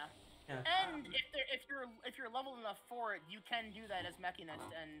 Yeah. Yeah. And if you're level enough for it, you can do that as Machinist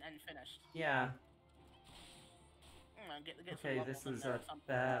and finished. Yeah. Get some Okay, levels this in was there a or something.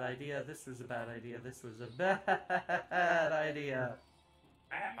 bad idea. This was a bad idea. This was a bad idea.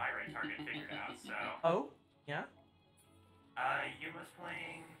 I have my raid target figured out, so Oh? Yeah? Yuma's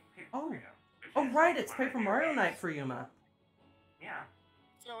playing Paper Oh. Mario. which Oh, is right, it's one of my Paper favorite Mario games. night for Yuma. Yeah.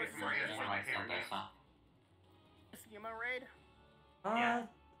 So Paper it's Mario is One one of of my my favorite Sundays, games. huh? Yuma raid. Yeah.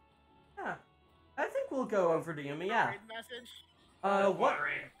 I think we'll go over to Yuma, yeah. Raid message. What? Quad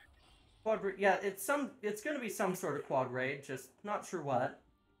raid. Quad raid? Yeah, it's gonna be some sort of quad raid, just not sure what.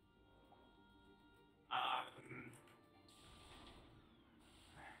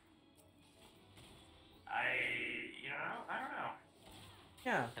 I don't know.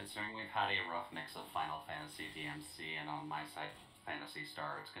 Yeah. Considering we've had a rough mix of Final Fantasy DMC and on my side Phantasy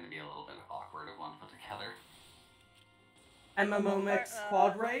Star, it's going to be a little bit awkward if one put together. MMO mix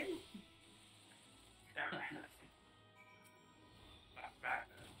quad raid?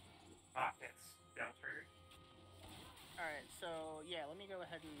 Alright, so yeah, let me go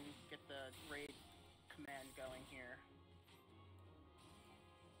ahead and get the raid command going here.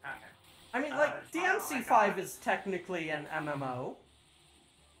 Okay. I mean, like, DMC5 is technically an MMO.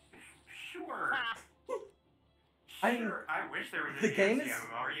 Sure. I mean, Sure. I wish there was a the game DMC is-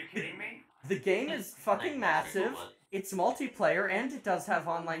 MMO. Are you kidding me? The game is fucking massive. But It's multiplayer, and it does have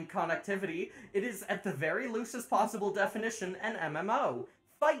online connectivity. It is, at the very loosest possible definition, an MMO.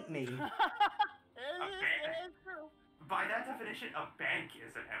 Fight me. It is true. By that definition, a bank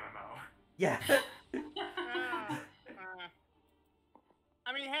is an MMO. Yeah.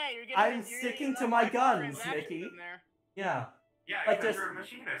 I mean, hey, you're getting. I'm you're sticking getting to my microtransactions guns, Mickey. in there. Yeah. Yeah, Like because just- you're a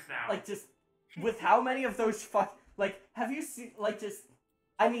machinist now. Like, just, with how many of those have you seen, like, just,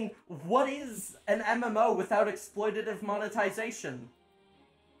 I mean, what is an MMO without exploitative monetization?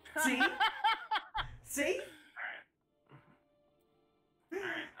 See? See? Alright,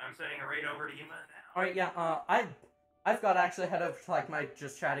 I'm sending a raid over to Yuma now. Alright, yeah, I've got to actually head over to, like, my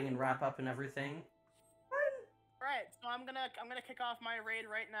just chatting and wrap up and everything. Right, so I'm gonna kick off my raid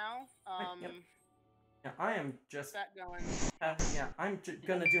right now. Yep. Yeah, I am just, That going. yeah, I'm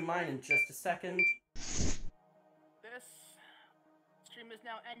gonna do mine in just a second. This stream is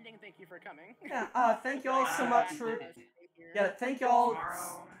now ending. Thank you for coming. Yeah, thank you all so much for, yeah, thank you all,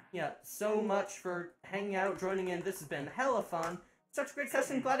 Tomorrow. yeah, so much for hanging out, joining in. This has been hella fun. Such a great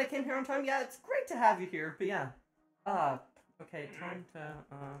session. Glad I came here on time. Yeah, it's great to have you here. But yeah, okay, time to,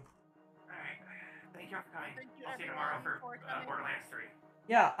 Alright, thank you all for coming. Thank you, I'll see you tomorrow everyone, for for coming. Borderlands 3.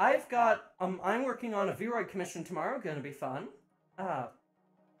 yeah, I've got, I'm working on a V-Roid commission tomorrow. Gonna be fun. Yeah.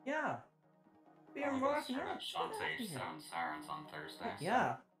 Be all of more us are at Shantae Stone Sirens on Thursday. so-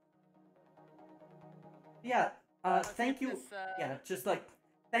 Yeah. Yeah, thank you. Yeah, just like,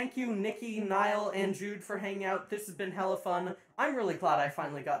 thank you, Nikki, Niall, and Jude for hanging out. This has been hella fun. I'm really glad I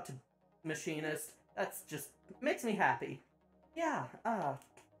finally got to Machinist. that's just makes me happy. Yeah,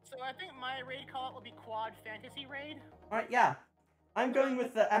 So I think my raid call-out will be Quad Fantasy Raid. alright, yeah. I'm going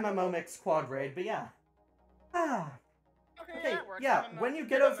with the MMO mix quad raid, but yeah. Okay, that works. yeah, MMO when you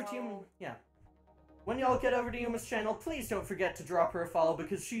get over to MMO. when y'all get over to Yuma's channel, please don't forget to drop her a follow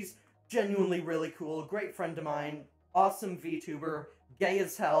because she's genuinely really cool, great friend of mine, awesome VTuber, gay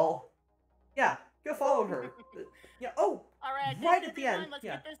as hell. Yeah, go follow her. Yeah, oh! Alright, Right at the end, Let's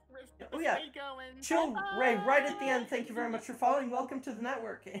yeah. get this Oh yeah, raid going. Chill Bye-bye. Ray, right at the end, thank you very much for following, welcome to the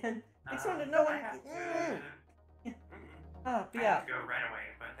network, and thanks for no I one... have to. But I yeah, have to go right away,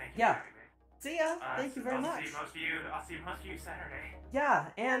 but thank you Yeah. for having me. see ya, thank you very I'll much. See most of you Saturday. Yeah,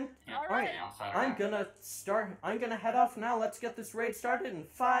 and Yeah, Alright. see you on Saturday. I'm gonna head off now. Let's get this raid started in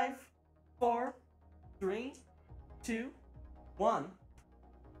 5, 4, 3, 2, 1.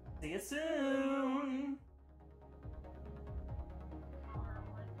 See you soon.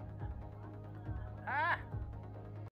 Ah!